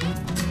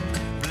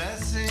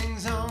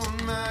 Blessings on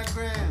my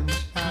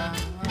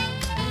grandchild,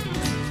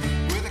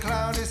 with a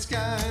cloudy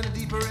sky and a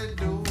deep red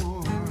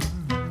door.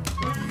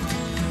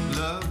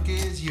 Love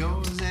is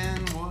yours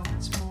and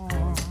what's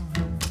more.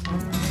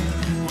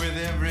 With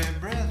every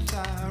breath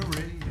I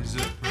raise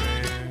a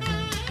prayer.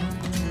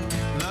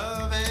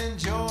 Love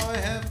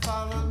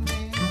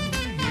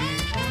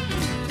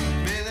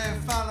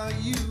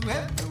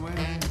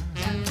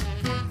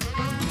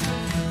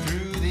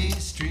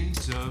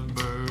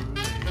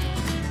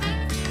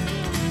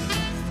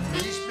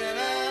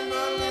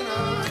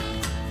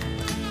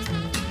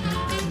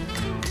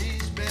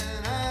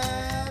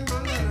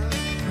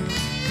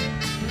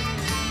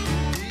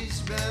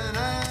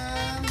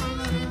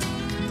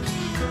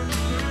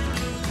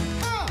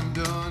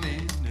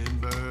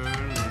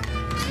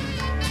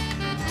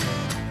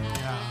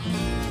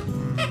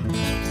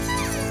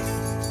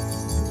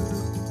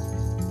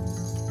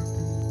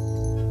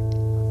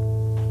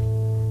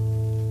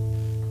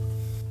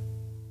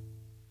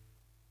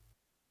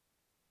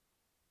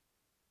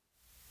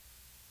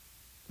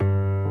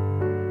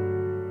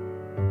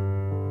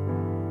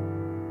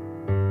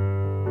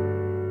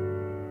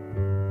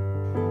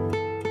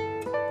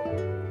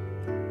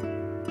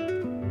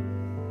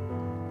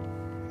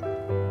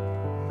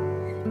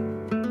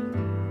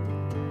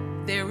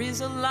is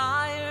a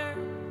liar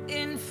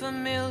in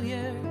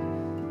familiar.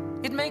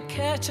 It may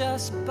catch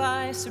us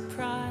by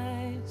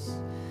surprise.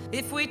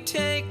 If we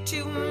take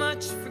too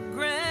much for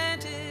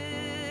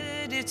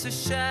granted, it's a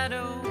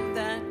shadow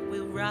that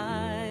will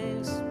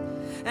rise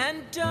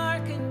and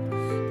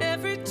darken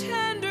every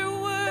tender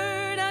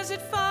word as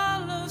it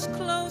follows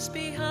close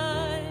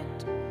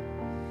behind.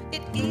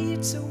 It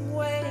eats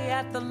away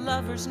at the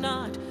lover's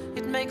knot.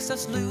 It makes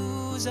us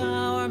lose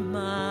our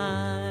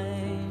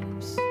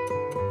minds.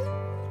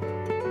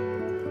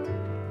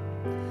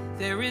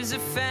 There is a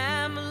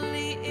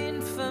family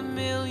in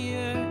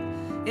familiar.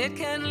 It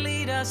can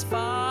lead us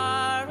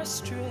far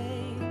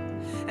astray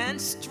and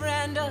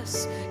strand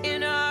us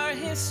in our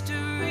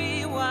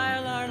history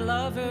while our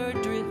lover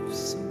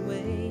drifts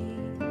away.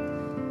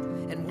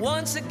 And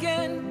once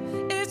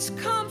again, it's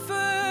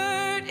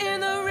comfort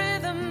in the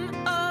rhythm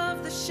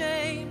of the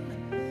shame.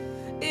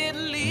 It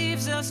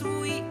leaves us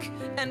weak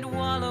and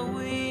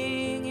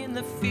wallowing in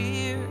the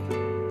fear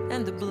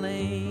and the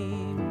blame.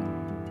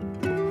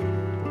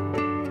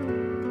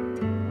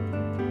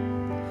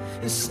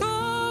 And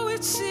so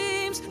it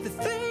seems the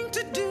thing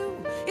to do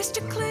is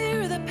to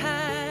clear the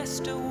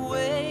past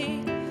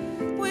away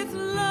with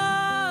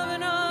love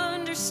and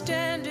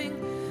understanding,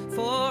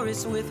 for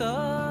it's with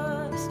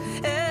us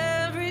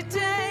every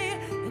day.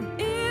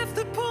 And if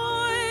the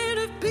point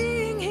of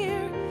being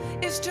here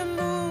is to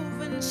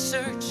move and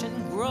search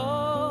and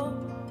grow,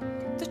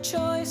 the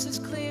choice is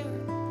clear.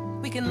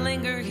 We can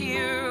linger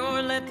here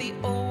or let the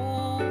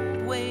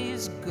old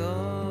ways go.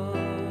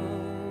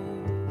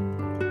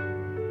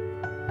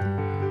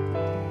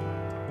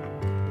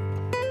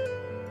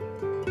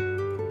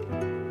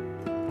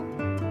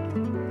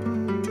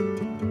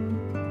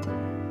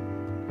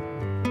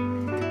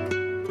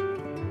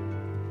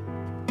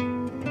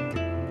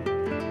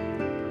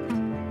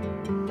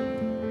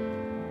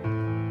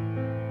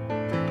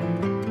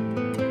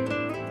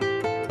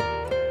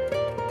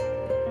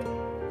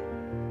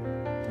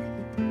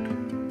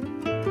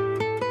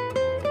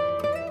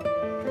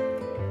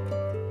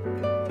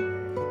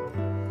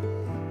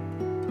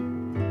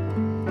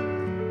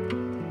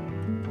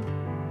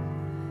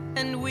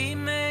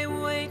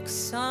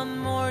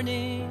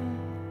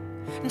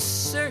 And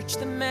search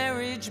the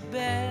marriage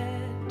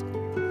bed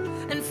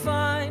and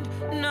find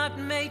not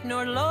mate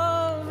nor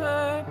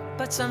lover,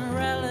 but some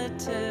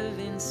relative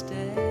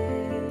instead.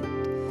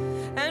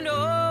 And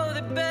oh,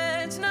 the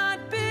bed's not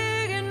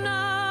big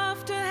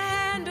enough to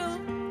handle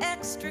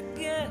extra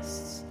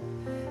guests.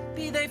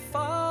 Be they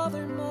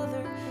father,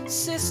 mother,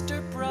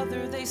 sister,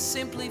 brother, they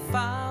simply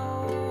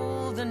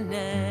foul the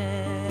nest.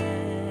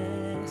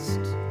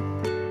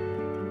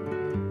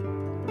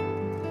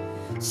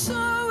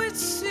 So it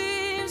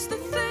seems the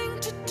thing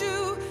to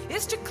do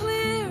is to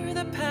clear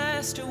the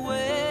past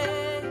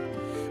away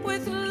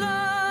with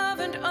love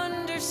and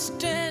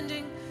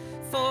understanding,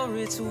 for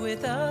it's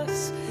with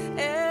us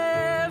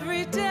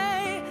every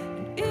day.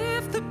 And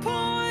if the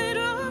point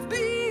of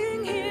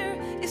being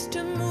here is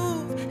to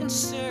move and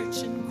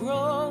search and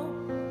grow,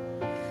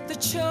 the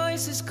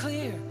choice is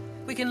clear.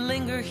 We can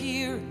linger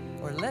here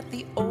or let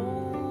the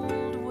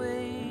old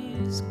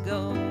ways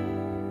go.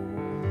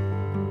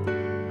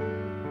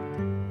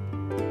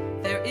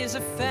 There is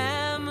a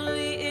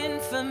family in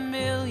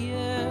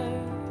familiar.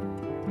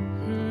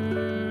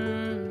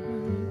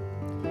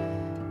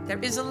 There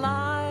is a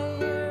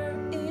liar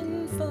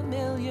in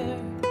familiar.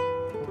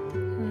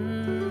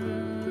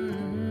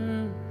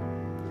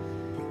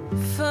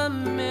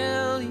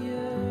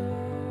 Familiar.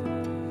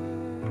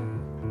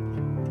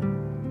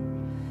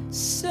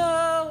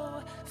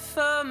 So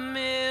familiar.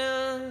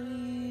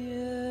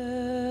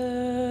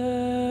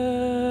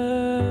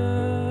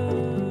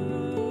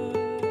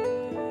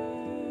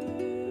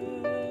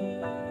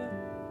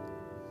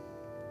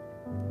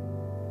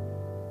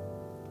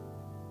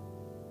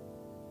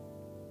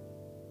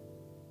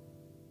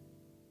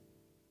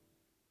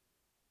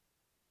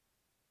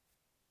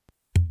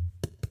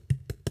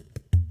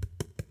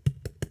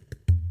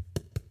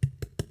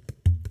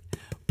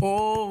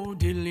 Oh,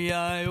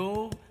 diddly-I,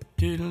 oh,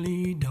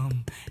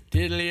 diddly-dum,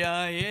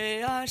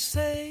 diddly-I, I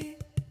say.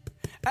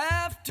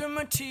 After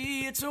my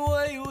tea, it's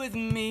away with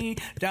me,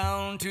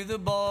 down to the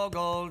bog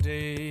all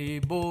day,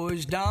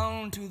 boys,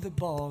 down to the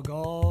bog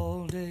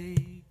all day.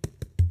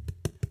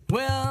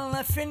 Well,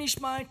 I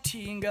finished my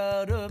tea and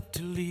got up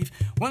to leave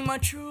when my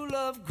true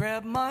love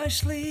grabbed my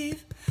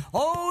sleeve.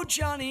 Oh,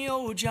 Johnny,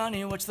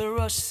 what's the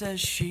rush,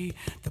 says she.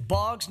 The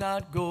bog's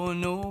not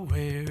going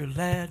nowhere,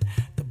 lad,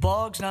 the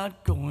bog's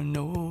not going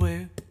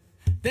nowhere.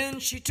 Then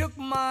she took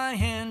my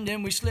hand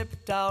and we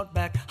slipped out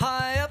back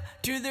high up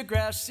to the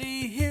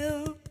grassy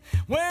hill,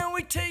 where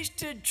we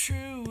tasted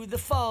true the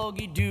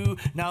foggy dew.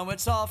 Now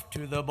it's off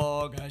to the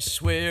bog, I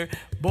swear,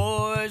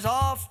 boys,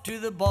 off to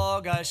the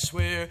bog, I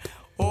swear.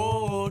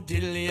 Oh,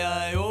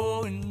 diddly-I,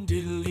 oh, and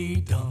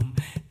diddly-dum,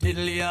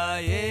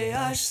 diddly-I,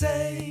 I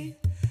say.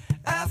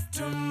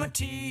 After my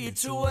tea,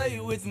 it's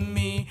away with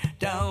me,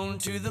 down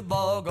to the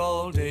bog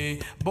all day,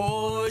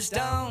 boys,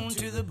 down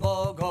to the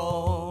bog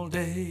all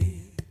day.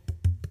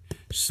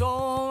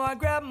 So I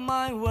grabbed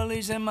my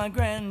wellies and my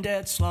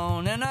granddad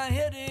Sloan, and I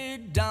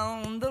headed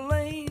down the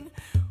lane.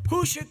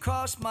 Who should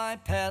cross my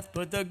path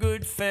but the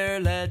good fair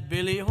lad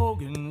Billy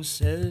Hogan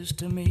says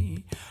to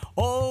me,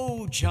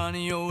 oh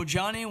Johnny,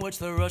 what's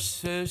the rush,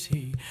 says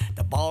he.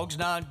 The bog's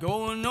not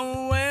going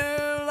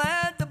nowhere,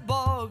 lad, the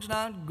bog's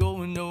not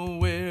going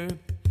nowhere.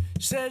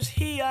 Says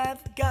he,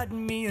 I've got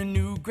me a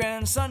new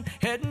grandson,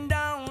 heading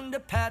down to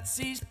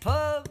Patsy's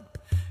pub.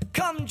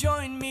 Come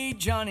join me,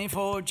 Johnny,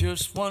 for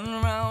just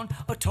one round,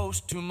 a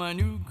toast to my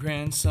new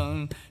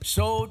grandson.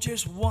 So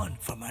just one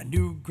for my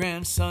new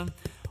grandson.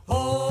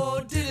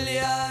 Oh,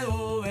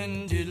 diddly-I-oh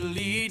and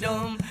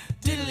diddly-dum,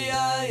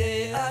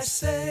 diddly-I-ay, I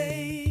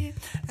say.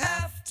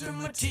 After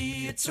my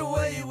tea, it's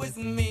away with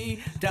me,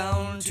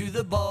 down to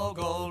the bog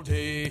all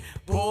day.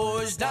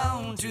 Boys,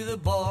 down to the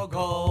bog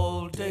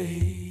all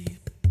day.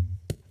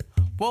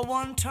 Well,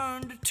 one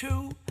turned to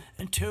two,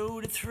 and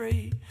two to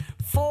three,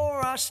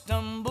 4 I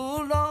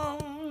stumbled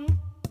on.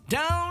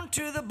 Down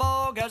to the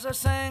bog as I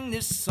sang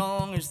this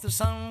song as the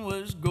sun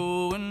was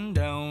going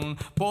down.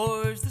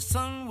 Boys, the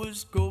sun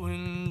was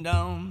going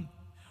down.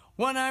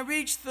 When I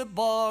reached the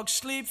bog,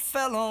 sleep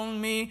fell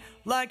on me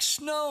like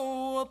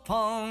snow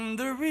upon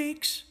the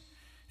reeks.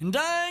 And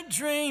I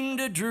dreamed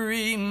a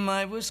dream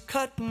I was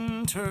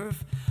cutting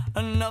turf,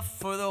 enough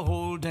for the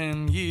whole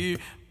damn year.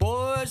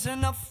 Boys,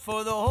 enough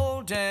for the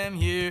whole damn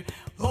year.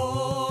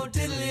 Oh,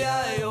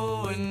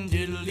 diddly-I-oh and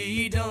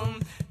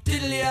diddly-dum,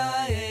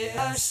 diddly-I-ay,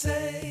 I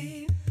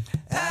say.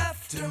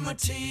 After my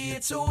tea,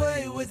 it's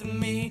away with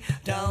me,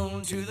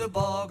 down to the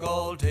bog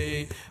all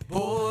day.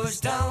 Boys,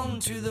 down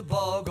to the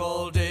bog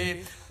all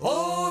day.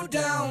 Oh,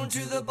 down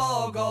to the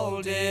bog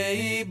all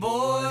day.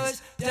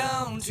 Boys,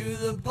 down to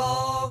the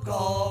bog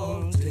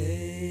all day.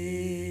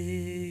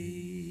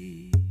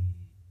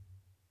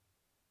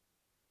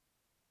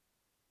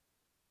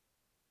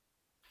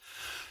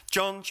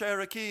 John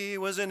Cherokee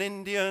was an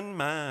Indian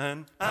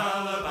man.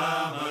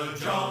 Alabama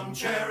John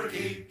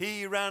Cherokee.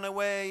 He ran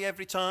away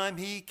every time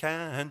he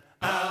can.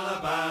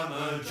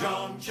 Alabama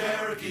John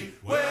Cherokee.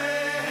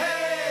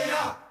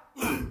 Way-hey-ya!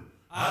 Ooh!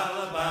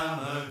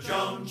 Alabama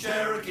John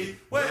Cherokee.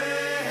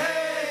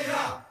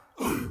 Way-hey-ya!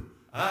 Ooh!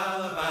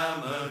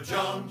 Alabama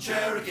John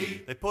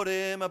Cherokee. They put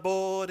him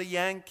aboard a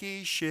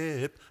Yankee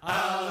ship.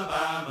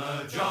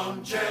 Alabama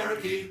John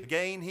Cherokee.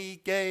 Again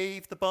he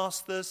gave the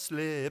boss the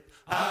slip.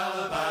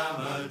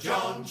 Alabama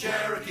John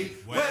Cherokee.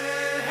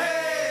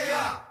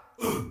 Way-hey-ya!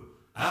 Ooh!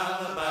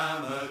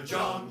 Alabama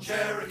John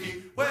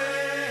Cherokee.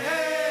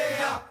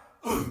 Way-hey-ya!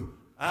 Ooh!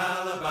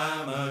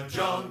 Alabama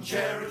John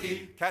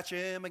Cherokee. Catch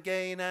him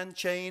again and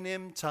chain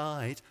him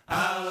tight.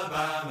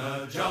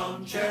 Alabama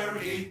John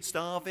Cherokee.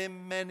 Starve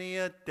him many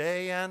a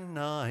day and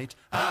night.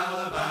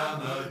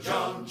 Alabama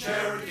John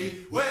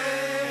Cherokee.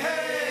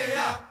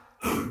 Way-hey-ya!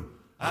 Ooh!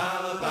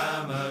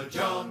 Alabama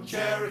John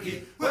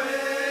Cherokee.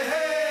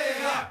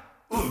 Way-hey-ya!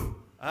 Ooh!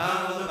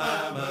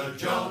 Alabama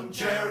John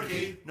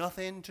Cherokee.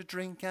 Nothing to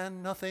drink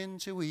and nothing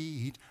to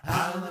eat.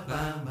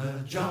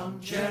 Alabama John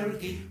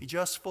Cherokee. He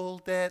just fall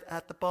dead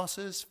at the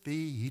boss's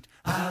feet.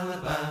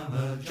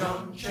 Alabama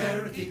John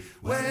Cherokee.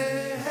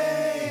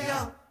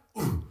 Way-hey-ya!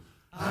 Ooh!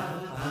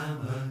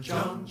 Alabama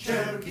John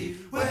Cherokee.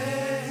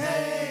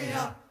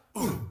 Way-hey-ya!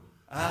 Ooh!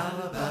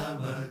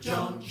 Alabama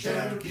John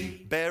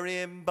Cherokee. Bury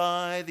him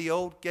by the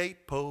old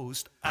gate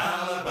post.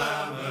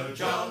 Alabama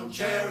John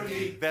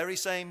Cherokee. Very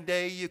same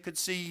day you could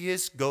see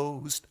his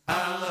ghost.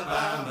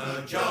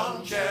 Alabama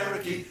John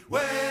Cherokee.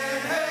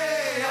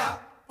 Way-hey-ya!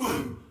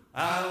 Ooh!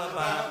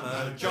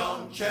 Alabama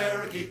John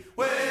Cherokee.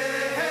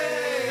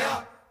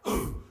 Way-hey-ya!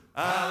 Ooh!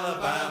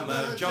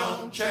 Alabama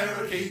John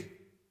Cherokee.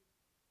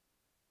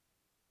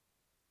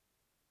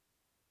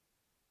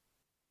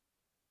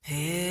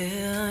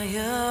 Hear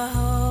your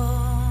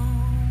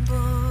home, boys.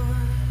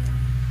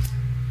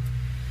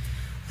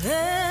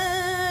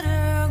 Let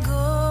her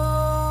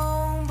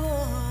go,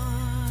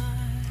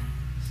 boys.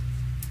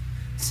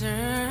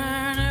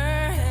 Turn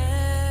her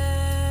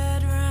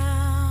head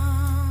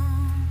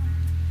round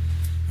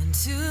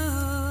into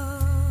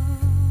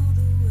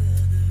the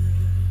weather.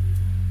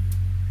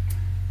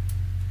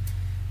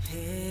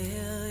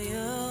 Hear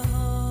your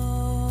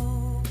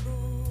home,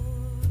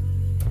 boys.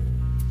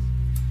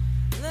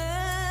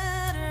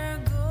 Let her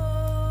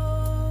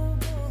go,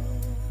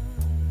 boys,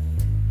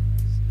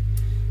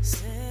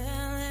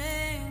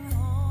 sailing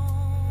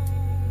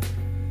homeward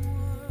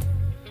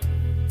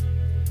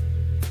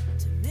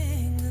to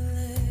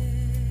Mingles.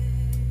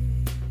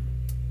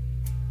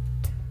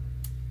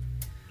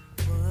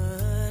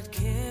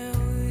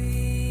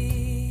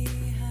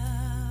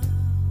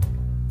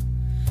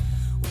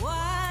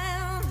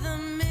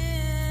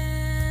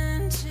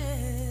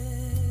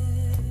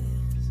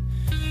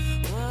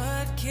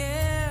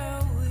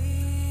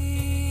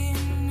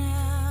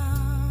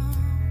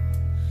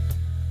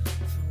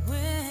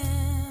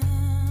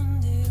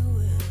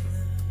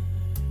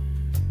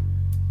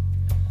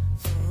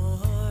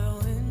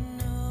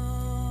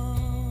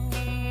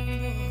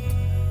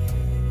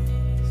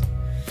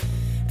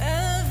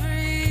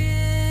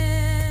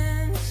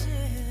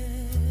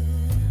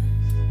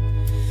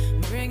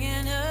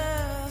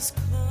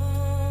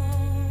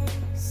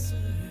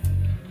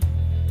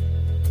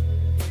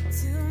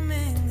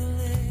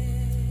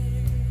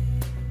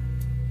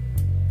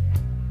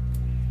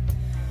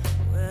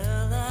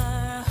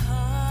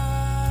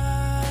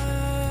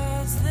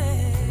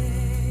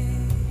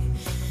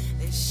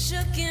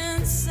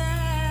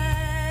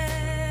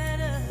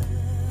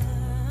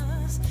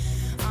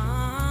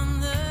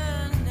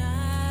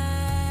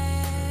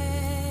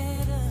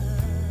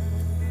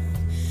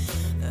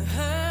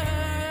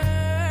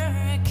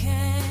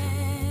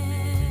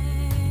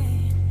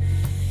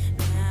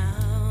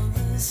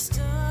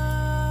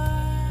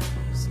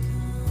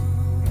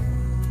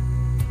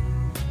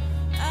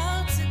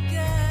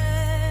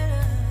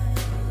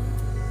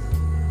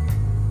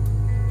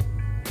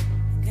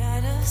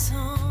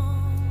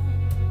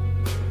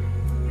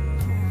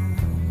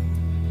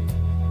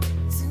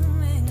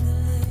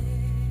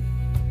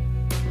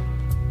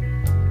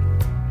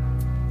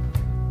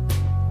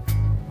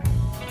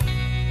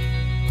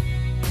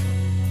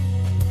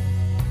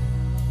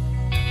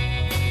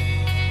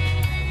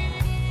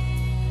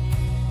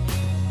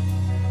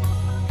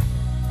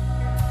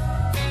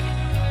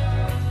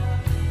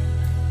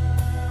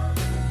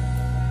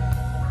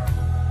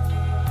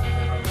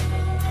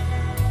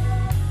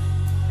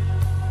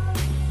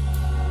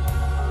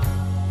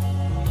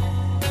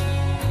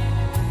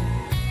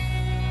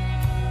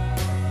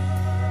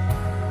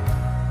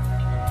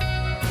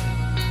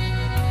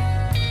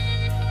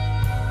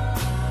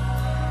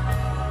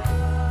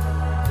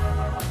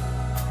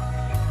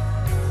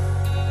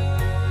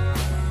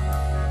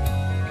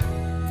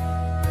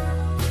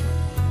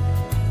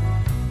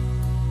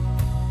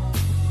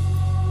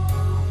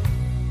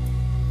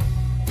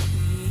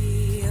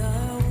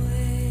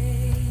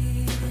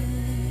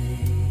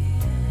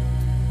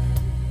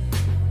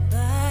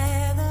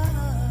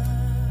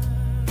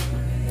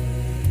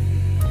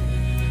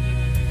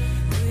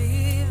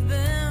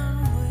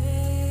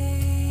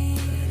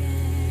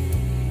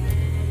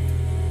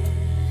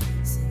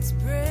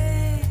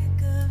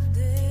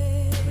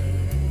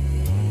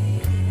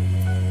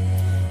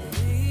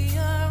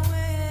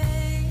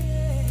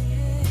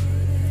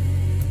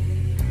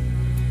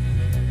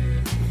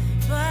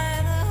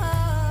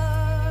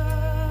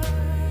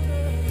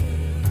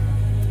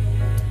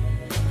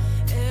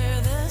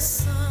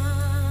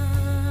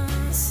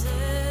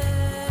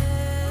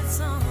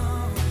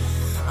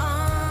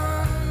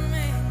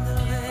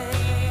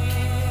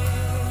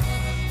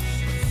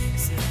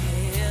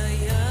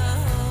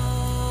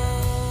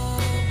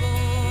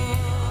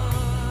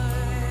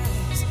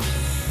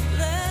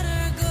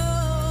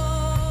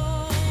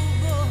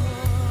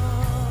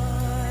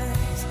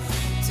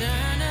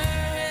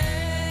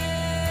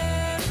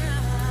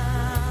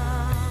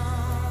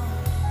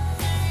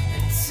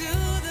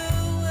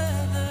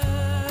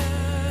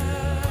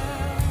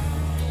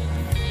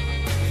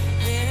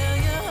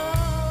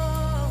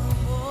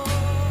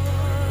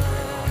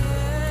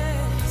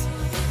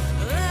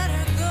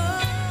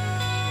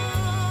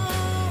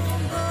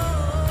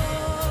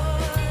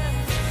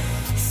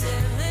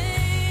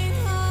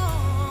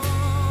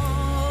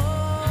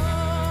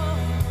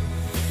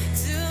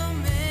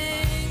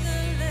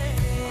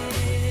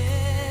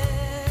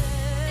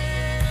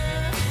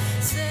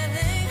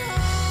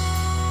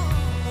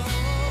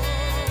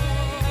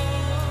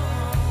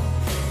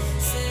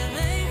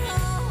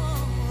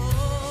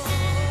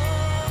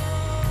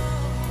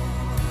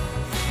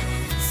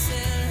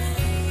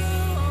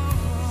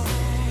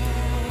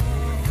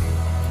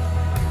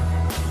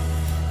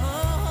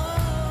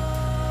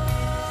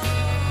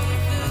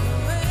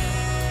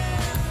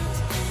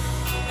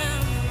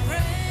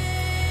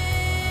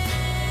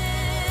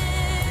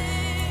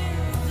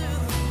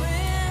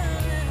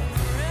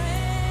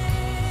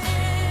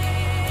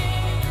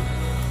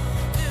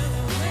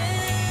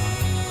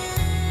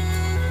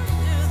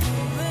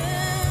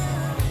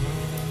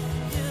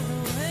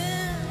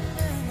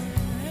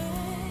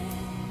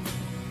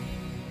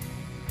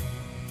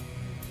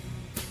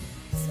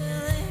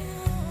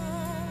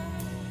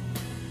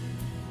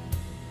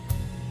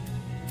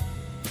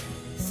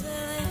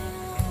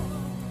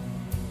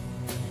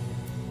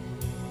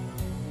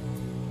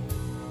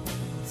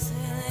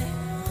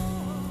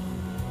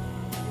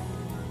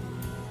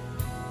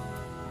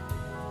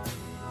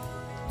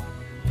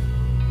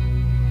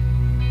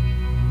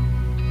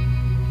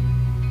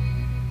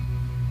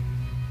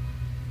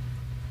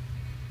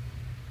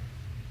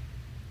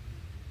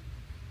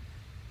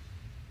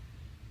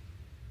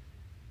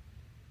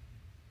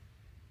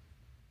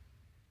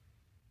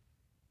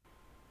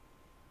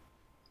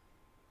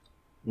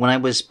 When I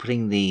was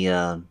putting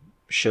the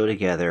show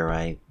together,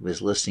 I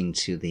was listening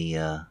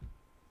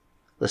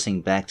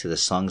back to the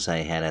songs I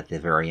had at the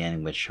very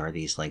end, which are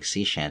these like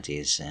sea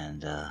shanties,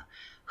 and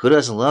who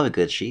doesn't love a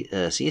good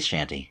sea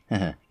shanty?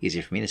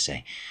 Easy for me to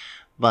say.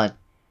 But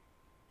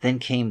then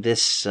came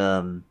this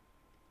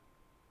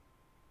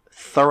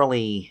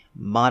thoroughly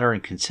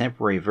modern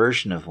contemporary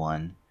version of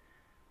one,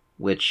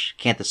 which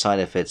can't decide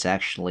if it's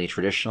actually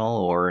traditional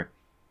or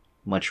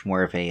much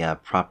more of a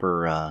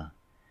proper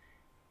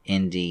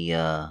indie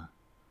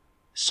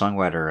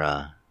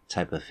songwriter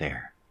type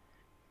affair.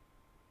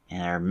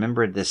 And I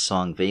remembered this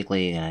song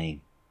vaguely, and I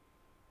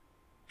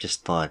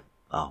just thought,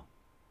 oh,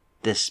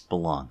 this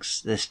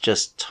belongs. This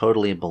just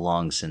totally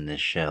belongs in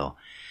this show.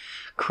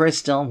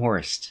 Chris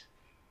Delmhorst,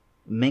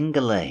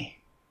 Mingale,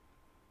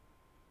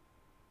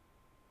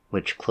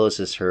 which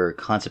closes her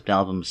concept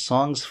album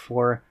Songs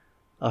for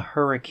a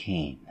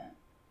Hurricane.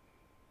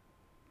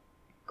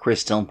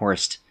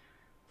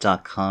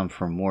 ChrisDelmhorst.com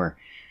for more.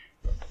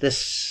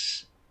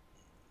 This,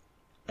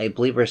 I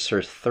believe, is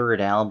her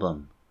third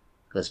album.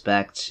 Goes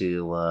back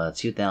to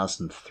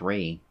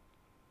 2003,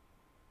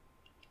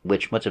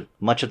 which much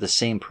of the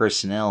same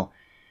personnel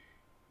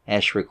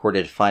as she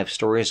recorded 5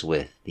 Stories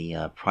with,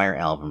 the prior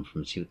album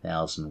from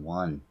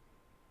 2001.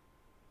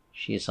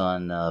 She's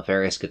on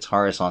various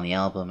guitars on the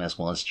album, as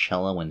well as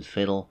cello and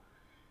fiddle.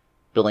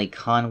 Billy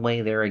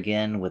Conway there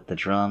again with the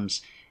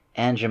drums.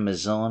 Anja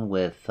Mazzone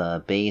with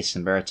bass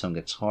and baritone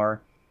guitar.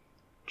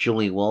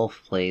 Julie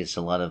Wolfe plays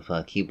a lot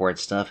of keyboard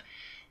stuff.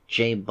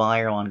 Jay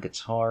Beyer on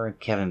guitar.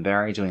 Kevin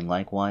Barry doing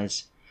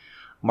likewise.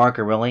 Mark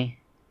Arilli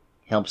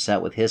helps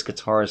out with his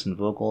guitars and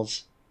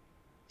vocals.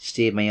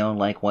 Steve Mayone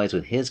likewise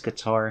with his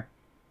guitar.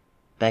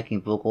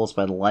 Backing vocals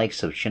by the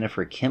likes of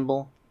Jennifer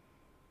Kimball,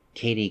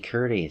 Katie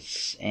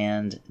Curtis,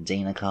 and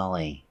Dana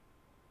Colley.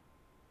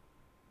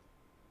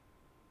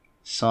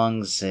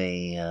 Songs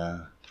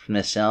from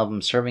this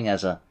album serving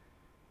as a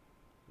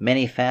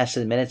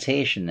many-faceted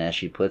meditation, as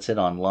she puts it,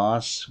 on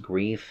loss,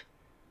 grief,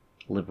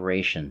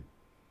 liberation,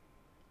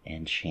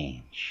 and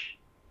change.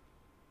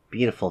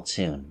 Beautiful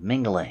tune,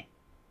 Mingale.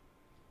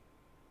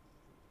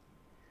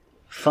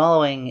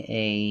 Following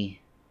a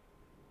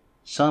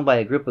song by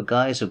a group of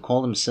guys who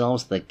call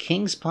themselves the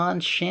Kings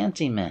Pond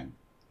Shantymen.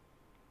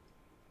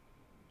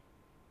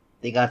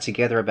 They got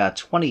together about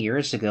 20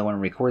 years ago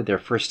and recorded their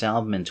first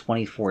album in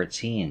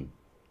 2014.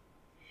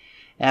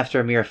 After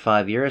a mere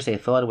 5 years, they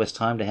thought it was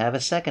time to have a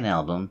second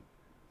album.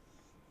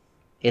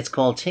 It's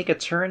called Take a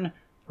Turn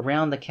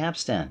Around the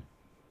Capstan,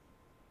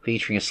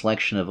 featuring a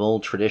selection of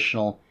old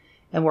traditional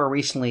and more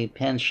recently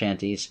penned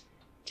shanties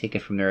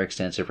taken from their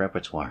extensive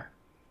repertoire.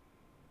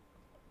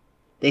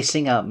 They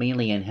sing out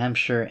mainly in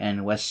Hampshire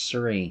and West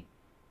Surrey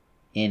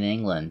in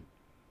England,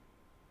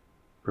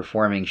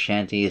 performing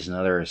shanties and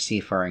other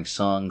seafaring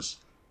songs,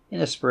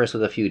 interspersed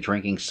with a few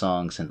drinking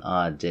songs and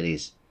odd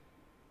ditties.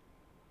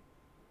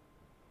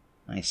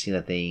 I see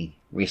that they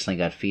recently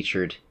got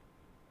featured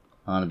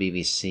on the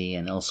BBC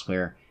and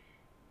elsewhere,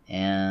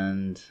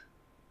 and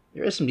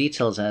there are some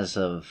details as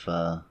of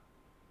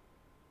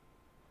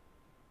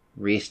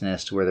recent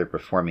as to where they're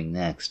performing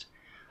next.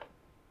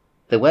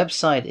 The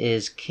website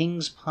is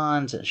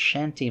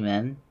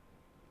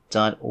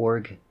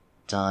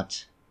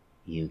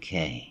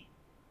kingspondshantymen.org.uk.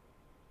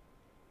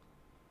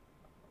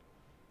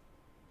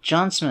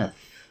 John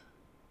Smith,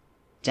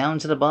 Down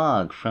to the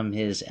Bog, from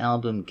his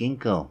album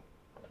Ginkgo.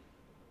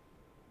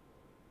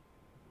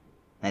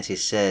 As he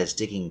says,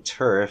 digging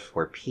turf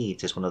or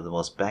peat is one of the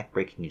most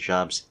backbreaking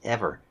jobs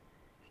ever.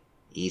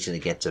 Easy to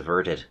get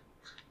diverted.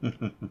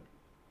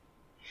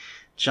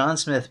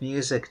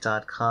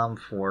 JohnSmithMusic.com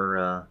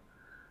for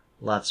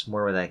lots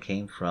more where that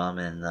came from.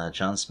 And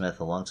John Smith,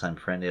 a longtime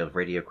friend of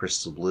Radio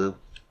Crystal Blue,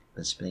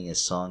 been spinning his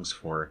songs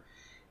for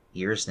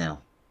years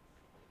now.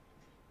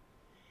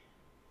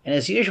 And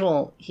as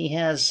usual, he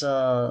has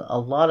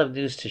a lot of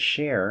news to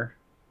share.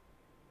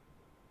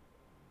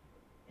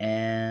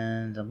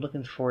 And I'm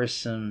looking for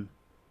some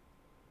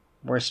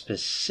more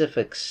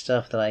specific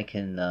stuff that I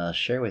can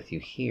share with you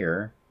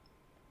here.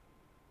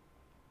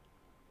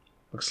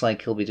 Looks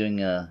like he'll be doing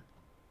an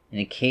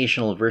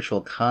occasional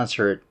virtual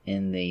concert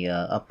in the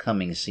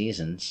upcoming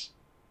seasons.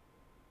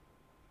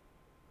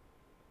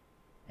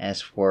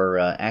 As for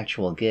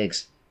actual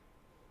gigs,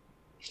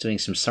 he's doing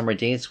some summer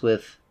dates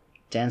with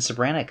Dan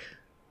Sobranek.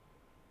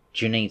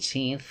 June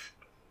 18th,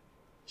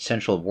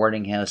 Central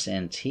Boarding House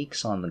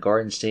Antiques on the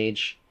Garden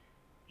Stage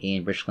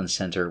in Richland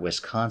Center,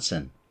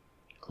 Wisconsin,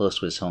 close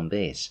to his home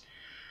base.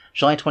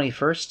 July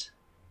 21st,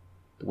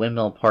 the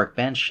Windmill Park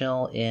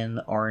Bandshell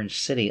in Orange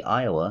City,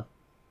 Iowa.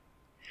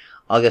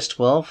 August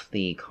 12th,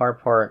 the Car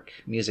Park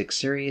Music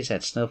Series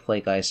at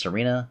Snowflake Ice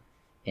Arena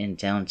in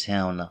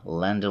downtown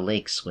Land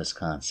O'Lakes,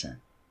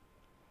 Wisconsin.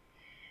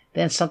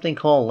 Then something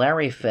called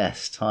Larry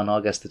Fest on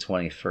August the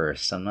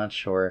 21st. I'm not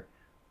sure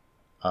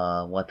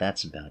what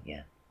that's about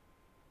yet.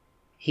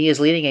 He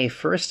is leading a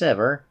first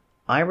ever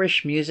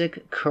Irish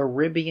Music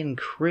Caribbean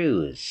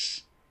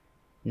Cruise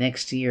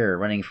next year,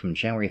 running from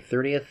January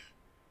 30th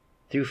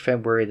through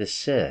February the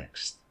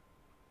 6th.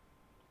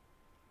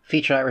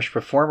 Featured Irish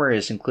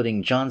performers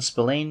including John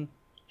Spillane,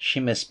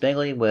 Seamus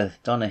Begley with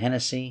Donna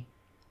Hennessy,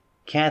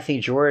 Kathy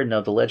Jordan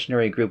of the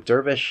legendary group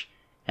Dervish,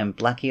 and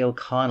Blackie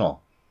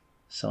O'Connell,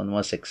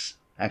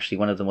 actually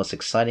one of the most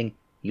exciting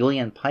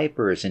Julian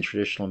pipers in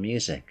traditional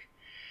music,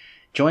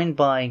 joined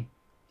by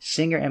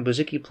singer and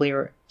bouzouki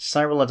player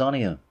Cyril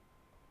O'Donoghue.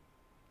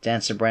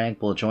 Dan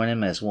Sobranik will join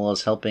him, as well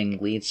as helping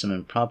lead some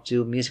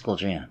impromptu musical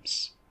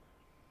jams.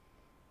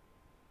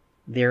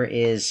 There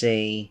is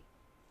a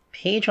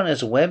page on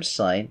his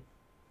website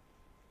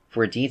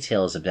for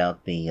details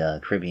about the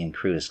Caribbean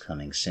cruise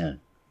coming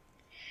soon.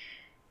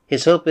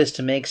 His hope is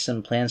to make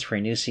some plans for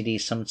a new CD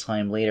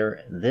sometime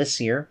later this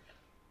year.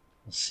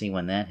 We'll see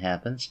when that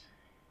happens.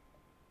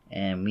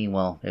 And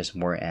meanwhile, there's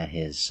more at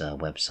his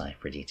website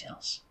for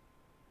details.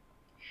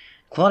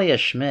 Claudia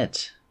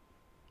Schmidt,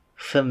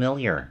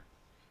 Familiar,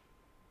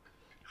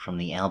 from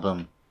the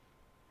album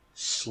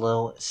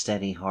Slow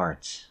Steady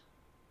Heart.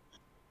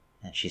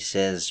 And she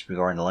says,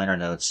 regarding the liner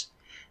notes,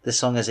 this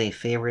song is a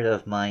favorite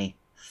of my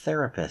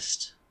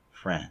therapist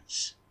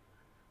friends,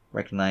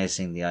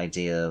 recognizing the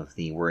idea of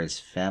the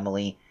words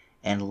family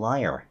and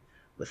liar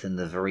within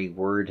the very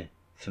word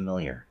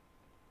familiar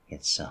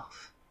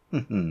itself.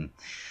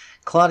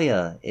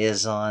 Claudia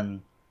is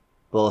on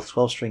both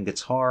 12-string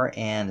guitar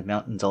and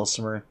mountain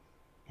dulcimer,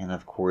 and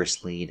of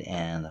course lead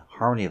and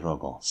harmony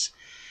vocals.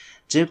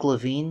 Duke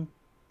Levine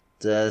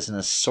does an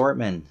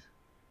assortment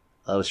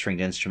of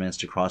stringed instruments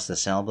to cross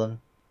this album.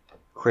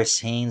 Chris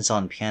Haynes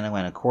on piano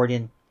and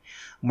accordion.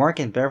 Mark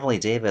and Beverly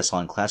Davis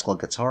on classical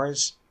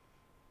guitars.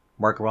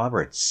 Mark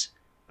Roberts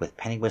with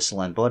penny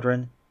whistle and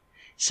bodhran.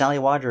 Sally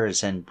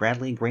Waters and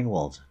Bradley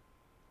Greenwald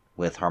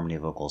with harmony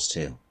vocals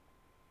too.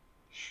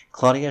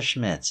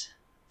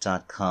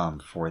 ClaudiaSchmidt.com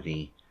for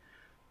the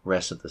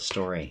rest of the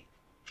story.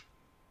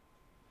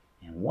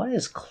 And what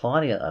is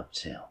Claudia up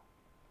to?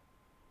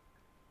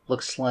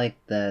 Looks like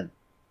that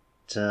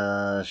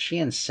she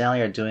and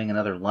Sally are doing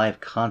another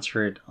live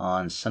concert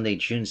on Sunday,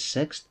 June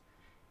 6th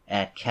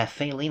at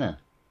Cafe Lena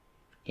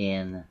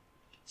in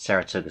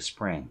Saratoga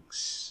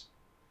Springs.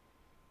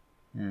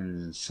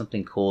 And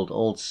something called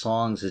Old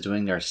Songs is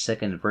doing their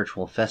second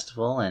virtual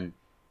festival, and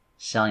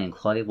Sally and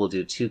Claudia will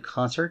do 2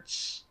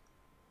 concerts,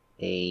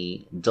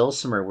 a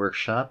dulcimer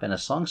workshop, and a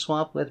song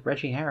swap with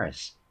Reggie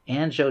Harris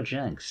and Joe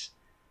Jenks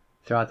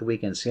throughout the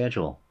weekend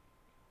schedule.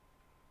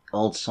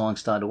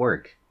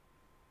 Oldsongs.org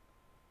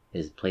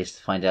is the place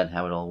to find out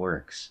how it all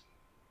works.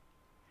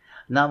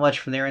 Not much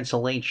from there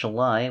until late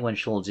July, when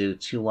she'll do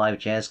 2 live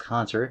jazz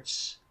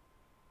concerts.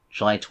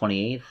 July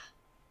 28th,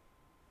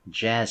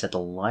 Jazz at the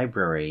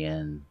Library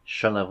in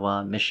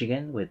Charlevoix,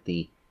 Michigan, with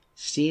the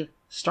Steve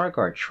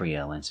Stargart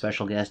Trio and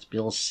special guest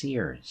Bill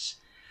Sears.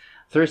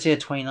 Thursday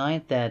the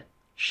 29th at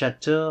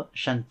Chateau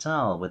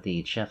Chantal with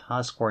the Jeff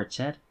Haas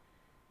Quartet.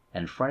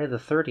 And Friday the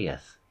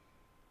 30th,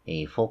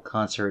 a folk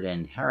concert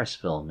in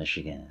Harrisville,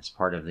 Michigan, as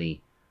part of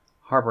the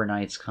Harbor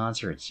Nights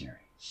concert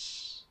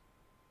series.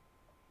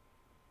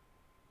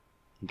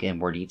 Again,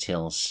 more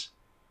details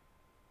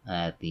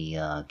at the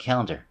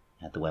calendar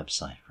at the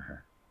website for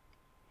her.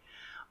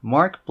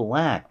 Mark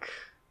Black,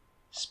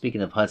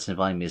 speaking of Hudson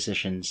Valley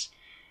musicians,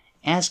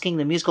 asking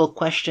the musical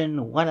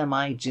question, what am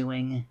I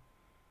doing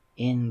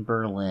in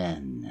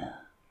Berlin?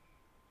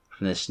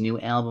 From this new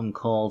album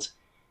called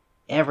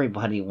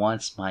Everybody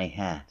Wants My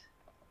Hat.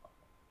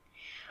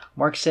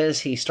 Mark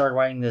says he started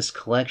writing this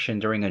collection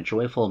during a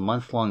joyful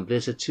month-long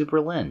visit to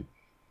Berlin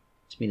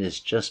to meet his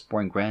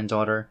just-born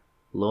granddaughter,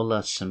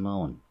 Lola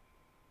Simone.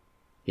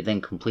 He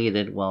then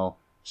completed it while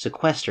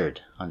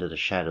sequestered under the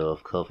shadow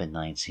of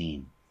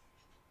COVID-19.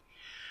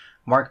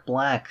 Mark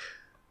Black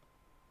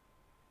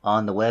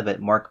on the web at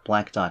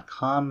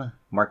markblack.com,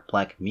 Mark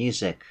Black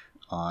Music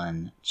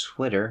on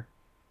Twitter,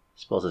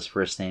 spells his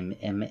first name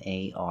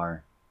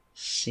M-A-R-C.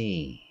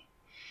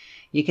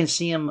 You can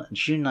see him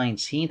June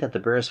 19th at the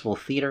Bearsville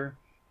Theater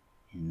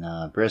in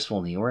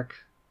Bearsville, New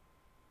York.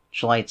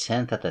 July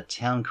 10th at the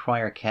Town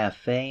Crier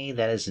Cafe,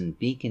 that is in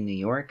Beacon, New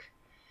York.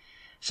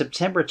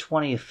 September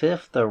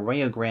 25th, the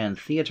Rio Grande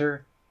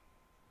Theater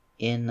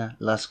in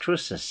Las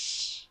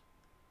Cruces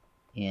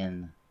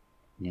in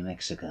New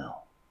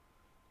Mexico.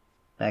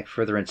 Back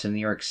further into New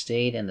York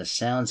State and the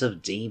sounds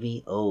of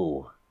Davey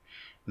O.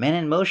 Man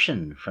in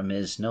Motion from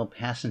his No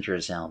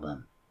Passengers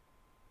album.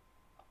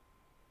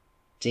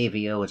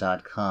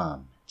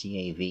 DaveYo.com,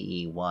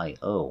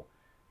 D-A-V-E-Y-O,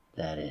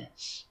 that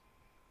is.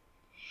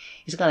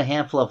 He's got a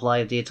handful of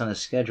live dates on his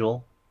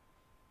schedule.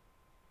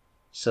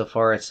 So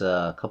far, it's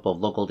a couple of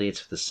local dates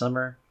for the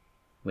summer,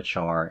 which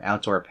are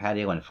outdoor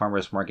patio and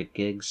farmers market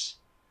gigs,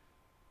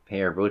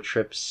 pair of road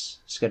trips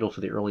scheduled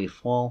for the early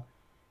fall,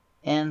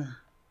 and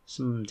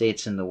some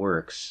dates in the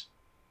works.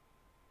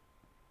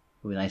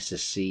 It would be nice to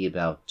see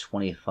about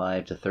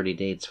 25 to 30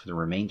 dates for the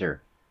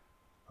remainder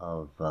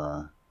of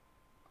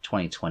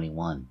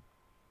 2021.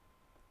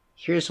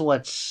 Here's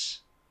what's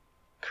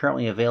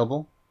currently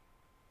available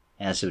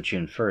as of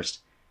June 1st,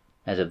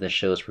 as of this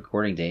show's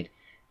recording date.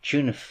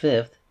 June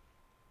 5th,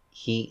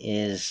 he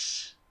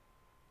is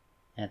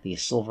at the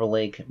Silver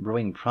Lake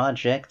Brewing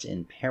Project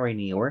in Perry,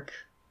 New York.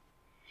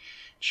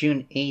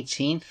 June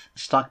 18th,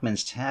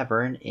 Stockman's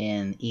Tavern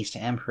in East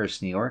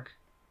Amherst, New York,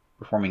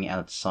 performing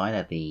outside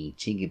at the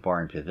Tiki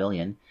Bar and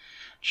Pavilion.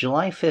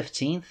 July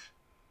 15th,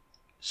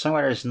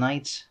 Songwriters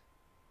Night.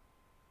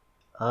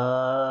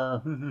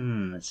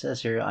 It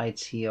says here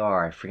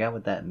ITR. I forgot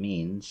what that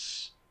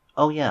means.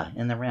 Oh yeah,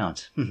 in the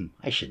round.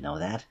 I should know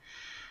that.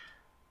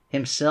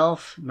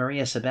 Himself,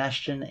 Maria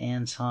Sebastian,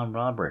 and Tom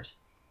Robert.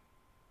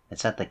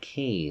 It's at the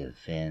Cave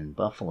in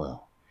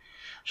Buffalo.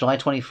 July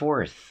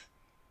 24th,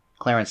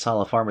 Clarence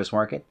Hall Farmers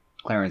Market,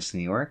 Clarence,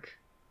 New York.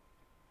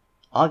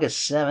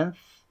 August 7th,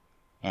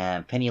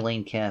 at Penny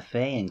Lane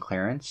Cafe in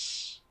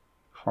Clarence,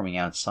 performing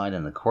outside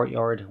in the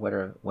courtyard,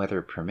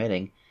 weather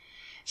permitting.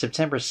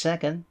 September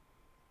 2nd,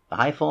 the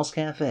High Falls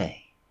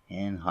Cafe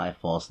in High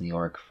Falls, New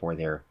York, for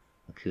their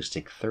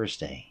Acoustic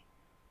Thursday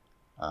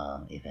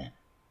event.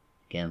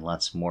 Again,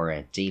 lots more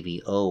at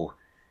dvo.com.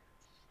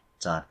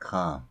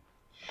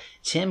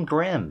 Tim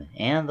Grimm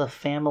and the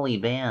Family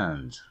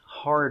Band,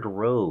 Hard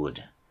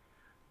Road,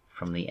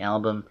 from the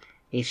album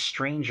A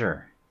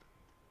Stranger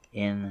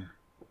in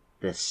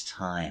This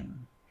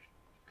Time.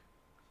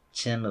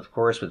 Tim, of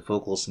course, with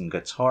vocals and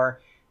guitar.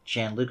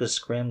 Jan Lucas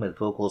Grimm with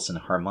vocals and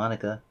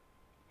harmonica.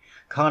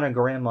 Connor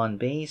Grimm on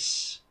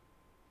bass.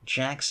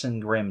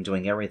 Jackson Grimm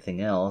doing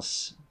everything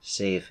else,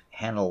 save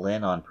Hannah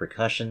Lynn on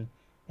percussion,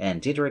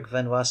 and Diederik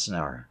van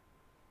Wassenaar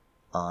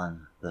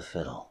on the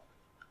fiddle.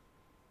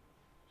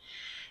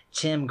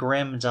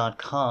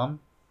 TimGrimm.com,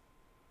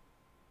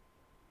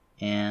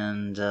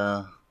 and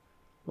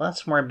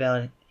lots more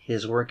about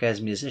his work as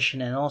a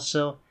musician and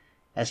also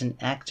as an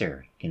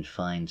actor you can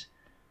find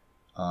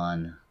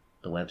on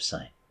the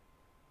website.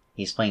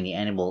 He's playing the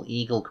annual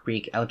Eagle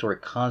Creek Outdoor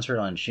Concert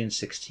on June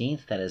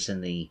 16th. That is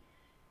in the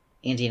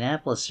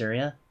Indianapolis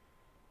area.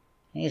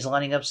 And he's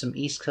lining up some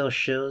East Coast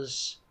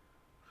shows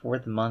for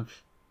the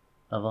month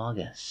of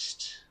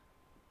August.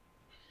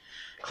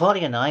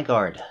 Claudia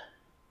Nygaard,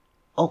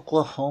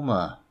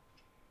 Oklahoma.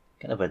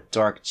 Kind of a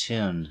dark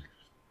tune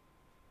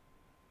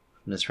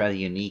from this rather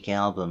unique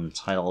album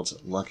titled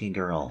Lucky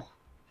Girl.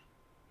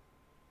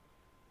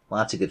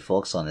 Lots of good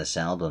folks on this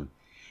album.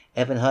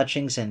 Evan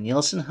Hutchings and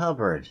Nielsen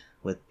Hubbard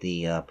with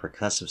the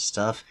percussive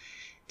stuff.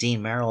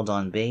 Dean Merrill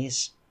on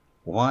bass.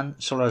 Juan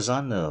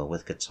Solorzano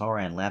with guitar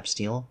and lap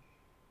steel.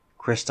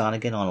 Chris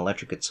Donegan on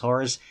electric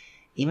guitars.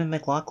 Eamon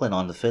McLaughlin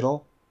on the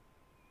fiddle.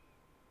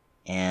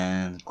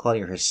 And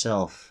Claudia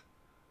herself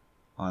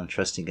on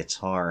trusty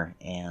guitar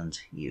and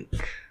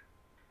uke.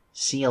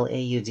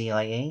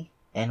 ClaudiaNygaard.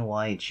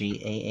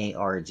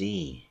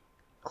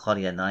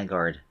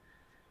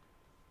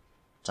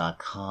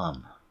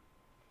 ClaudiaNygaard.com.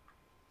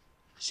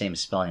 Same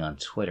spelling on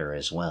Twitter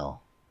as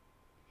well.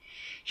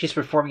 She's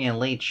performing in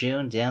late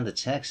June down to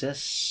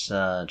Texas.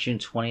 June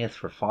 20th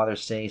for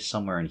Father's Day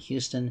somewhere in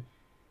Houston.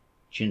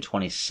 June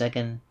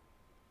 22nd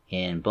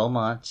in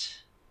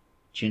Beaumont.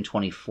 June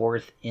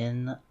 24th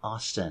in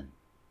Austin.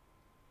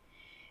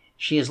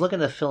 She is looking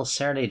to fill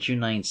Saturday, June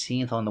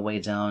 19th on the way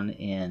down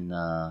in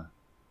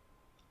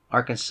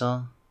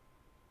Arkansas,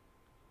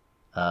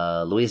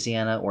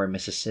 Louisiana, or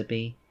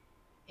Mississippi,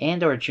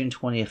 and or June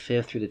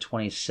 25th through the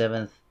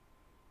 27th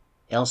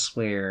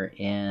elsewhere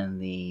in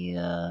the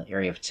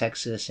area of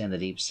Texas and the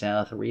Deep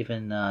South, or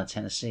even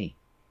Tennessee.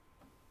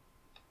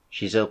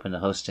 She's open to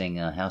hosting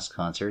house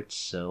concerts,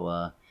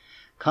 so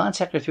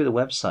contact her through the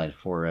website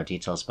for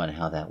details about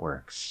how that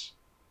works.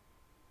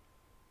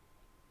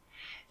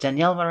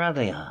 Danielle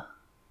Miraglia,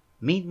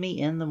 Meet Me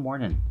in the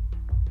Morning,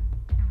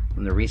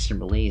 from the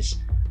recent release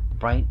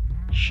Bright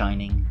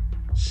Shining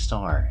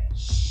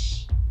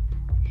Stars.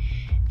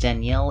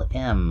 Danielle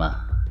M,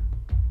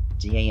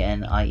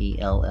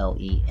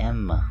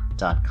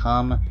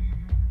 DANIELLEM.com.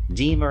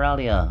 D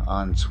Miraglia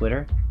on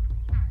Twitter,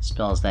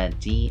 spells that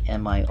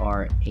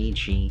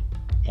DMIRAGLIA.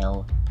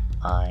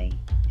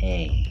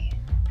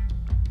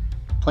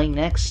 Playing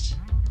next,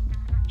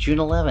 June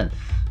 11th,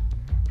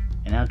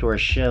 an outdoor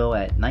show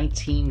at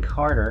 19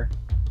 Carter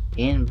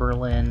in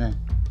Berlin.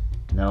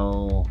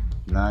 No,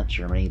 not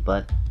Germany,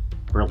 but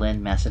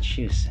Berlin,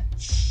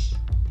 Massachusetts.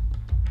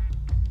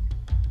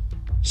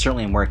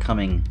 Certainly more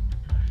coming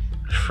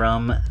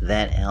from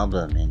that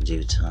album in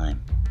due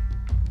time.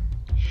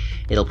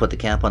 It'll put the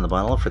cap on the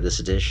bottle for this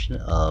edition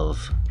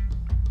of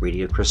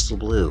Radio Crystal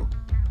Blue,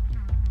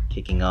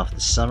 kicking off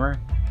the summer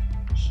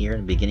here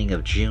in the beginning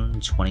of June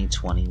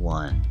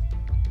 2021.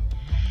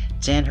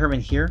 Dan Herman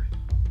here,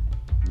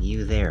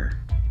 you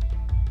there.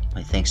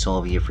 My thanks to all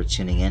of you for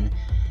tuning in.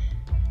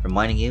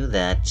 Reminding you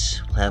that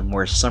we'll have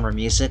more summer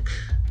music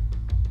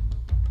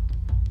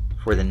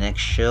for the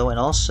next show, and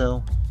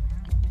also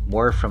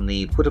more from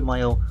the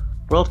Putumayo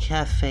World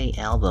Cafe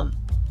album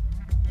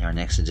in our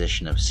next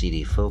edition of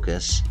CD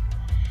Focus.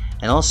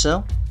 And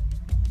also,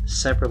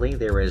 separately,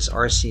 there is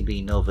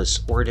RCB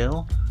Novus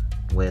Ordo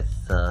with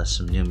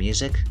some new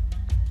music.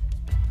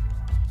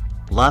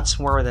 Lots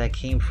more where that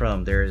came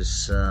from.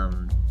 There's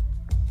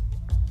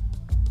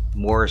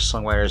more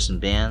songwriters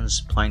and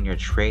bands plying their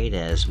trade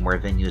as more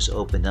venues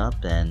open up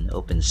and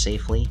open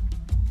safely.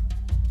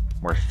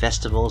 More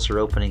festivals are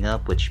opening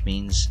up, which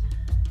means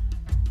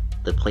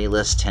The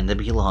playlists tend to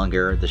be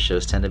longer, the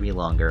shows tend to be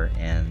longer,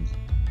 and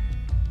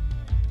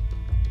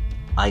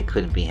I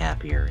couldn't be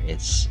happier.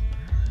 It's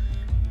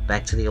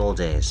back to the old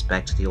days,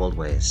 back to the old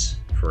ways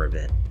for a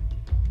bit.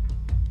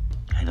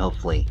 And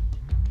hopefully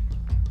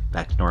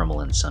back to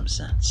normal in some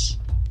sense.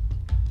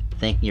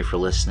 Thank you for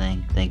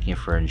listening, thank you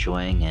for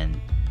enjoying and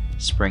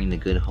spreading the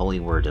good holy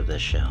word of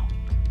this show.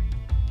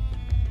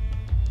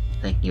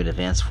 Thank you in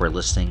advance for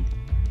listening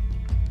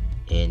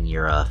in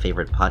your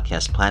favorite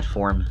podcast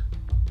platform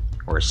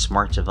or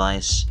smart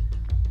device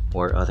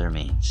or other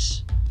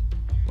means,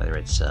 whether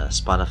it's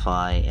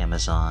Spotify,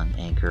 Amazon,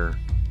 Anchor,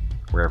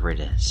 wherever it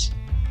is.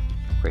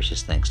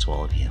 Gracious thanks to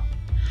all of you.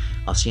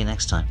 I'll see you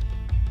next time.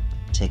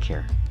 Take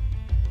care.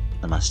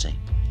 Namaste.